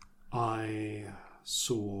 I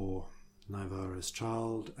saw Nivara's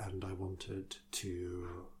child, and I wanted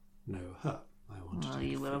to know her. Well,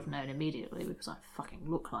 you will have known immediately because I fucking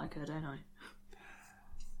look like her, don't I?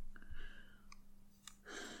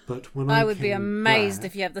 But when I would be amazed back,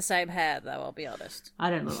 if you have the same hair, though, I'll be honest. I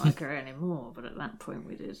don't look like her anymore, but at that point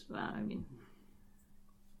we did. I mean,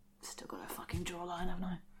 still got a fucking jawline, haven't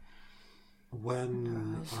I?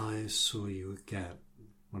 When I saw you again,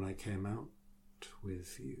 when I came out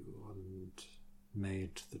with you and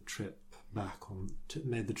made the trip on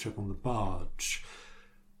the barge,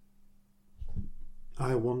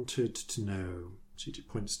 I wanted to know, she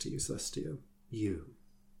points to you, Celestia, you.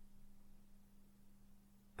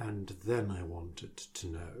 And then I wanted to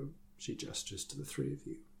know, she gestures to the 3 of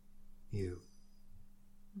you, you.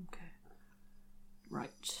 Okay.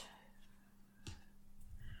 Right.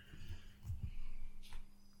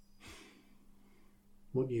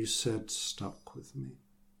 What you said stuck with me.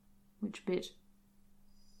 Which bit?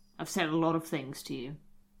 I've said a lot of things to you.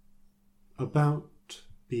 About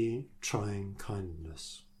trying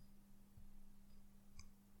kindness.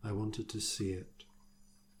 I wanted to see it.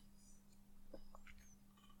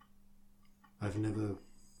 I've never,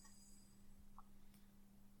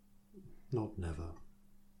 not never,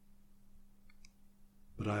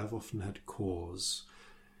 but I have often had cause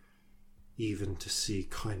even to see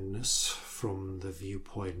kindness from the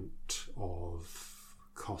viewpoint of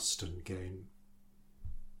cost and gain.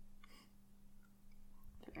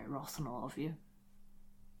 Very Rothnell of you.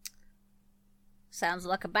 Sounds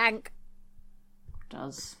like a bank.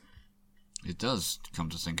 Does. It does, come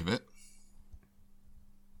to think of it.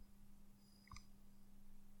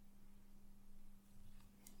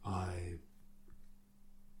 I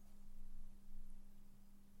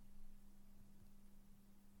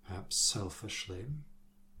perhaps selfishly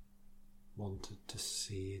wanted to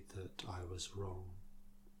see that I was wrong.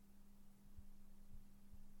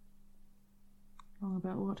 Wrong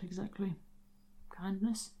about what exactly?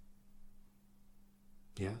 Kindness?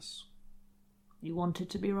 Yes, You wanted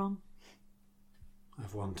to be wrong?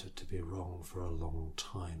 I've wanted to be wrong for a long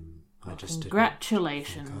time. I just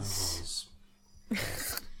Congratulations. didn't think I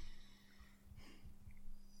was.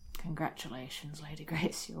 Congratulations, Lady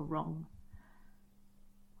Grace, you're wrong.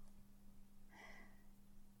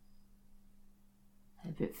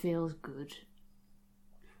 Hope it feels good.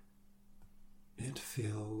 It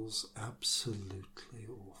feels absolutely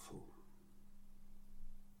awful.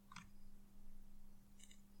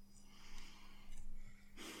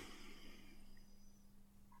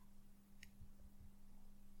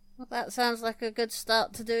 Well, that sounds like a good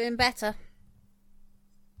start to doing better.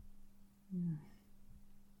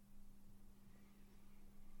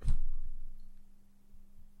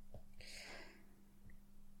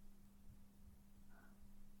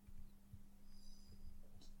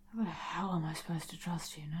 How the hell am I supposed to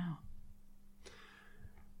trust you now?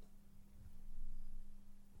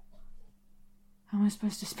 How am I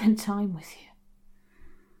supposed to spend time with you?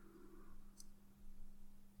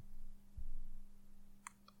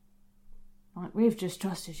 Like, we've just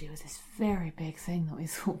trusted you with this very big thing that we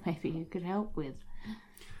thought maybe you could help with.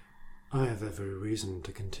 I have every reason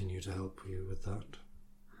to continue to help you with that.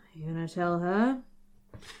 You gonna tell her?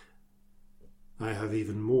 I have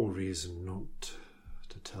even more reason not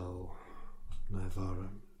to tell Naivara.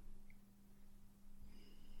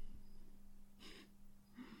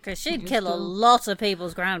 Because she'd kill a lot of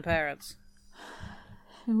people's grandparents.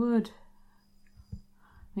 She would.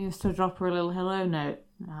 I used to drop her a little hello note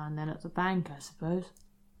now and then at the bank, I suppose.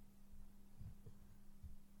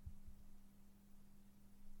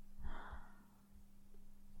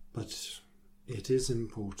 But it is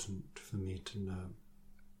important for me to know,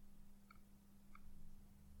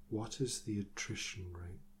 what is the attrition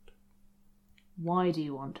rate? Why do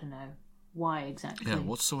you want to know? Why exactly? Yeah,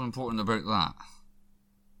 what's so important about that?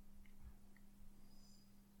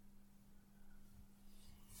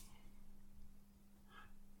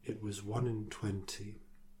 It was 1 in 20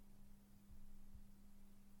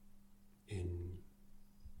 in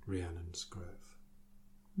Rhiannon's Grove.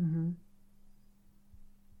 Mm-hmm.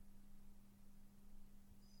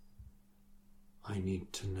 I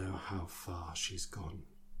need to know how far she's gone.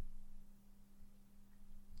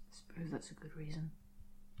 I suppose that's a good reason.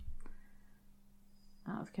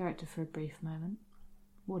 Out of character for a brief moment.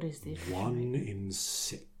 What is the attrition 1 rate? in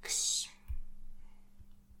 6.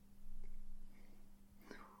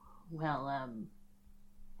 Well,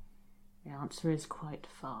 the answer is quite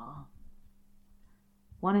far.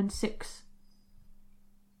 1 in 6.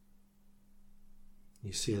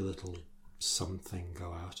 You see a little something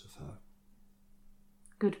go out of her.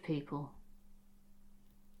 Good people.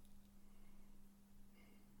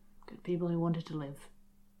 Good people who wanted to live.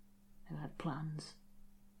 Who had plans.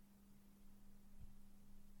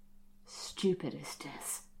 Stupid is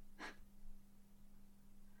death.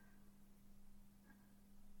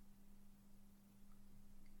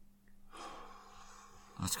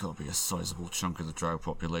 That's got to be a sizable chunk of the drow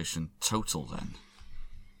population total, then.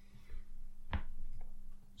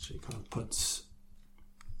 She kind of puts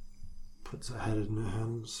her head in her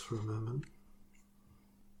hands for a moment.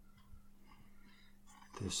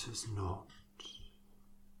 This is not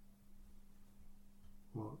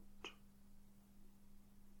what...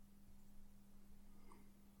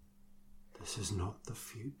 This is not the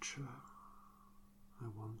future I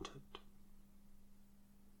wanted.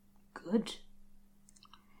 Good.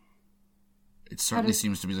 It certainly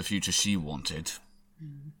seems to be the future she wanted.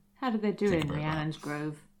 How did they do Think in about Rhiannon's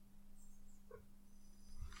Grove?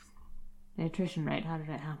 The attrition rate, how did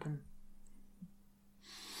it happen?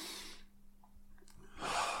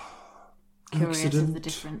 Curious of the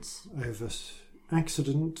difference.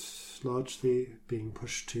 Accident, largely being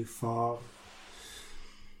pushed too far.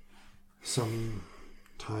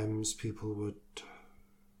 Sometimes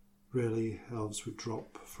elves would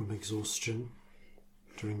drop from exhaustion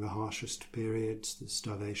during the harshest periods, the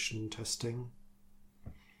starvation testing.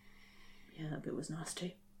 Yeah, that bit was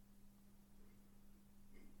nasty.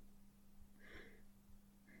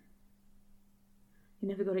 You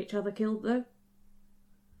never got each other killed, though?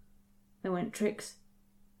 There weren't tricks?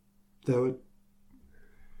 There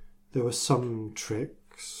were some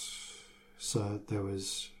tricks. So there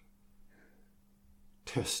was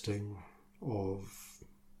testing of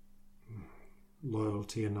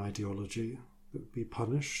loyalty and ideology that would be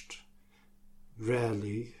punished.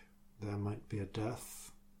 Rarely there might be a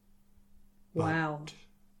death. Wow.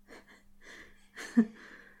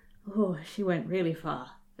 Oh, she went really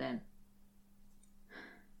far then.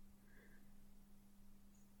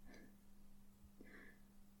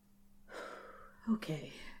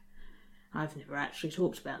 Okay. I've never actually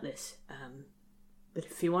talked about this. But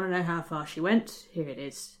if you want to know how far she went, here it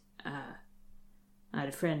is. I had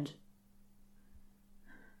a friend.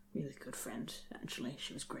 Really good friend, actually.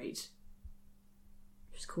 She was great.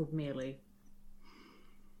 She was called Mealy.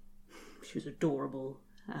 She was adorable.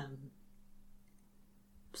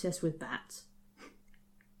 Obsessed with bats.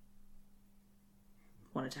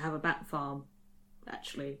 Wanted to have a bat farm,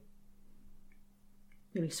 actually.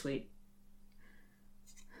 Really sweet.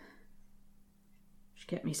 She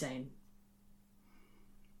kept me sane.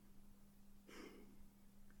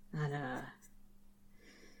 And,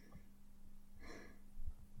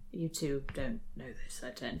 you two don't know this. I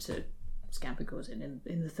tend to scamper cause in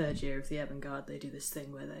the third year of the Evangard, they do this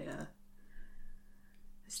thing where they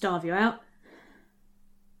starve you out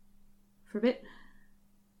for a bit.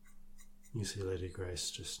 You see Lady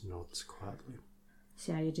Grace just nods quietly.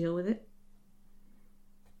 See how you deal with it.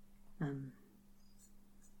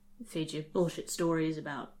 Feed you bullshit stories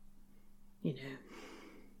about,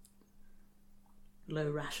 low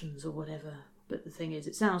rations or whatever. But the thing is,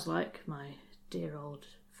 it sounds like my dear old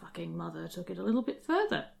fucking mother took it a little bit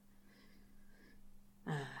further.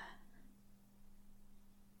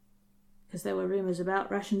 Because there were rumours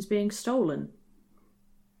about rations being stolen.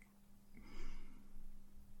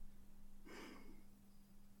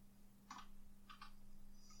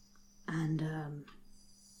 And,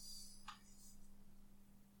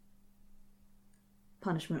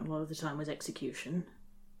 punishment a lot of the time was execution.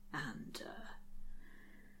 And,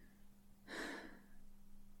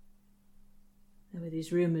 there were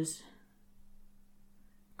these rumours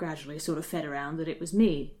gradually sort of fed around that it was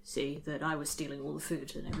me, that I was stealing all the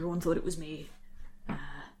food, and everyone thought it was me. And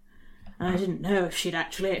I didn't know if she'd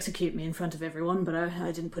actually execute me in front of everyone, but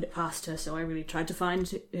I didn't put it past her, so I really tried to find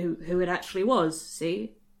who it actually was,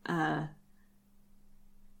 I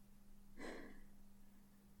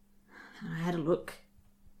had a look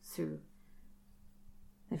through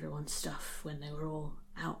everyone's stuff when they were all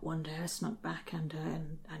out one day. I snuck back and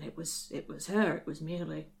it was her. It was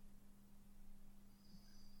Merely.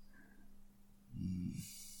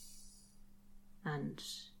 And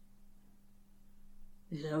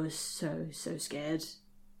I was so scared.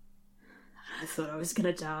 I thought I was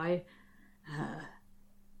gonna die. And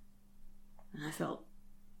I felt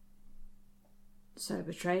so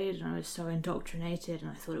betrayed, and I was so indoctrinated,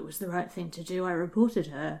 and I thought it was the right thing to do. I reported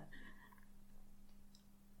her.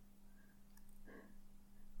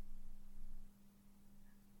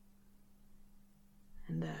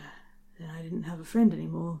 And then I didn't have a friend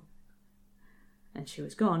anymore. And she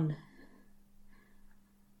was gone.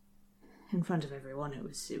 In front of everyone. It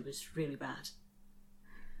was really bad.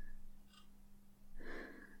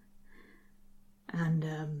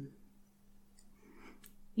 And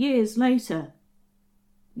years later,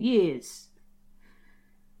 nearly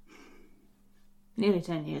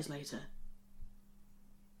 10 years later,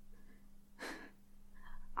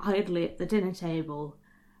 idly at the dinner table,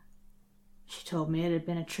 she told me it had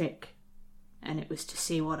been a trick, and it was to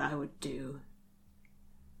see what I would do,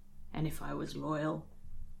 and if I was loyal.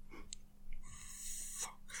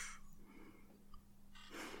 Fuck.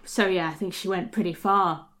 So yeah, I think she went pretty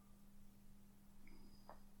far.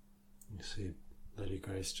 You see, Lady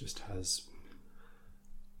Grace just has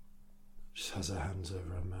her hands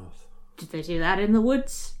over her mouth. Did they do that in the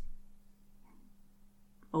woods?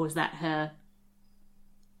 Or was that her?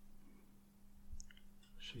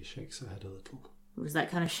 She shakes her head a little. It was that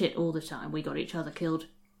kind of shit all the time. We got each other killed.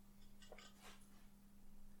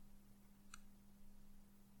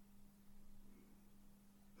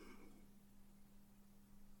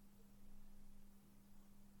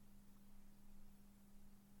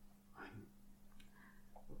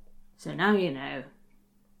 So now you know.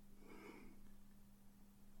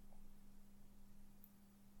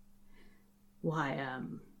 Why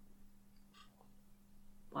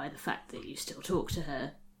the fact that you still talk to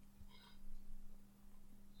her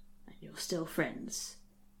and you're still friends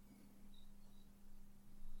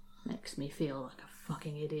makes me feel like a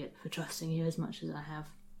fucking idiot for trusting you as much as I have.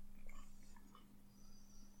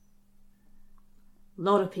 A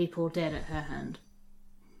lot of people dead at her hand.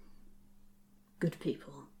 Good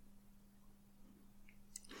people.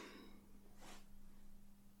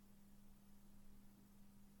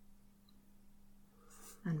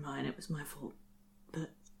 And mine, it was my fault. But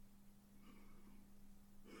it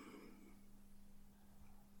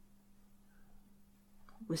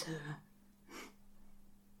was her.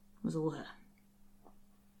 It was all her.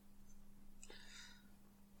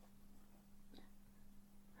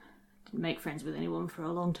 Didn't make friends with anyone for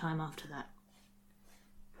a long time after that.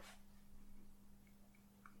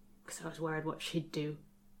 Because I was worried what she'd do.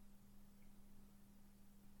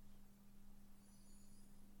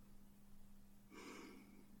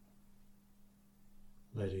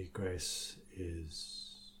 Lady Grace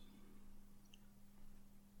is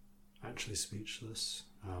actually speechless.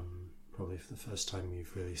 Probably for the first time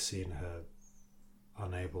you've really seen her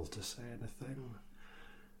unable to say anything.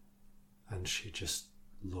 And she just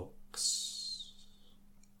looks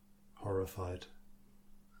horrified.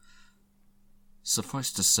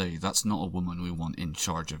 Suffice to say, that's not a woman we want in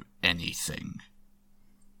charge of anything.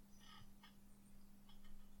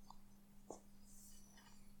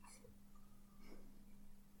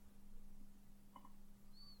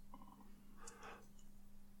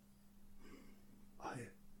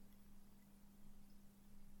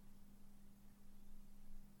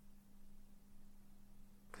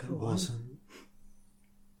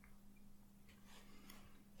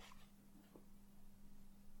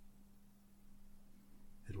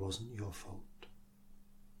 It wasn't your fault.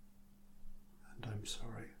 And I'm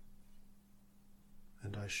sorry.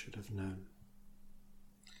 And I should have known.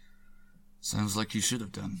 Sounds like you should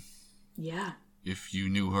have done. Yeah. If you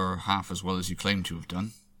knew her half as well as you claim to have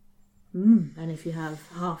done. And if you have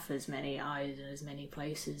half as many eyes in as many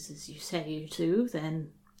places as you say you do,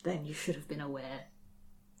 then you should have been aware.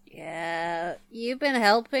 Yeah, you've been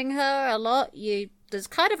helping her a lot. There's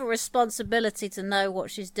kind of a responsibility to know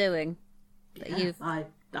what she's doing. Yeah, I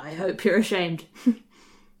hope you're ashamed.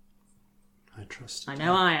 I trust. I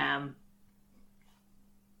know I am.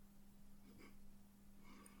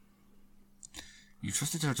 You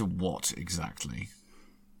trusted her to what, exactly?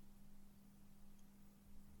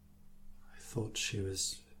 I thought she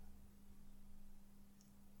was...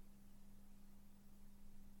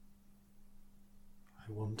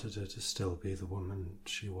 I wanted her to still be the woman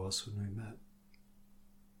she was when we met.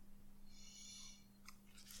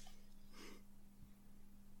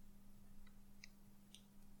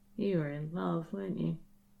 You were in love, weren't you?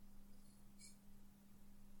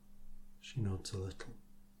 She nods a little.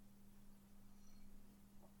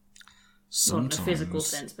 Sometimes... Not in a physical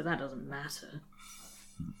sense, but that doesn't matter.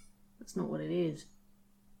 That's not what it is.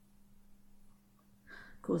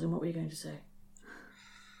 Cousin, what were you going to say?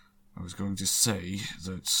 I was going to say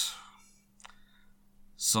that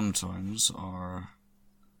sometimes our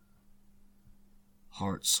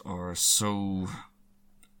hearts are so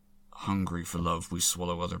hungry for love we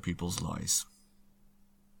swallow other people's lies.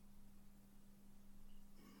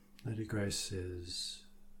 Lady Grace is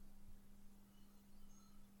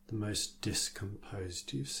the most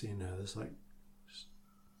discomposed you've seen her. There's like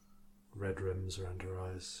red rims around her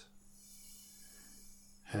eyes.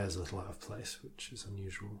 Hair's a little out of place, which is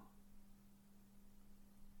unusual.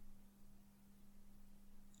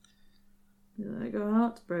 Like her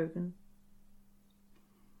heart's broken.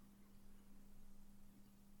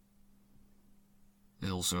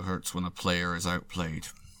 It also hurts when a player is outplayed.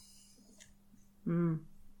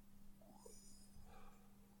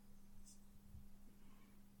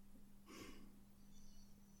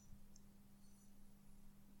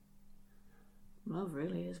 Love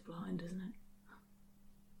really is blind, isn't it?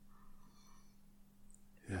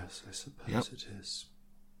 Yes, I suppose it is.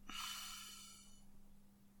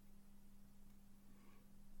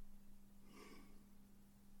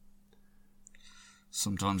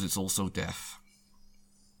 Sometimes it's also death.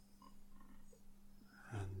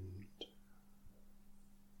 And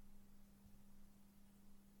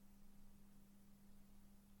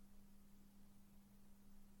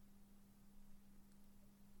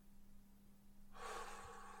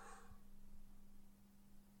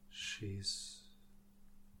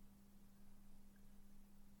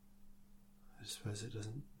I suppose it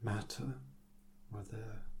doesn't matter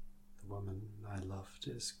whether the woman I loved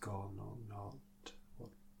is gone or not.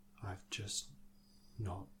 I've just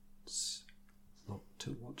not looked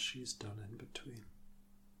at what she's done in between.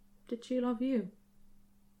 Did she love you?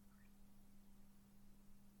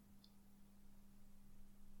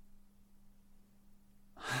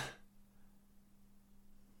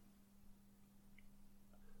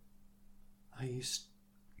 I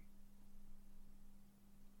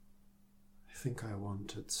think I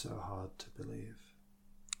wanted so hard to believe.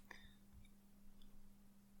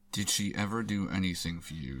 Did she ever do anything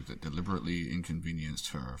for you that deliberately inconvenienced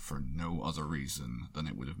her for no other reason than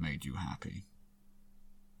it would have made you happy?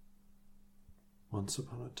 Once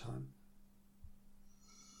upon a time.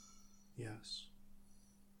 Yes.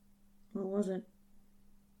 What was it?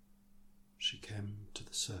 She came to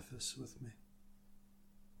the surface with me.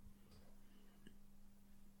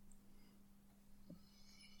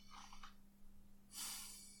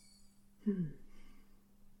 You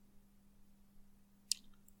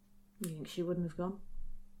think she wouldn't have gone?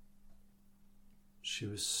 She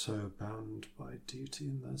was so bound by duty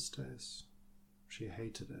in those days. She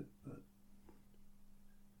hated it, but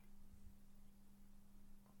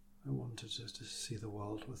I wanted her to see the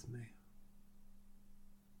world with me.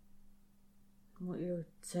 What you're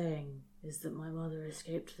saying is that my mother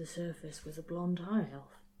escaped to the surface with a blonde high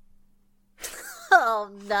elf.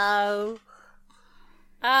 Oh no.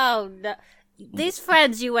 Oh no. These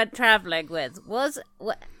friends you went travelling with, was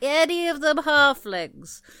any of them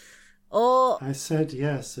halflings? Or... I said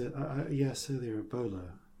yes, yes earlier,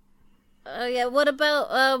 Ebola. Oh yeah, what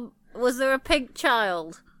about, was there a pink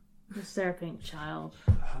child? Was there a pink child?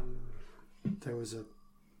 There was a...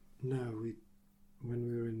 No, when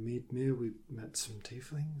we were in Meadmere, we met some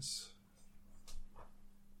tieflings.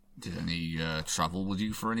 Did any travel with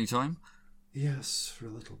you for any time? Yes, for a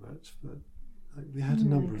little bit, but we had a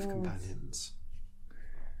number of companions.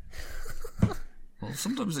 Well,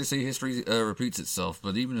 sometimes they say history repeats itself,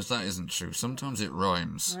 but even if that isn't true, sometimes it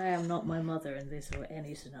rhymes. I am not my mother in this or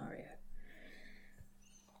any scenario.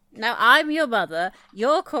 Now, I'm your mother,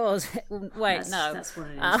 your cause... Wait, no. That's what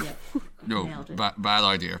it is, yeah. No, Nailed it. bad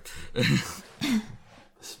idea.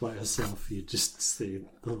 Despite herself, you just see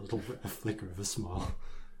the little bit of flicker of a smile.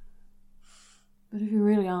 But if you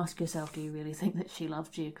really ask yourself, do you really think that she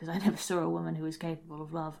loved you? Because I never saw a woman who was capable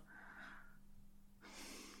of love.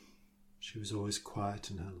 She was always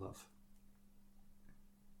quiet in her love.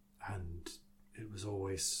 And it was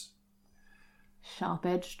always...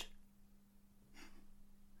 sharp-edged.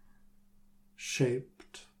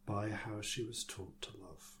 Shaped by how she was taught to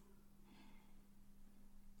love.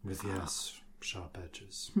 With, yes, sharp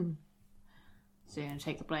edges. So you're going to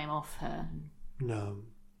take the blame off her? No.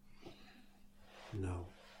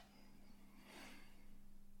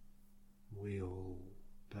 We all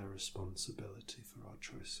bear responsibility for our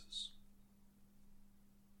choices.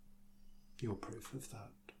 You're proof of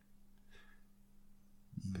that.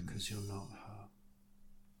 Because you're not her.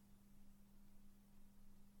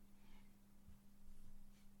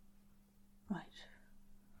 Right.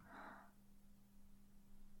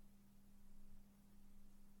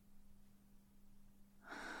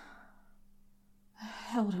 The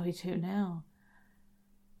hell do we do now?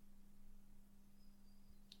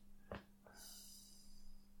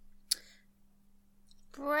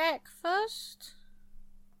 Breakfast?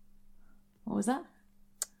 What was that?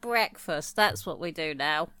 Breakfast, that's what we do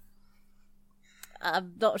now.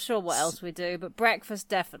 I'm not sure what else we do, but breakfast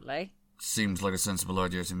definitely. Seems like a sensible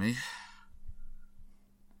idea to me.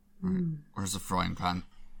 Where's the frying pan?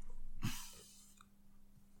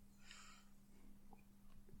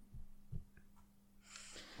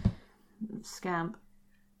 Scamp,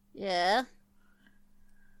 Yeah?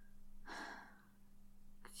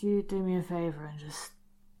 could you do me a favour and just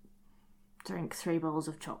drink 3 bowls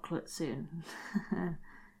of chocolate soon?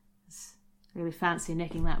 It's really fancy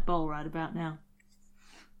nicking that bowl right about now.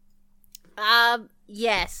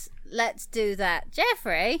 Yes, let's do that.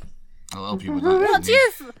 Jeffrey, I'll help you with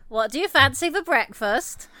that. what do you fancy for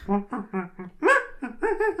breakfast?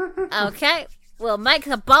 Okay, we'll make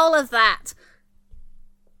a bowl of that.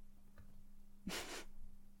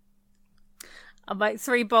 I'll make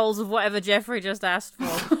 3 bowls of whatever Jeffrey just asked for.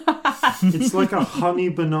 It's like a honey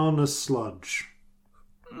banana sludge.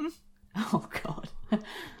 Oh, God.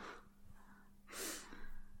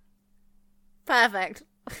 Perfect.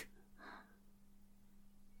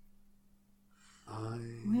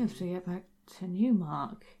 We have to get back to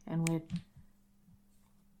Newmark, and we're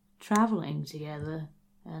travelling together,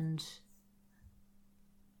 and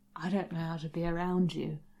I don't know how to be around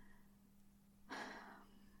you.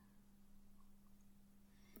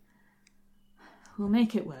 We'll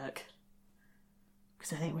make it work,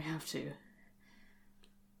 because I think we have to.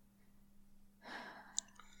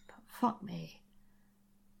 But fuck me.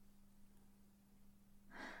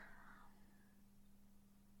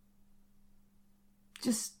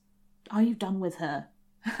 Just, are you done with her?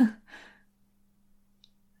 Are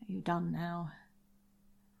you done now?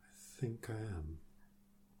 I think I am.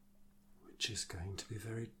 Which is going to be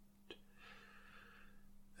very,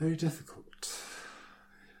 very difficult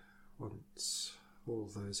once all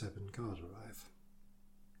those Ebengard arrive.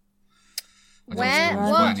 I don't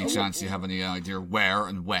suppose by any chance you have any idea where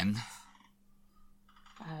and when?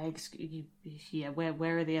 Yeah,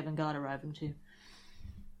 where are the Evangard arriving to?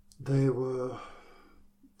 They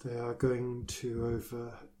are going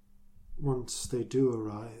to once they do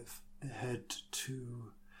arrive, head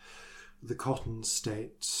to the Cotton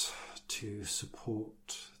States to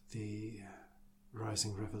support the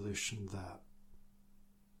rising revolution there.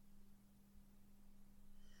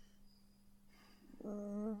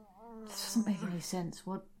 This doesn't make any sense.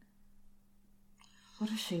 What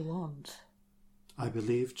does she want? I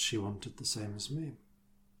believed she wanted the same as me.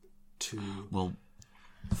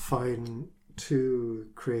 To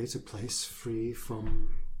create a place free from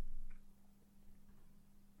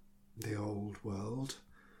the old world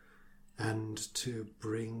and to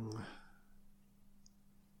bring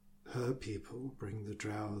her people, bring the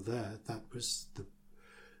Drow there. That was the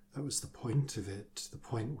point of it. The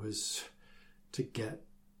point was to get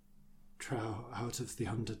Drow out of the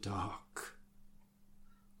Underdark.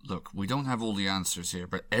 Look, we don't have all the answers here,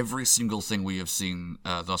 but every single thing we have seen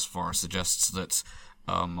thus far suggests that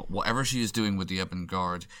whatever she is doing with the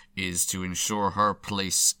Ebengard is to ensure her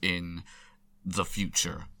place in the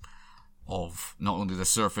future of not only the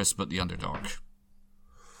surface but the Underdark.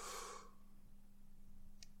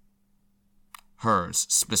 Hers,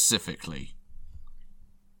 specifically.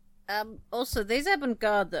 Also, these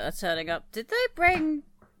Ebengard that are turning up, did they bring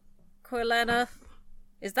Corlena?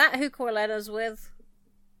 Is that who Corlena's with?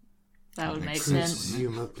 That would make sense.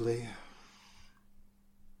 Presumably.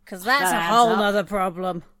 Because that's a That whole adds up. nother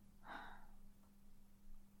problem.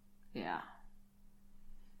 Yeah.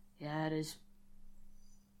 Yeah, it is.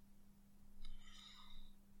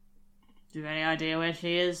 Do you have any idea where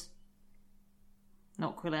she is?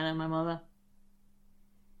 Not Quilena, my mother.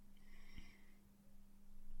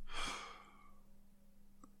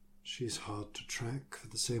 She's hard to track for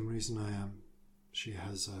the same reason I am. She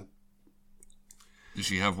has a... Does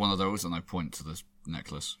she have one of those? And I point to this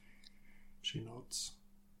necklace. She nods.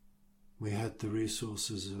 We had the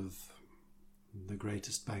resources of the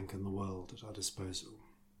greatest bank in the world at our disposal.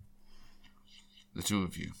 The two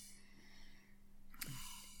of you.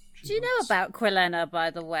 Do you know about Quilena,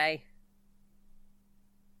 by the way?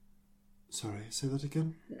 Sorry, say that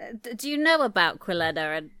again? Do you know about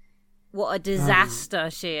Quilena and what a disaster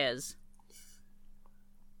she is?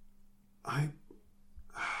 I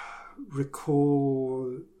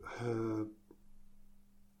recall her...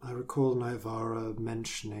 I recall Naivara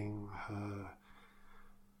mentioning her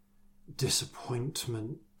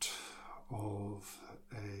disappointment of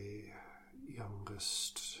a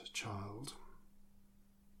youngest child.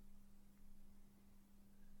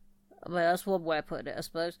 Well, that's one way of putting it, I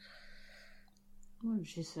suppose. What did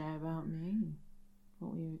she say about me?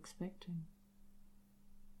 What were you expecting?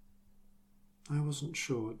 I wasn't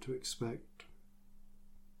sure what to expect.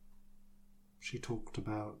 She talked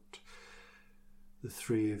about the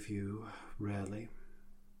three of you rarely.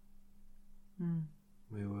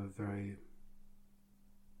 We were very...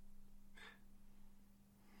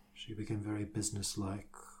 She became very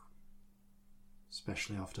businesslike,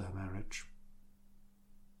 especially after her marriage.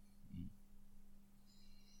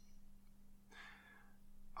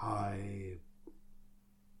 I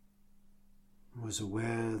was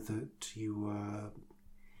aware that you were...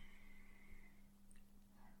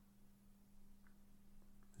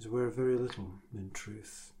 I was aware of very little, in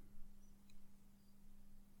truth.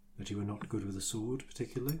 That you were not good with a sword,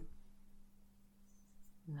 particularly.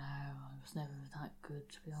 No, I was never that good,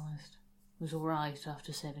 to be honest. It was alright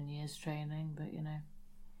after 7 years training, but,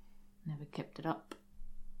 never kept it up.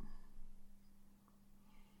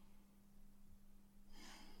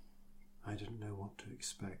 I didn't know what to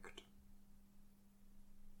expect.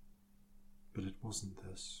 But it wasn't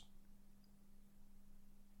this.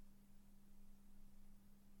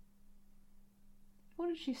 What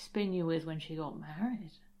did she spin you with when she got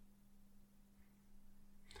married?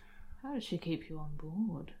 How did she keep you on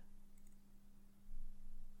board?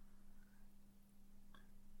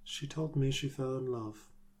 She told me she fell in love.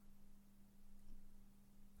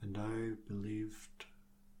 And I believed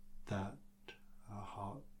that her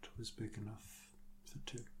heart was big enough for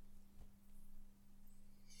two.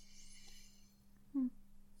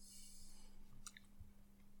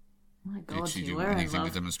 My God, Did she you do were in anything to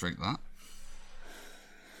love. demonstrate that?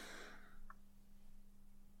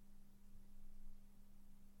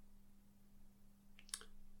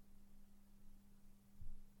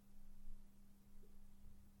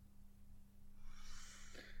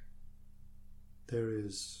 There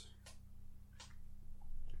is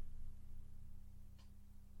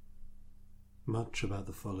much about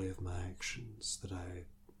the folly of my actions that I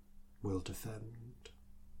will defend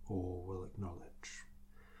or will acknowledge.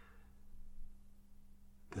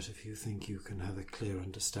 But if you think you can have a clear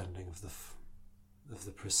understanding of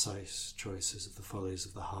the precise choices of the follies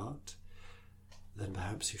of the heart, then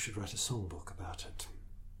perhaps you should write a songbook about it,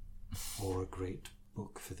 or a great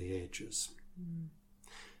book for the ages.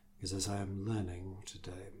 Because as I am learning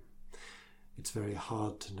today, it's very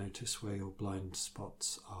hard to notice where your blind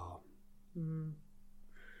spots are. I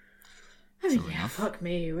mean, yeah, fuck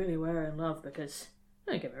me, you really were in love, because,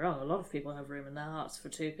 don't get me wrong, a lot of people have room in their hearts for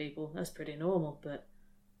two people. That's pretty normal, but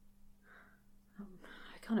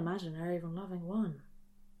I can't imagine her even loving one.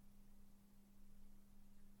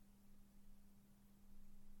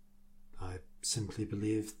 I simply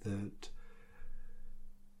believe that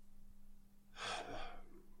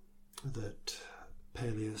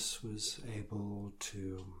Peleus was able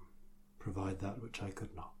to provide that which I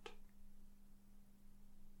could not.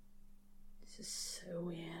 This is so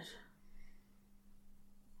weird.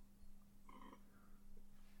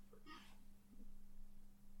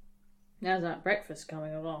 How's that breakfast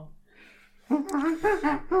coming along?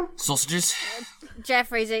 Sausages?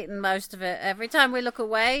 Jeffrey's eaten most of it. Every time we look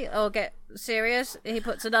away or get serious, he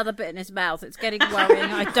puts another bit in his mouth. It's getting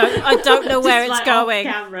worrying. I don't know where it's going.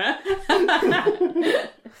 Camera.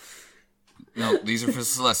 No, these are for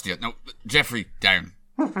Celestia. No, Jeffrey, down.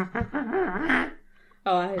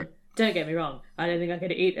 Don't get me wrong. I don't think I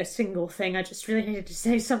could eat a single thing. I just really needed to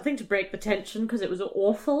say something to break the tension because it was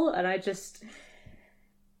awful, and I just...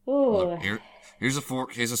 Look, here's a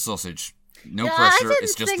fork, here's a sausage. No Yeah, pressure,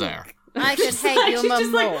 it's just there. I could hate your She's mum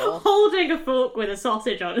just more. holding a fork with a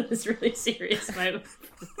sausage on at this really serious moment.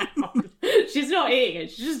 She's not eating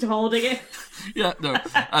it, she's just holding it. Yeah, no.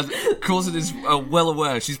 And Corzin is well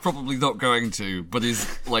aware she's probably not going to, but is,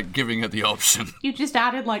 like, giving her the option. You just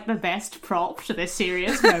added, like, the best prop to this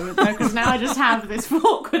serious moment, though, because now I just have this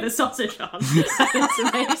fork with a sausage on. It's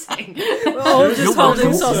amazing. We're all just You're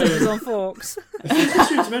holding welcome. sausages on forks. It's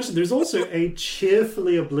interesting to mention there's also a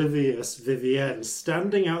cheerfully oblivious Vivienne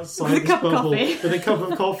standing outside With a this cup of bubble coffee. with a cup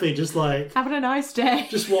of coffee, just like Having a nice day.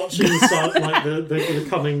 just watching the sun, like the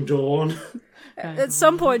coming dawn. At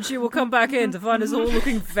some point, she will come back in to find us all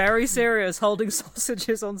looking very serious, holding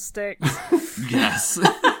sausages on sticks. Yes.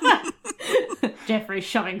 Jeffrey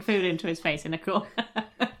shoving food into his face in a corner.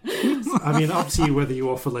 I mean, up to you whether you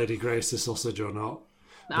offer Lady Grace a sausage or not.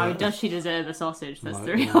 Oh, does she deserve a sausage? That's Right,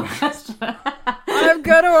 the real question. I'm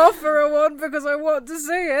going to offer her one because I want to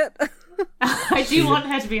see it. I do want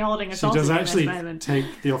her to be holding a She sausage does in actually this moment.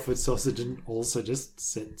 take the offered sausage and also just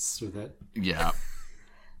sits with it. Yeah.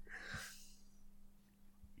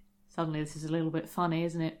 Suddenly this is a little bit funny,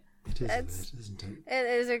 isn't it? It is a bit, isn't it? It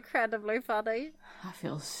is incredibly funny. I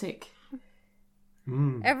feel sick.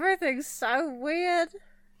 Everything's so weird.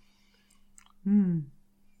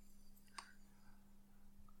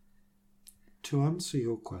 To answer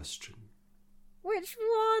your question Which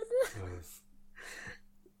one? of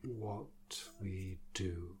what we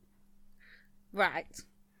do, Right.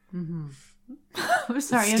 I'm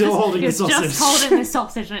sorry, Still holding you're the sausage. just holding this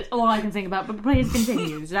sausage, and it's all I can think about. But please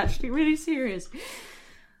continue. It's actually really serious.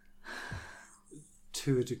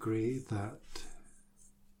 to a degree that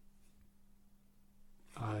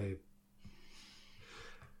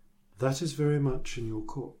that is very much in your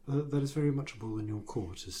court. That is very much a ball in your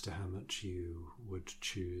court as to how much you will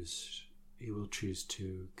choose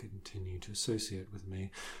to continue to associate with me.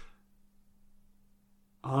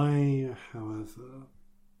 I, however,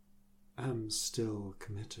 am still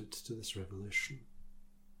committed to this revolution.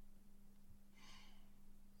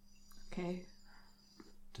 Okay.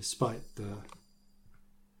 Despite the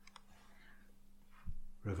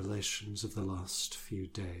revelations of the last few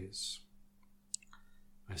days,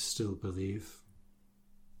 I still believe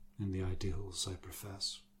in the ideals I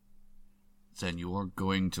profess. Then you're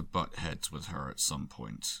going to butt heads with her at some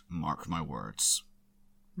point. Mark my words.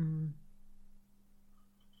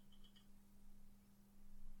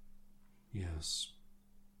 Yes.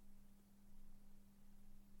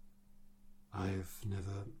 I've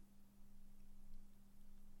never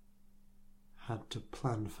had to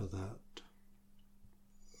plan for that.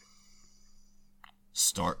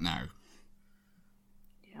 Start now.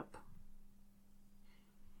 Yep.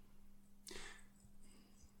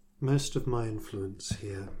 Most of my influence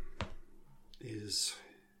here is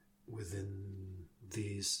within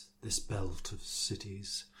this belt of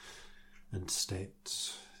cities and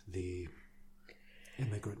states, the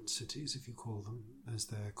immigrant cities, if you call them, as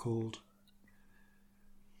they're called.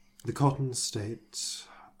 The cotton states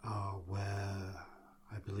are where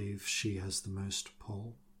I believe she has the most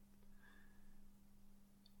pull.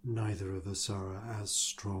 Neither of us are as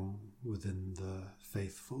strong within the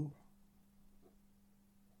faithful.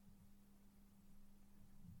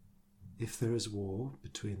 If there is war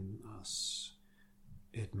between us,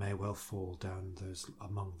 it may well fall down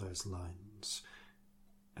among those lines,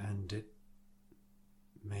 and it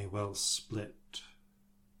may well split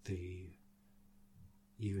the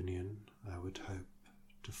union I would hope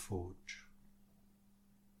to forge.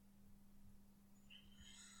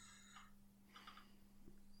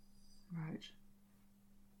 Right.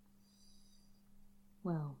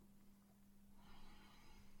 Well.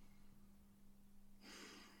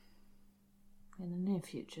 In the near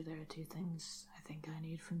future, there are two things I think I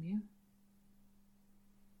need from you.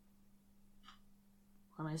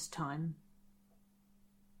 One is time.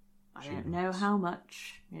 I don't know how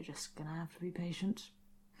much. You're just gonna have to be patient.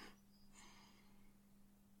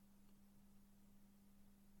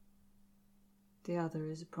 The other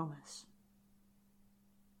is a promise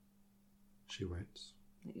She waits.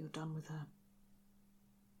 that you're done with her.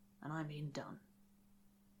 And I mean done.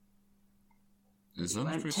 Is You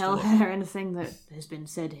won't Umbridge tell still up? her anything that has been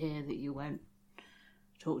said here, that you won't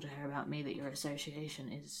talk to her about me, that your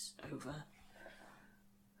association is over.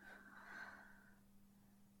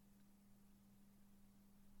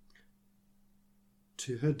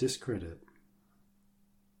 To her discredit,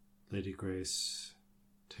 Lady Grace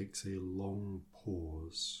takes a long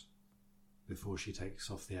pause before she takes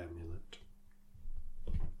off the amulet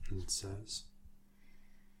and says,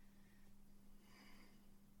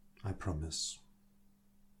 "I promise,"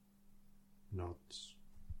 nods,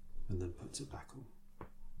 and then puts it back on.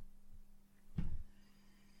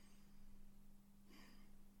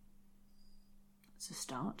 It's a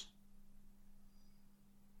start.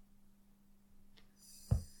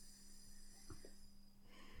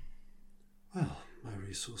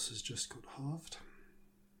 resources just got halved.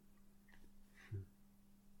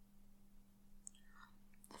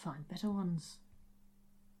 Find better ones.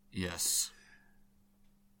 Yes.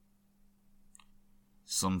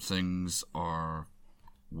 Some things are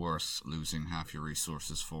worth losing half your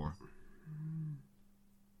resources for.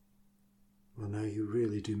 Well, now you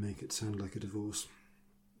really do make it sound like a divorce.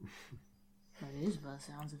 That is by the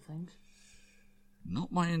sounds of things.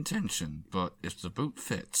 Not my intention, but if the boot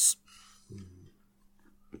fits.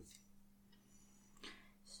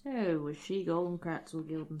 So, was she Goldenkratz or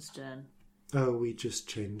Guildenstern? Oh, we just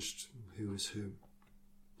changed who was who.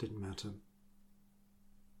 Didn't matter.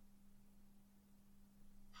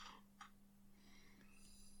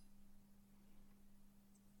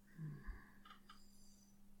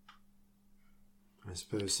 I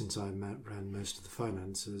suppose since I ran most of the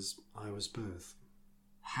finances, I was both.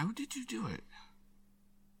 How did you do it?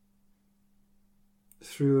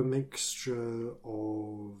 Through a mixture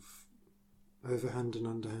of overhand and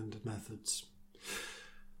underhanded methods.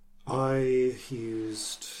 I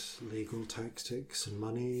used legal tactics and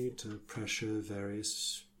money to pressure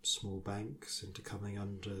various small banks into coming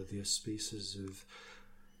under the auspices of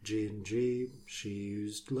G&G. She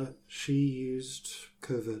used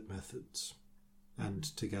covert methods, and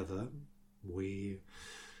together we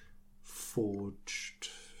forged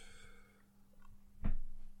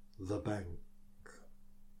the bank.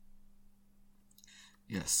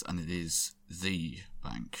 Yes, and it is the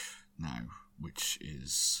bank now, which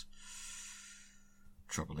is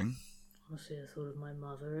troubling. Honestly, the thought of my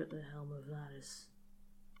mother at the helm of that is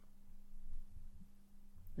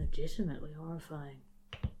legitimately horrifying.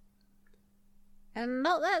 And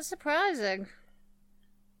not that surprising.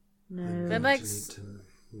 No. That makes to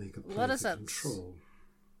make a what play is for that? control.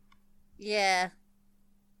 Yeah.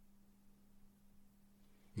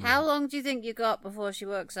 How long do you think you got before she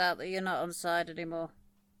works out that you're not on side anymore?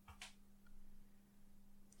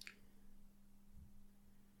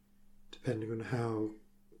 Depending on how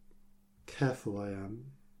careful I am,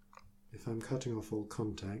 if I'm cutting off all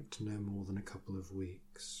contact, no more than a couple of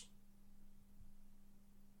weeks.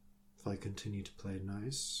 If I continue to play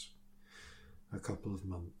nice, a couple of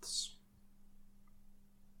months.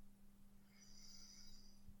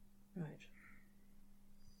 Right.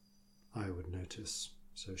 I would notice,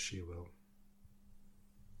 so she will.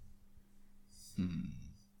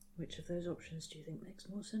 Which of those options do you think makes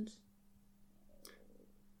more sense?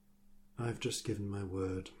 I've just given my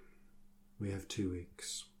word. We have 2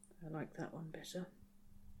 weeks. I like that one better.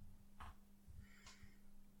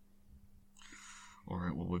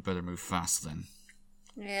 Alright, well, we better move fast then.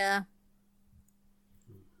 Yeah.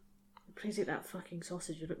 Please eat that fucking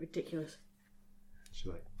sausage, you look ridiculous.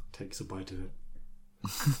 She takes a bite of it.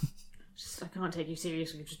 I can't take you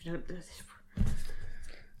seriously.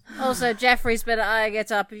 Also, Jeffrey's been eyeing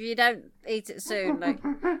it up. If you don't eat it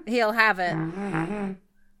soon, he'll have it.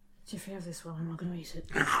 Jeffrey, have this one. I'm not going to eat it.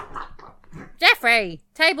 Jeffrey!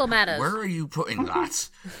 Table manners! Where are you putting that?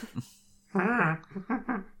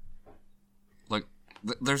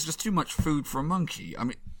 There's just too much food for a monkey. I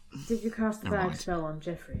mean... Did you cast the Never bag mind. spell on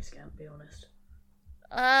Jeffrey, Scout, be honest?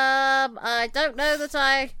 I don't know that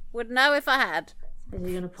I would know if I had. Is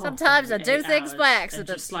he going to pop Sometimes in I do 8 things hours by and accident.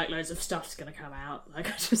 just loads of stuff's going to come out. I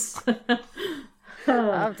just...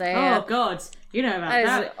 Oh, dear. Oh, God. You know about That is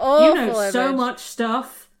that. an awful You know so image. much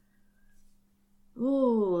stuff.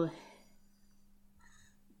 Ooh.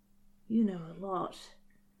 You know a lot.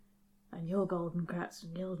 And you're Goldenkratz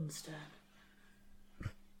and Guildenstern.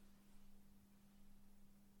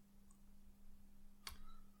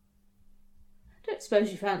 I don't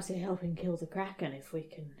suppose you fancy helping kill the Kraken if I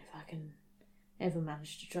can ever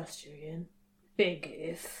manage to trust you again. Big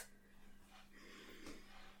if.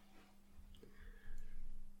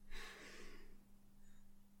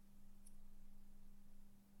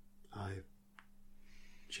 I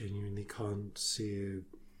genuinely can't see...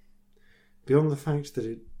 Beyond the fact that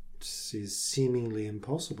it is seemingly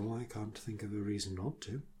impossible, I can't think of a reason not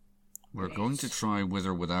to. We're going to try with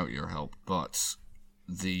or without your help, but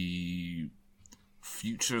the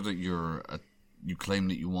future that you claim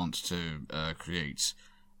that you want to create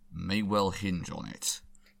may well hinge on it.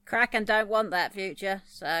 Kraken don't want that future,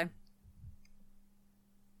 so...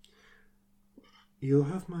 You'll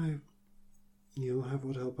have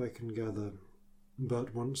what help I can gather,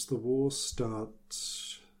 but once the war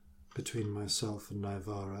starts between myself and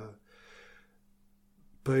Naivara,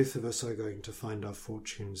 both of us are going to find our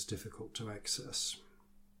fortunes difficult to access.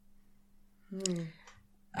 Then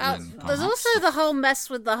there's perhaps also the whole mess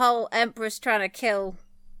with the whole Empress trying to kill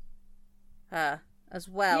her as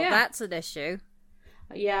well. Yeah. That's an issue.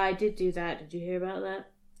 Yeah, I did do that. Did you hear about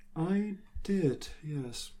that? I did,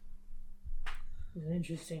 yes. It was an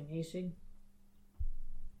interesting meeting.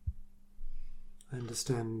 I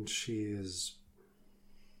understand she is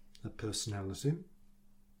a personality.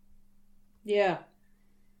 Yeah.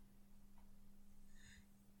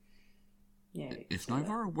 Yeah. If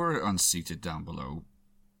Nivara were unseated down below,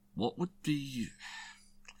 what would be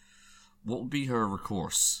her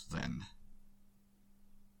recourse then?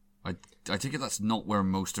 I take it that's not where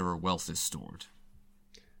most of her wealth is stored.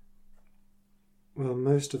 Well,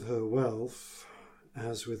 most of her wealth,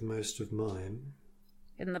 as with most of mine,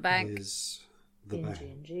 In the bank. is the in bank.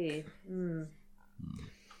 G&G.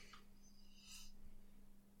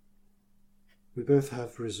 We both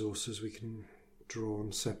have resources we can draw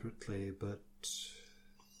on separately, but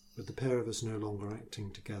with the pair of us no longer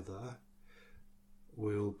acting together,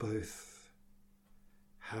 we'll both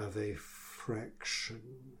have a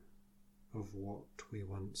fraction of what we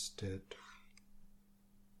once did.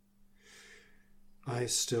 I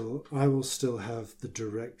will still have the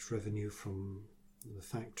direct revenue from the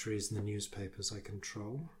factories and the newspapers I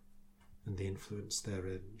control, and the influence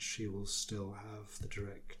therein. She will still have the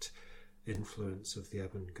direct influence of the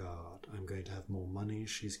Ebon Guard. I'm going to have more money,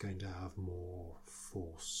 she's going to have more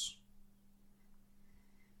force.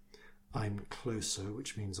 I'm closer,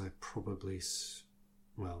 which means I probably,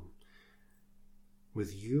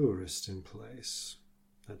 with Eurist in place,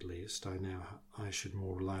 at least, I should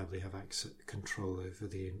more reliably have control over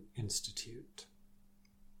the Institute.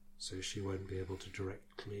 So she won't be able to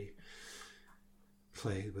directly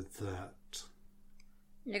play with that.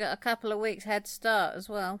 You got a couple of weeks head start as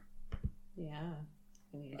well. Yeah.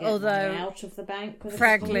 You get Although, money out of the bank with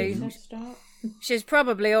frankly, a head start. She's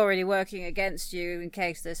probably already working against you in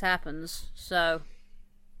case this happens, so...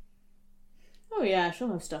 Oh yeah,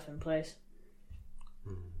 she'll have stuff in place.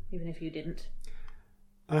 Even if you didn't.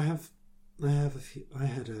 I had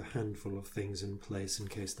a handful of things in place in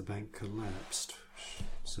case the bank collapsed,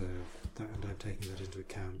 so I'm taking that into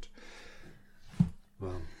account.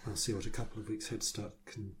 Well, I'll see what a couple of weeks head start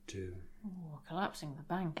can do. Oh, collapsing the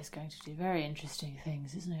bank is going to do very interesting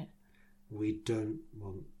things, isn't it? We don't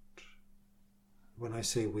want... When I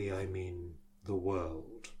say we, I mean the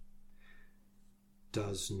world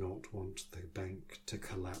does not want the bank to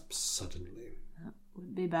collapse suddenly. That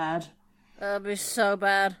would be bad. That'd be so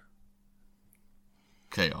bad.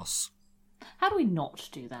 Chaos. How do we not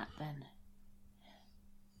do that, then?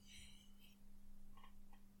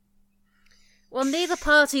 Well, neither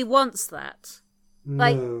party wants that.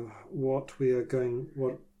 No, what is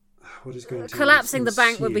going to Collapsing the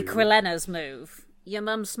bank would be ensue- Krilena's move. Your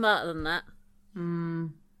mum's smarter than that.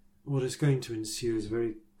 What is going to ensue is a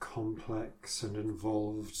very complex and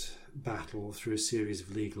involved battle through a series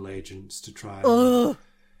of legal agents to try and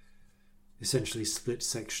essentially split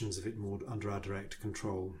sections of it more under our direct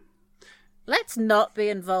control. Let's not be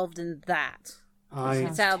involved in that. I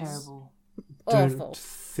Sounds sounds- terrible. Awful. don't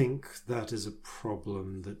think that is a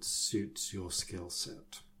problem that suits your skill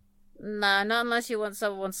set. No, not unless you want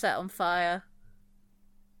someone set on fire.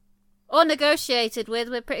 Or negotiated with.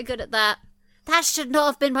 We're pretty good at that. That should not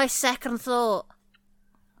have been my second thought.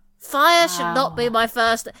 Fire should not be my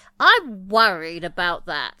first. I'm worried about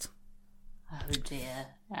that. Oh dear.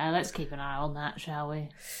 Let's keep an eye on that, shall we?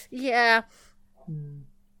 Yeah.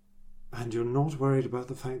 And you're not worried about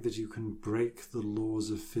the fact that you can break the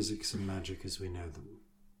laws of physics and magic as we know them.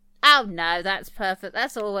 Oh no, that's perfect.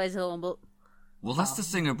 That's always normal. Well, that's the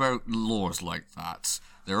thing about laws like that.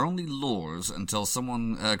 They're only laws until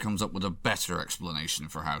someone comes up with a better explanation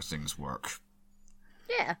for how things work.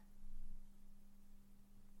 Yeah.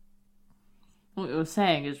 What you're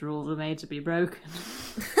saying is rules are made to be broken.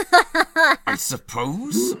 I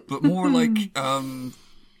suppose, but more like, I'm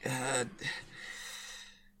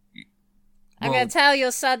going to tell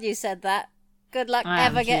your son you said that. Good luck I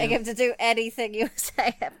am ever getting too. him to do anything you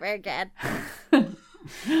say ever again.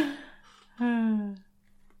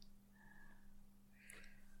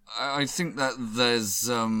 I think that there's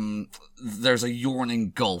a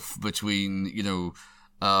yawning gulf between,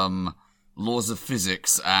 laws of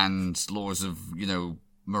physics and laws of,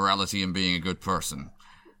 morality and being a good person.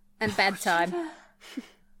 And bedtime.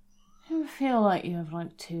 You feel like you have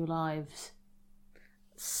like two lives.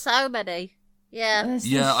 So many. Yeah. There's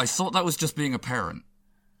Yeah, I this, thought that was just being a parent.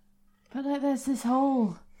 but like, there's this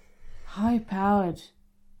whole high-powered,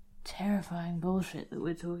 terrifying bullshit that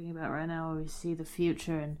we're talking about right now, where we see the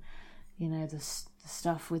future and the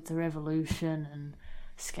stuff with the revolution and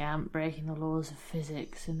Scamp breaking the laws of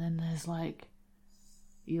physics, and then there's like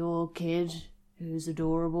your kid who's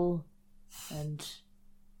adorable and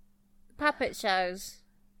Puppet shows.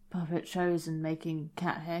 puppet shows and making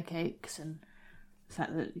cat hair cakes, and the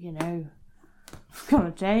fact that We've got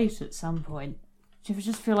a date at some point. Do you ever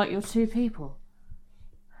just feel like you're two people?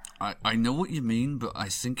 I know what you mean, but I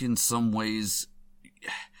think in some ways,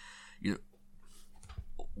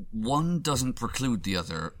 one doesn't preclude the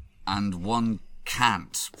other, and one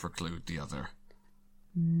can't preclude the other.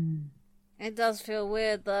 It does feel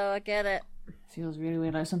weird, though. I get it. Feels really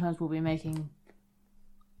weird. Like sometimes we'll be making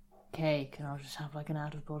cake, and I'll just have like an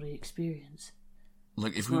out-of-body experience.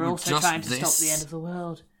 Like if We're we were also just trying to this, stop the end of the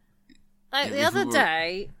world. Like If the we other were-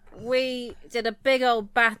 day, we did a big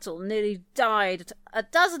old battle, nearly died a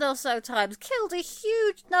dozen or so times, killed a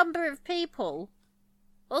huge number of people,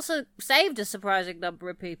 also saved a surprising number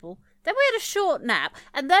of people. Then we had a short nap,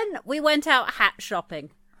 and then we went out hat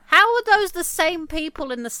shopping. How are those the same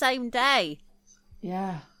people in the same day?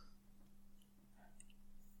 Yeah.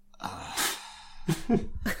 I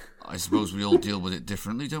suppose we all deal with it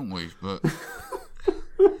differently, don't we? But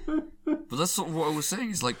that's sort of what I was saying.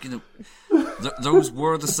 Is like, those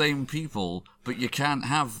were the same people, but you can't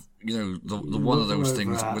have, the one of those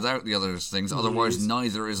things without the other things. Otherwise,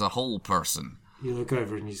 neither is a whole person. You look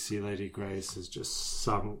over and you see Lady Grace has just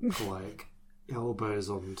sunk, like, elbows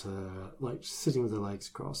onto, like, sitting with her legs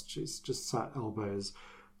crossed. She's just sat elbows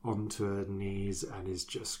onto her knees and is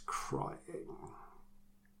just crying.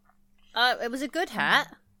 It was a good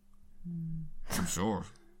hat. I'm sure.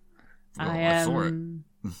 Well, I saw it.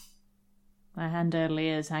 I hand her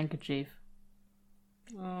Leah's handkerchief.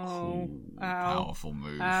 Oh, ow, Powerful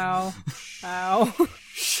move. ow, ow.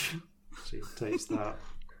 She takes that,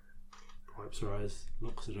 wipes her eyes,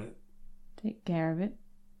 looks at it. Take care of it.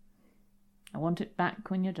 I want it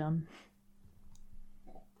back when you're done.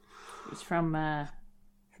 It's from the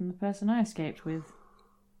person I escaped with,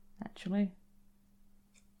 actually.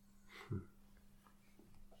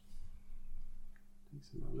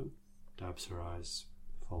 Takes a moment, dabs her eyes,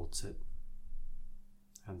 folds it,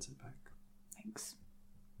 hands it back. Thanks.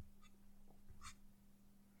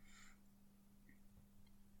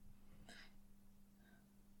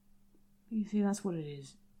 You see, that's what it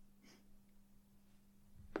is.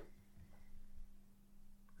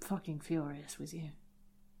 Fucking furious with you.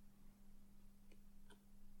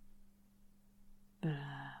 But,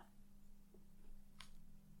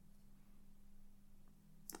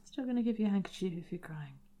 still gonna give you a handkerchief if you're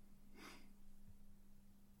crying.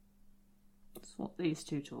 That's what these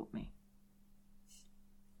two taught me.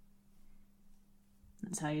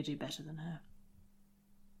 That's how you do better than her.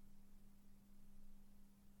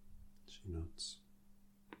 She nods.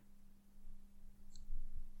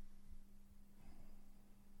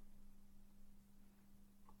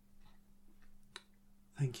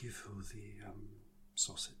 Thank you for the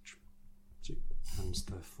sausage. She hands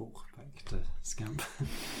the fork back to Scamp.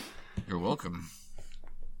 You're welcome.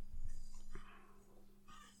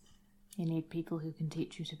 You need people who can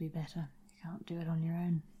teach you to be better. You can't do it on your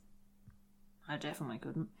own. I definitely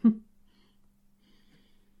couldn't.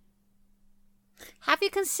 Have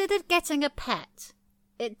you considered getting a pet?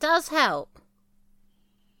 It does help.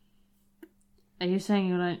 Are you saying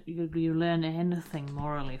you learn anything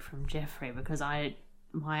morally from Jeffrey? Because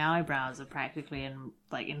my eyebrows are practically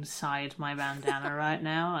inside my bandana right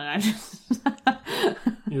now, and I just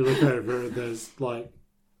You look over and there's like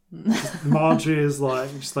Marjorie is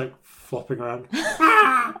just flopping around.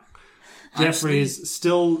 Jeffrey's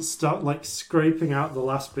still scraping out the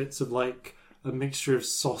last bits of a mixture of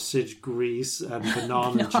sausage grease and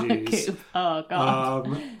banana juice. Oh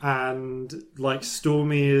god. And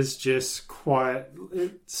Stormy is just quiet.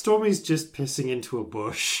 Stormy's just pissing into a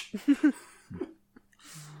bush.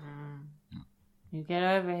 You get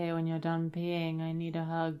over here when you're done peeing. I need a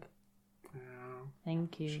hug. Yeah.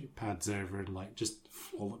 Thank you. She pads over and just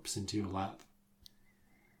flollops into your lap.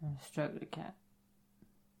 I'll stroke the cat.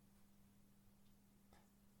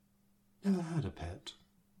 Never had a pet.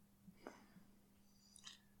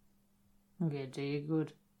 Okay, do you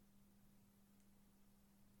good.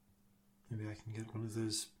 Maybe I can get one of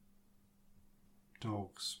those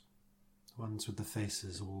dogs. The ones with the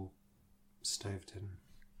faces all staved in.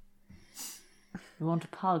 You want a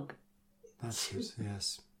pug? That's it,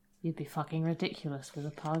 yes. You'd be fucking ridiculous with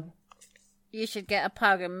a pug. You should get a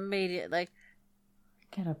pug immediately.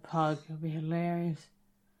 Get a pug, it'll be hilarious.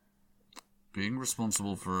 Being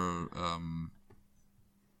responsible for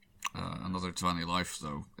another Tavani life,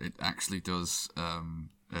 though, it actually does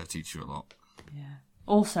teach you a lot. Yeah.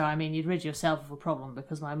 Also, you'd rid yourself of a problem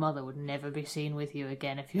because my mother would never be seen with you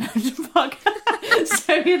again if you had a pug.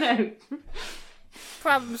 So,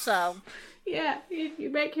 Problem solved. Yeah, you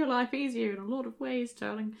make your life easier in a lot of ways,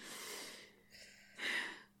 darling.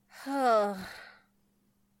 Well,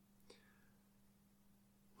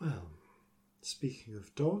 speaking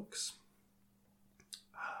of dogs,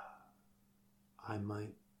 I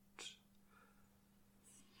might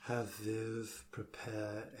have Viv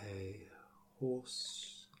prepare a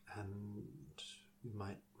horse and we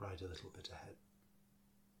might ride a little bit ahead.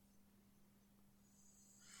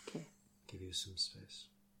 Okay. Give you some space.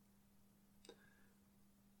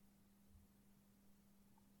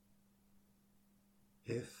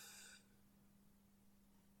 If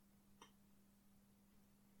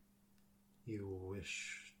you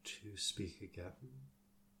wish to speak again,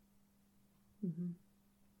 Mm-hmm.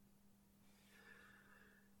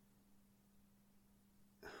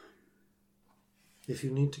 if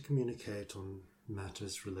you need to communicate on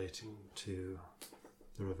matters relating to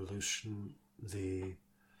the revolution, the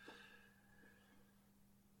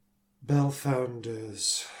Bell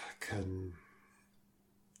founders can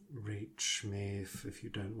reach me if you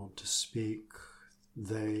don't want to speak.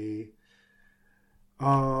 They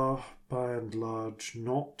are, by and large,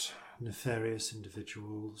 not nefarious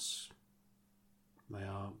individuals. They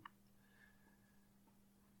are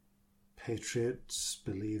patriots,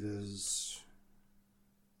 believers.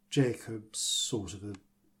 Jacob's sort of an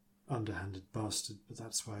underhanded bastard, but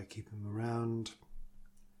that's why I keep him around.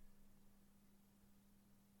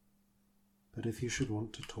 But if you should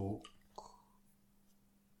want to talk,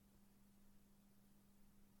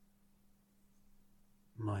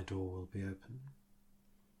 my door will be open.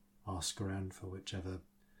 Ask around for whichever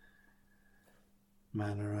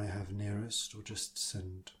manor I have nearest, or just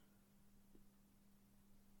send.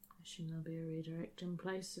 I assume there'll be a redirect in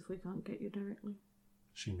place if we can't get you directly.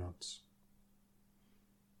 She nods.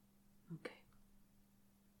 Okay.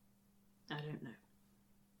 I don't know.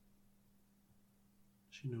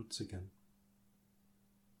 She nods again.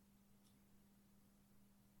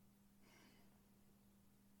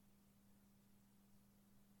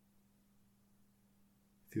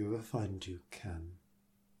 If you ever find you can,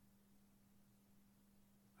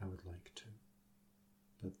 I would like to,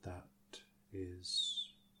 but that is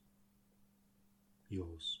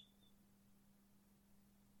yours.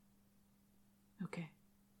 Okay.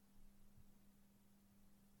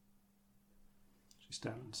 She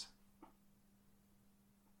stands.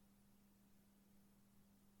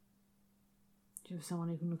 Do you have someone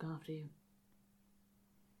who can look after you?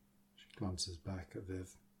 She glances back at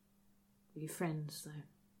Viv. Are you friends, though?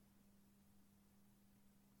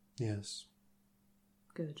 Yes.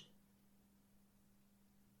 Good.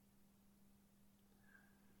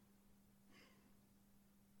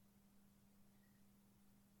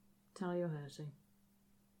 Tell her you're hurting.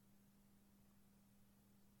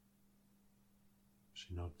 She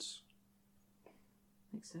nods.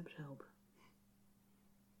 Accept help.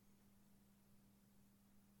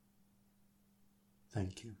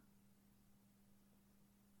 Thank you.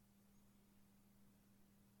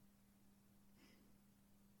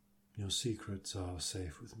 Your secrets are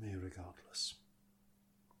safe with me regardless.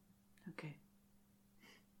 Okay.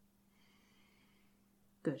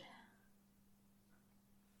 Good.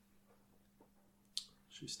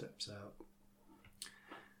 She steps out.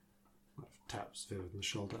 Taps Viv on the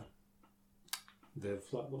shoulder. Viv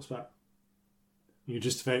looks back. You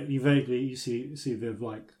just vaguely see Viv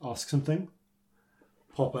ask something.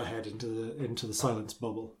 Pop her head into the silence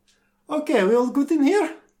bubble. Okay, we all good in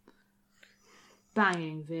here?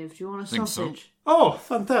 Banging, Viv. Do you want a Think so. sausage? Oh,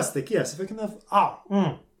 fantastic! Yes, if I can have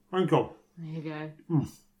thank you. There you go.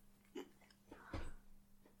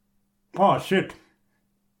 Oh shit!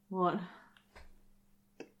 What?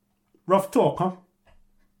 Rough talk, huh?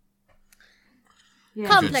 Yeah.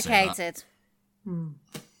 Complicated.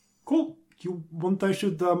 Cool. You want I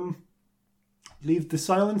should leave the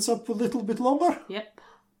silence up a little bit longer? Yep.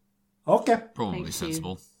 Okay. Probably Thank you.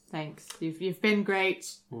 sensible. Thanks. You've been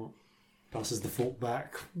great. Passes the fork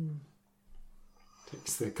back.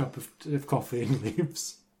 Takes the cup of coffee and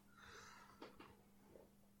leaves.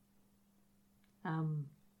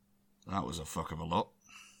 That was a fuck of a lot.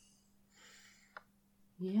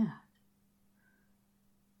 Yeah.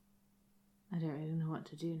 I don't really know what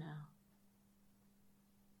to do now.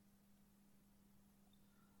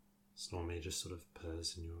 Stormy just sort of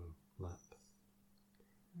purrs in your lap.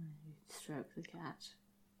 Stroke the cat.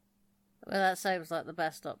 Well, that seems like the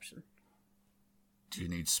best option. Do you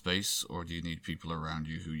need space, or do you need people around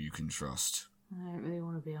you who you can trust? I don't really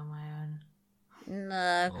want to be on my own.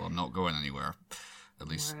 No. Well, I'm not going anywhere. At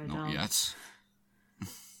least Worried not on. yet.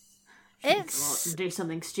 It's And do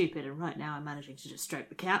something stupid, and right now I'm managing to just stroke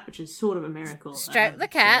the cat, which is sort of a miracle. stroke the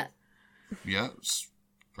cat. Yeah, it's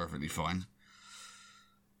perfectly fine.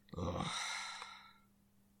 Ugh.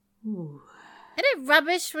 Ooh. Isn't it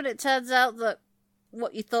rubbish when it turns out that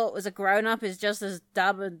what you thought was a grown-up is just as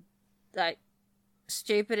dumb and,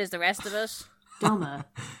 stupid as the rest of us? dumber.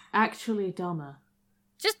 Actually dumber.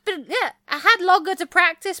 I had longer to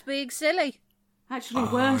practice being silly. Actually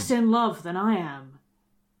worse in love than I am.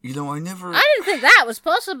 You know, I never didn't think that was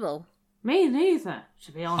possible. Me neither,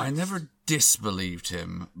 to be honest. I never disbelieved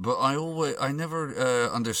him, but I never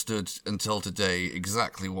understood until today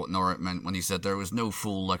exactly what Norrit meant when he said there was no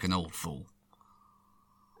fool like an old fool.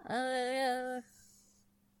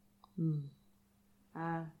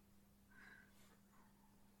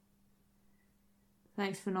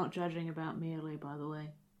 Thanks for not judging about Mealy, by the way.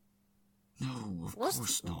 No, of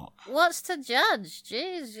course not. What's to judge?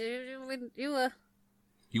 Jeez, you were...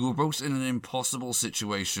 You were both in an impossible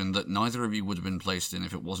situation that neither of you would have been placed in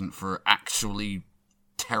if it wasn't for actually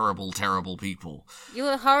terrible, terrible people. You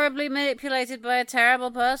were horribly manipulated by a terrible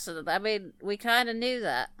person. I mean, we kind of knew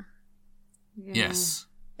that. Yeah. Yes.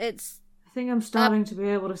 I think I'm starting to be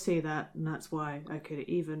able to see that, and that's why I could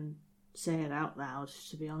even say it out loud,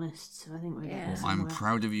 to be honest. So I think we're getting somewhere. I'm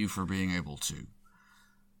proud of you for being able to.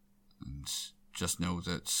 And just know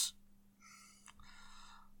that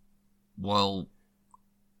while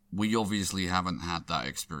we obviously haven't had that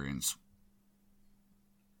experience,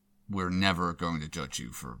 we're never going to judge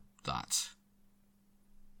you for that.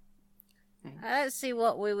 I don't see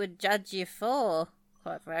what we would judge you for,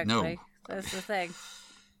 quite frankly. No. That's the thing.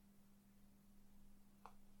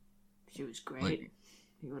 She was great.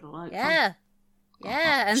 You would have liked her. Yeah.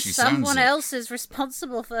 Yeah, and someone else is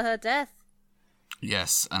responsible for her death.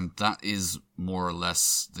 Yes, and that is more or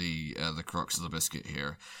less the crux of the biscuit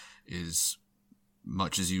here, is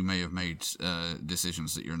much as you may have made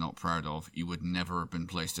decisions that you're not proud of, you would never have been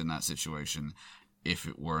placed in that situation if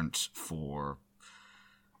it weren't for,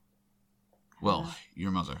 well,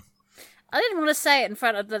 your mother. I didn't want to say it in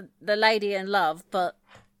front of the lady in love, but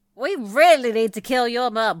we really need to kill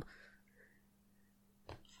your mum.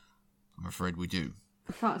 I'm afraid we do.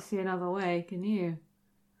 I can't see another way, can you?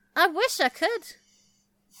 I wish I could.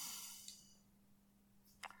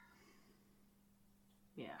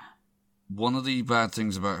 Yeah. One of the bad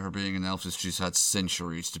things about her being an elf is she's had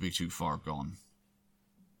centuries to be too far gone.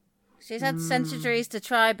 She's had centuries to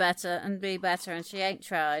try better and be better, and she ain't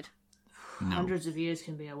tried. No. Hundreds of years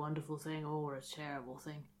can be a wonderful thing or a terrible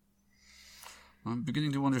thing. I'm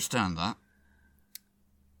beginning to understand that.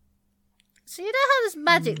 So you know how there's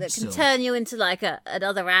magic that can turn you into like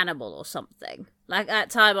another animal or something? Like that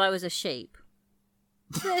time I was a sheep.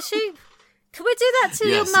 A sheep? Can we do that to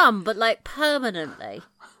your mum, but like permanently?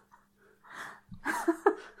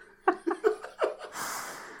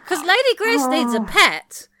 Because Lady Grace needs a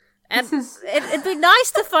pet, and it'd be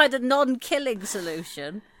nice to find a non-killing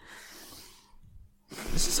solution.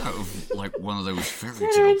 This is out of like one of those fairy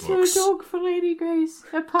Turn tale into books. a dog for Lady Grace.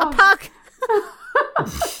 A pug. A pug!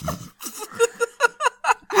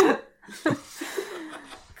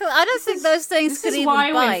 I don't think those things could even bite.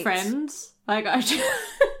 This is why we're friends. Like, I just...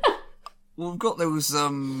 Well, we've got those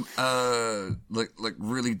like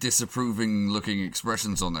really disapproving looking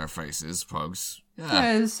expressions on their faces, pugs.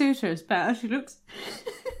 Yeah. Yeah, Suiter's better. She looks.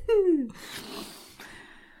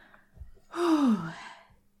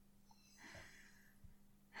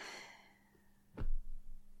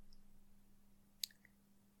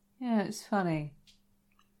 Yeah, it's funny.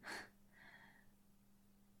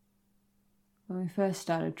 When we first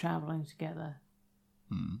started travelling together,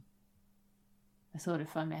 I thought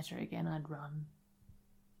if I met her again, I'd run.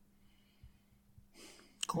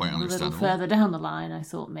 Quite and understandable. A little further down the line, I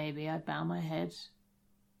thought maybe I'd bow my head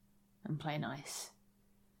and play nice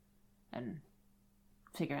and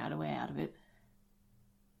figure out a way out of it.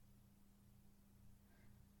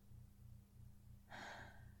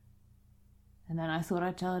 And then I thought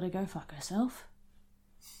I'd tell her to go fuck herself.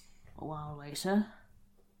 A while later.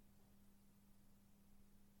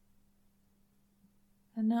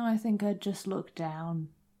 And now I think I'd just look down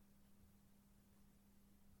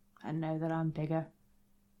and know that I'm bigger.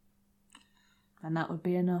 And that would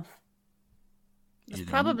be enough. There's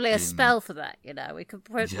probably a spell for that, you know. We could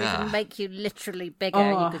make you literally bigger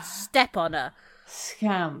and you could step on her.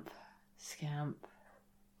 Scamp.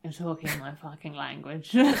 You're talking my fucking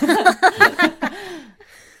language. You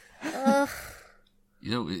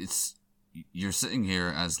know, you're sitting here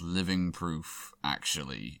as living proof,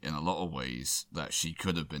 actually, in a lot of ways, that she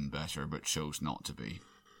could have been better but chose not to be.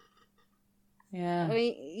 Yeah. I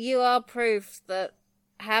mean, you are proof that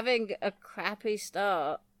having a crappy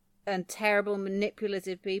start and terrible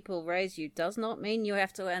manipulative people raise you does not mean you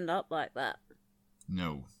have to end up like that.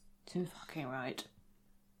 No. Too fucking right.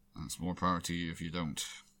 That's more power to you if you don't.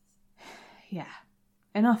 Yeah.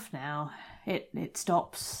 Enough now. It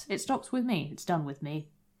stops. It stops with me. It's done with me.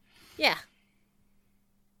 Yeah.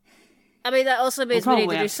 I mean, that also means we need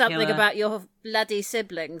to do something her. about your bloody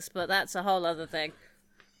siblings, but that's a whole other thing.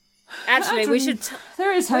 Actually, we should...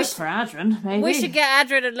 There is hope for Adrian, maybe. We should get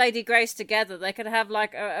Adrian and Lady Grace together. They could have,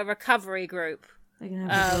 like, a recovery group. They can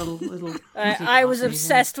have a little I was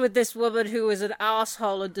obsessed with this woman who was an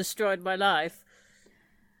asshole and destroyed my life.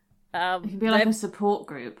 It can be like a support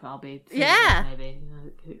group. I'll be maybe.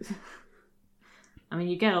 I mean,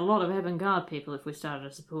 you get a lot of Ebon Guard people if we started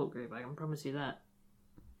a support group. I can promise you that.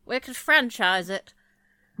 We could franchise it.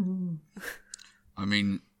 I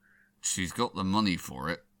mean, she's got the money for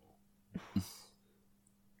it.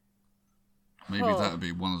 Maybe that would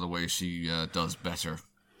be one of the ways she does better.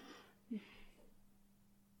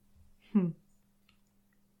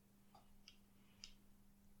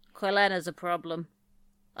 Quellenna's a problem.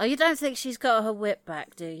 Oh, you don't think she's got her whip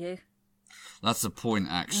back, do you? That's the point,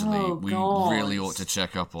 actually. Oh, we God. really ought to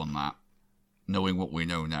check up on that, knowing what we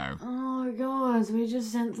know now. Oh, God, we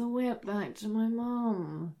just sent the whip back to my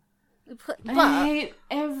mum. But I hate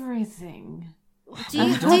everything. do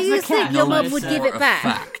you think your mum would give it back?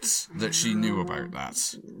 Fact that she knew about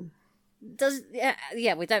that.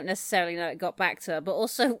 Yeah, we don't necessarily know it got back to her, but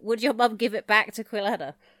also, would your mum give it back to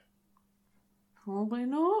Quellenna? Probably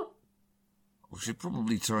not. We should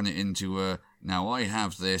probably turn it into now I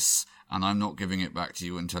have this, and I'm not giving it back to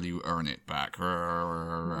you until you earn it back.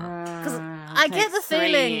 Because I get the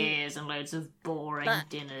feeling... 3 years and loads of boring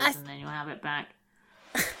dinners, and then you'll have it back.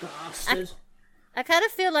 Bastard. I kind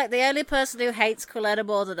of feel like the only person who hates Quellenna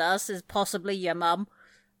more than us is possibly your mum.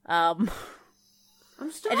 I'm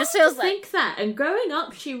starting just feels to think that. And growing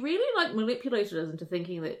up, she really manipulated us into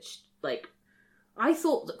thinking that I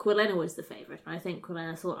thought that Quellenna was the favourite, and I think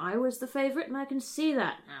Quellenna thought I was the favourite, and I can see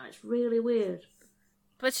that now. It's really weird.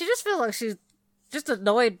 But she just feels like she's just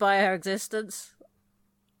annoyed by her existence.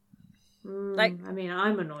 I mean,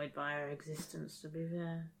 I'm annoyed by her existence, to be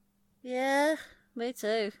fair. Yeah, me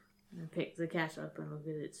too. I pick the cat up and look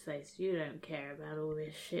at its face. You don't care about all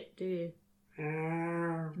this shit, do you?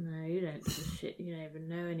 No, you don't give a shit. You don't even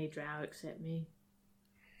know any drow except me.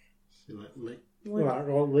 She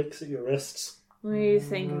licks at your wrists. What do you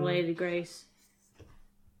think of Lady Grace?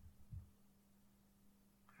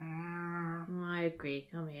 I agree.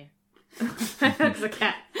 Come here. That's the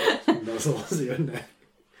cat. Nuzzles your neck.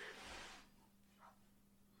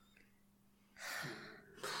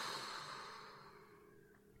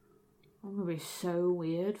 I'm gonna be so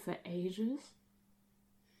weird for ages.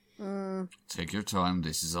 Take your time,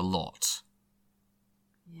 this is a lot.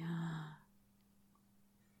 Yeah.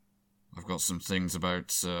 I've got some things about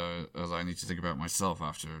that I need to think about myself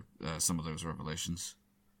after some of those revelations.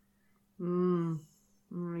 Yeah,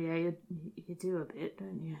 you do a bit,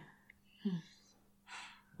 don't you?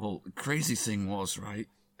 Well, the crazy thing was, right,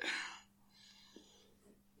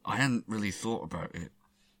 I hadn't really thought about it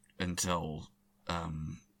until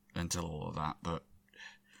all of that, but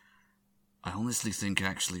I honestly think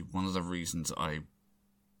actually one of the reasons I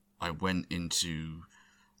went into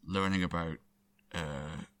learning about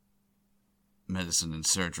medicine and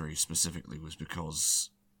surgery specifically was because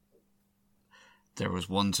there was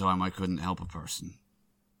one time I couldn't help a person.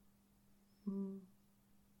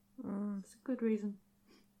 It's a good reason.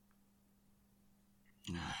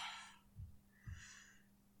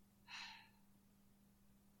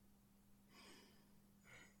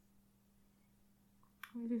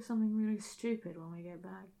 We do something really stupid when we get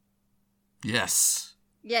back. Yes.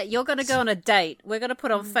 Yeah, you're going to go on a date. We're going to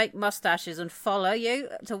put on fake mustaches and follow you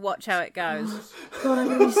to watch how it goes. God,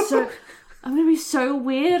 I'm gonna be so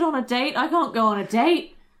weird on a date. I can't go on a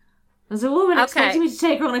date. There's a woman expecting me to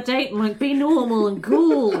take her on a date and be normal and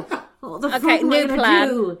cool. What the fuck am I gonna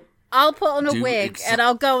do? I'll put on a wig and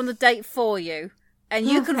I'll go on the date for you, and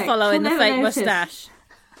you can follow in the fake mustache.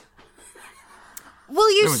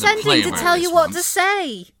 Will you send him to tell you what to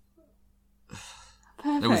say?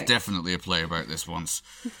 Perfect. There was definitely a play about this once.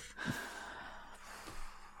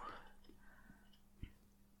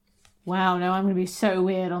 Wow, no, I'm going to be so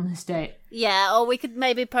weird on this date. Yeah, or we could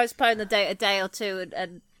maybe postpone the date a day or two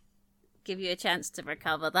and give you a chance to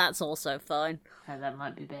recover. That's also fine. Oh, that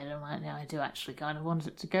might be better right now. I do actually kind of want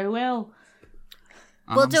it to go well.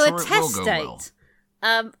 We'll do a test date.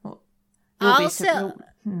 I'll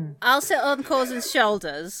sit on Corzin's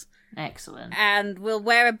shoulders. Excellent. And we'll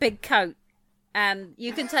wear a big coat. And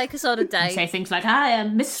you can take us on a date. Say things like, I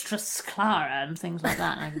am Mistress Clara, and things like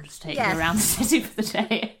that. And I can just take you around the city for the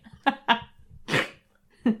day.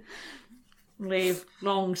 Leave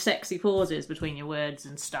long, sexy pauses between your words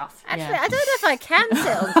and stuff. Actually, I don't know if I can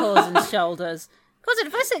sit on Corzin's shoulders. Corzin,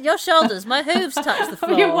 if I sit on your shoulders, my hooves touch the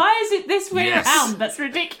floor. Why is it this way around? That's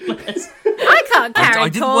ridiculous. I can't carry I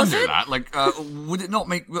did Corzin. wonder that. Like, would it not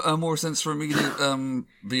make more sense for me to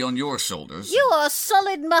be on your shoulders? You are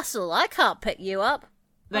solid muscle. I can't pick you up.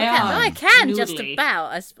 They I can just noodly.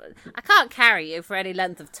 about. I can't carry you for any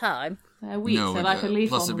length of time. They're weak, No, they're like a leaf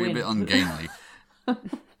plus on it'd the be a wind. bit ungainly.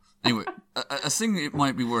 Anyway, a thing it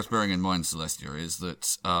might be worth bearing in mind, Celestia, is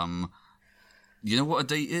that, you know what a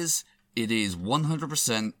date is? It is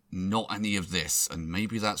 100% not any of this, and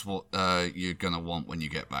maybe that's what you're gonna want when you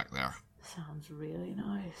get back there. Sounds really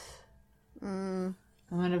nice. I'm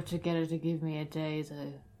gonna have to get her to give me a day,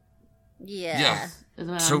 though. Yeah. I'm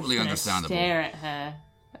Totally just gonna understandable. Stare at her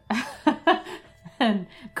and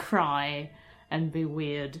cry and be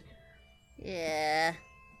weird. Yeah.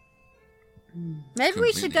 Maybe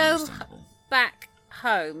we should Completely go understandable. back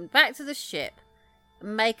home, back to the ship,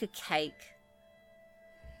 and make a cake.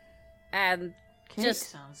 And Cake just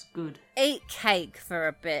sounds good. eat cake for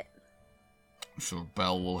a bit. I'm sure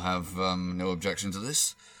Belle will have no objection to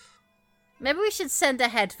this. Maybe we should send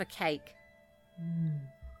ahead for cake.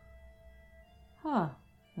 Huh.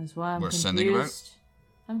 That's why I'm We're sending her out? confused.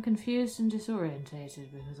 I'm confused and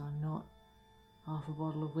disorientated because I'm not half a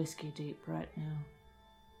bottle of whiskey deep right now.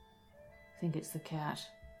 I think it's the cat.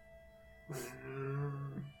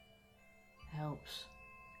 Helps.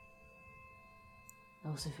 I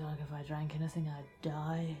also feel like if I drank anything, I'd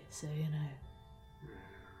die, so you know.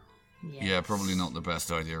 Yeah, probably not the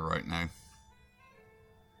best idea right now.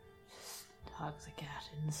 Hug the cat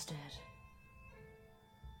instead.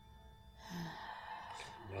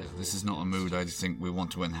 Yeah, this is not a mood I think we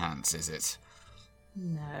want to enhance, is it?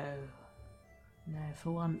 No. No,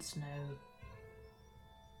 for once, no.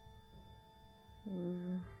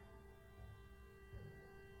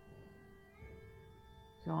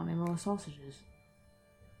 Do you want any more sausages?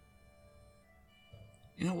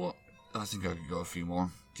 You know what? I think I could go a few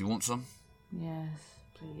more. Do you want some? Yes,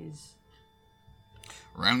 please.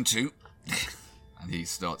 Round 2. And he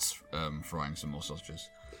starts frying some more sausages.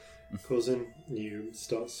 Corzin, you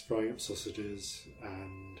starts frying up sausages,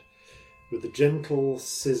 and with the gentle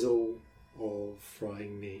sizzle of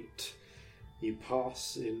frying meat, you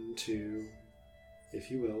pass into, if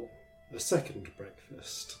you will, a second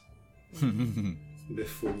breakfast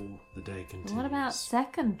before the day continues. What about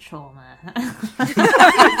second trauma?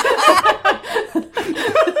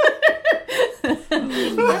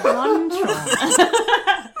 One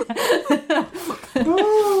trauma.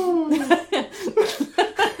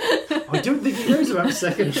 I don't think he knows about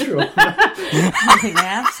second trauma. I think they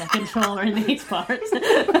have second trauma in these parts.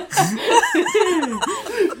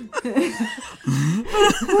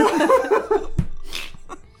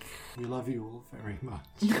 We love you all very much.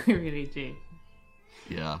 We really do.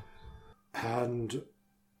 Yeah. And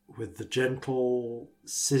with the gentle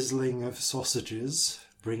sizzling of sausages,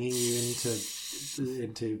 bringing you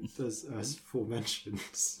into as aforementioned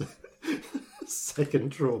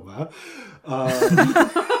second trauma,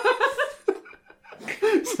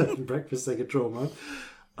 second breakfast, second trauma.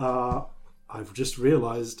 I've just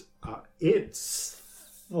realised it's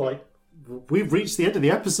like we've reached the end of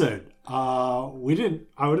the episode. We didn't.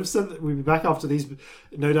 I would have said that we'd be back after these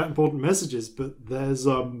no doubt important messages, but there's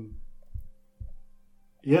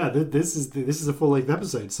yeah, this is a full length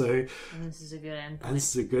episode, so And this is a good end and point.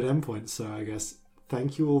 this is a good endpoint. So I guess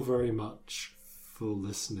thank you all very much for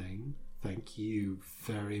listening. Thank you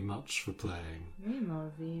very much for playing. We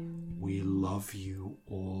love you. We love you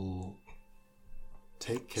all.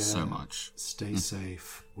 Take care. So much. Stay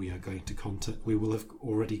safe. We are going to content. We will have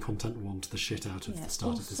already content warned the shit out of the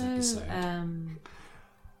start of this episode.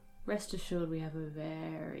 Rest assured, we have a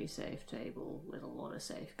very safe table with a lot of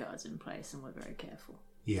safeguards in place, and we're very careful.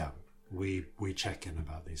 Yeah, we check in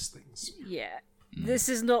about these things. Yeah. This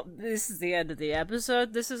is the end of the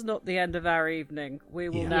episode. This is not the end of our evening. We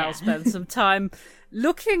will Yeah. now Yeah. spend some time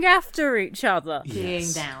looking after each other. Being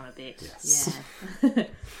Yes. down a bit. Yes. Yeah.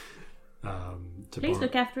 To Please borrow-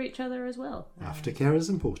 look after each other as well. Aftercare is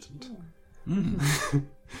important.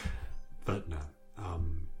 But no,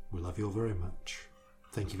 we love you all very much.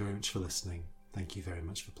 Thank you very much for listening. Thank you very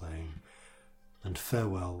much for playing. And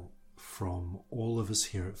farewell from all of us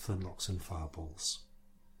here at Flintlocks and Fireballs.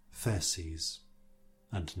 Fair seas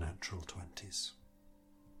and natural 20s.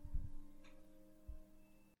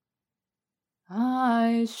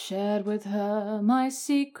 I shared with her my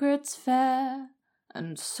secrets fair,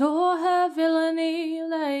 and saw her villainy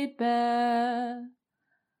laid bare.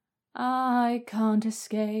 I can't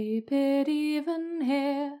escape it even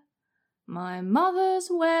here, my mother's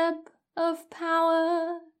web of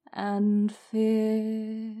power and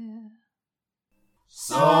fear.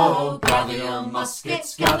 So gather your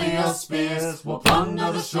muskets, gather your spears, we'll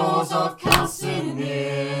plunder the shores of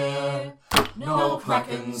Calcinear. No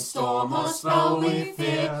kraken, storm or spell we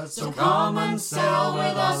fear, so come and sail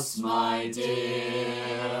with us, my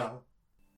dear.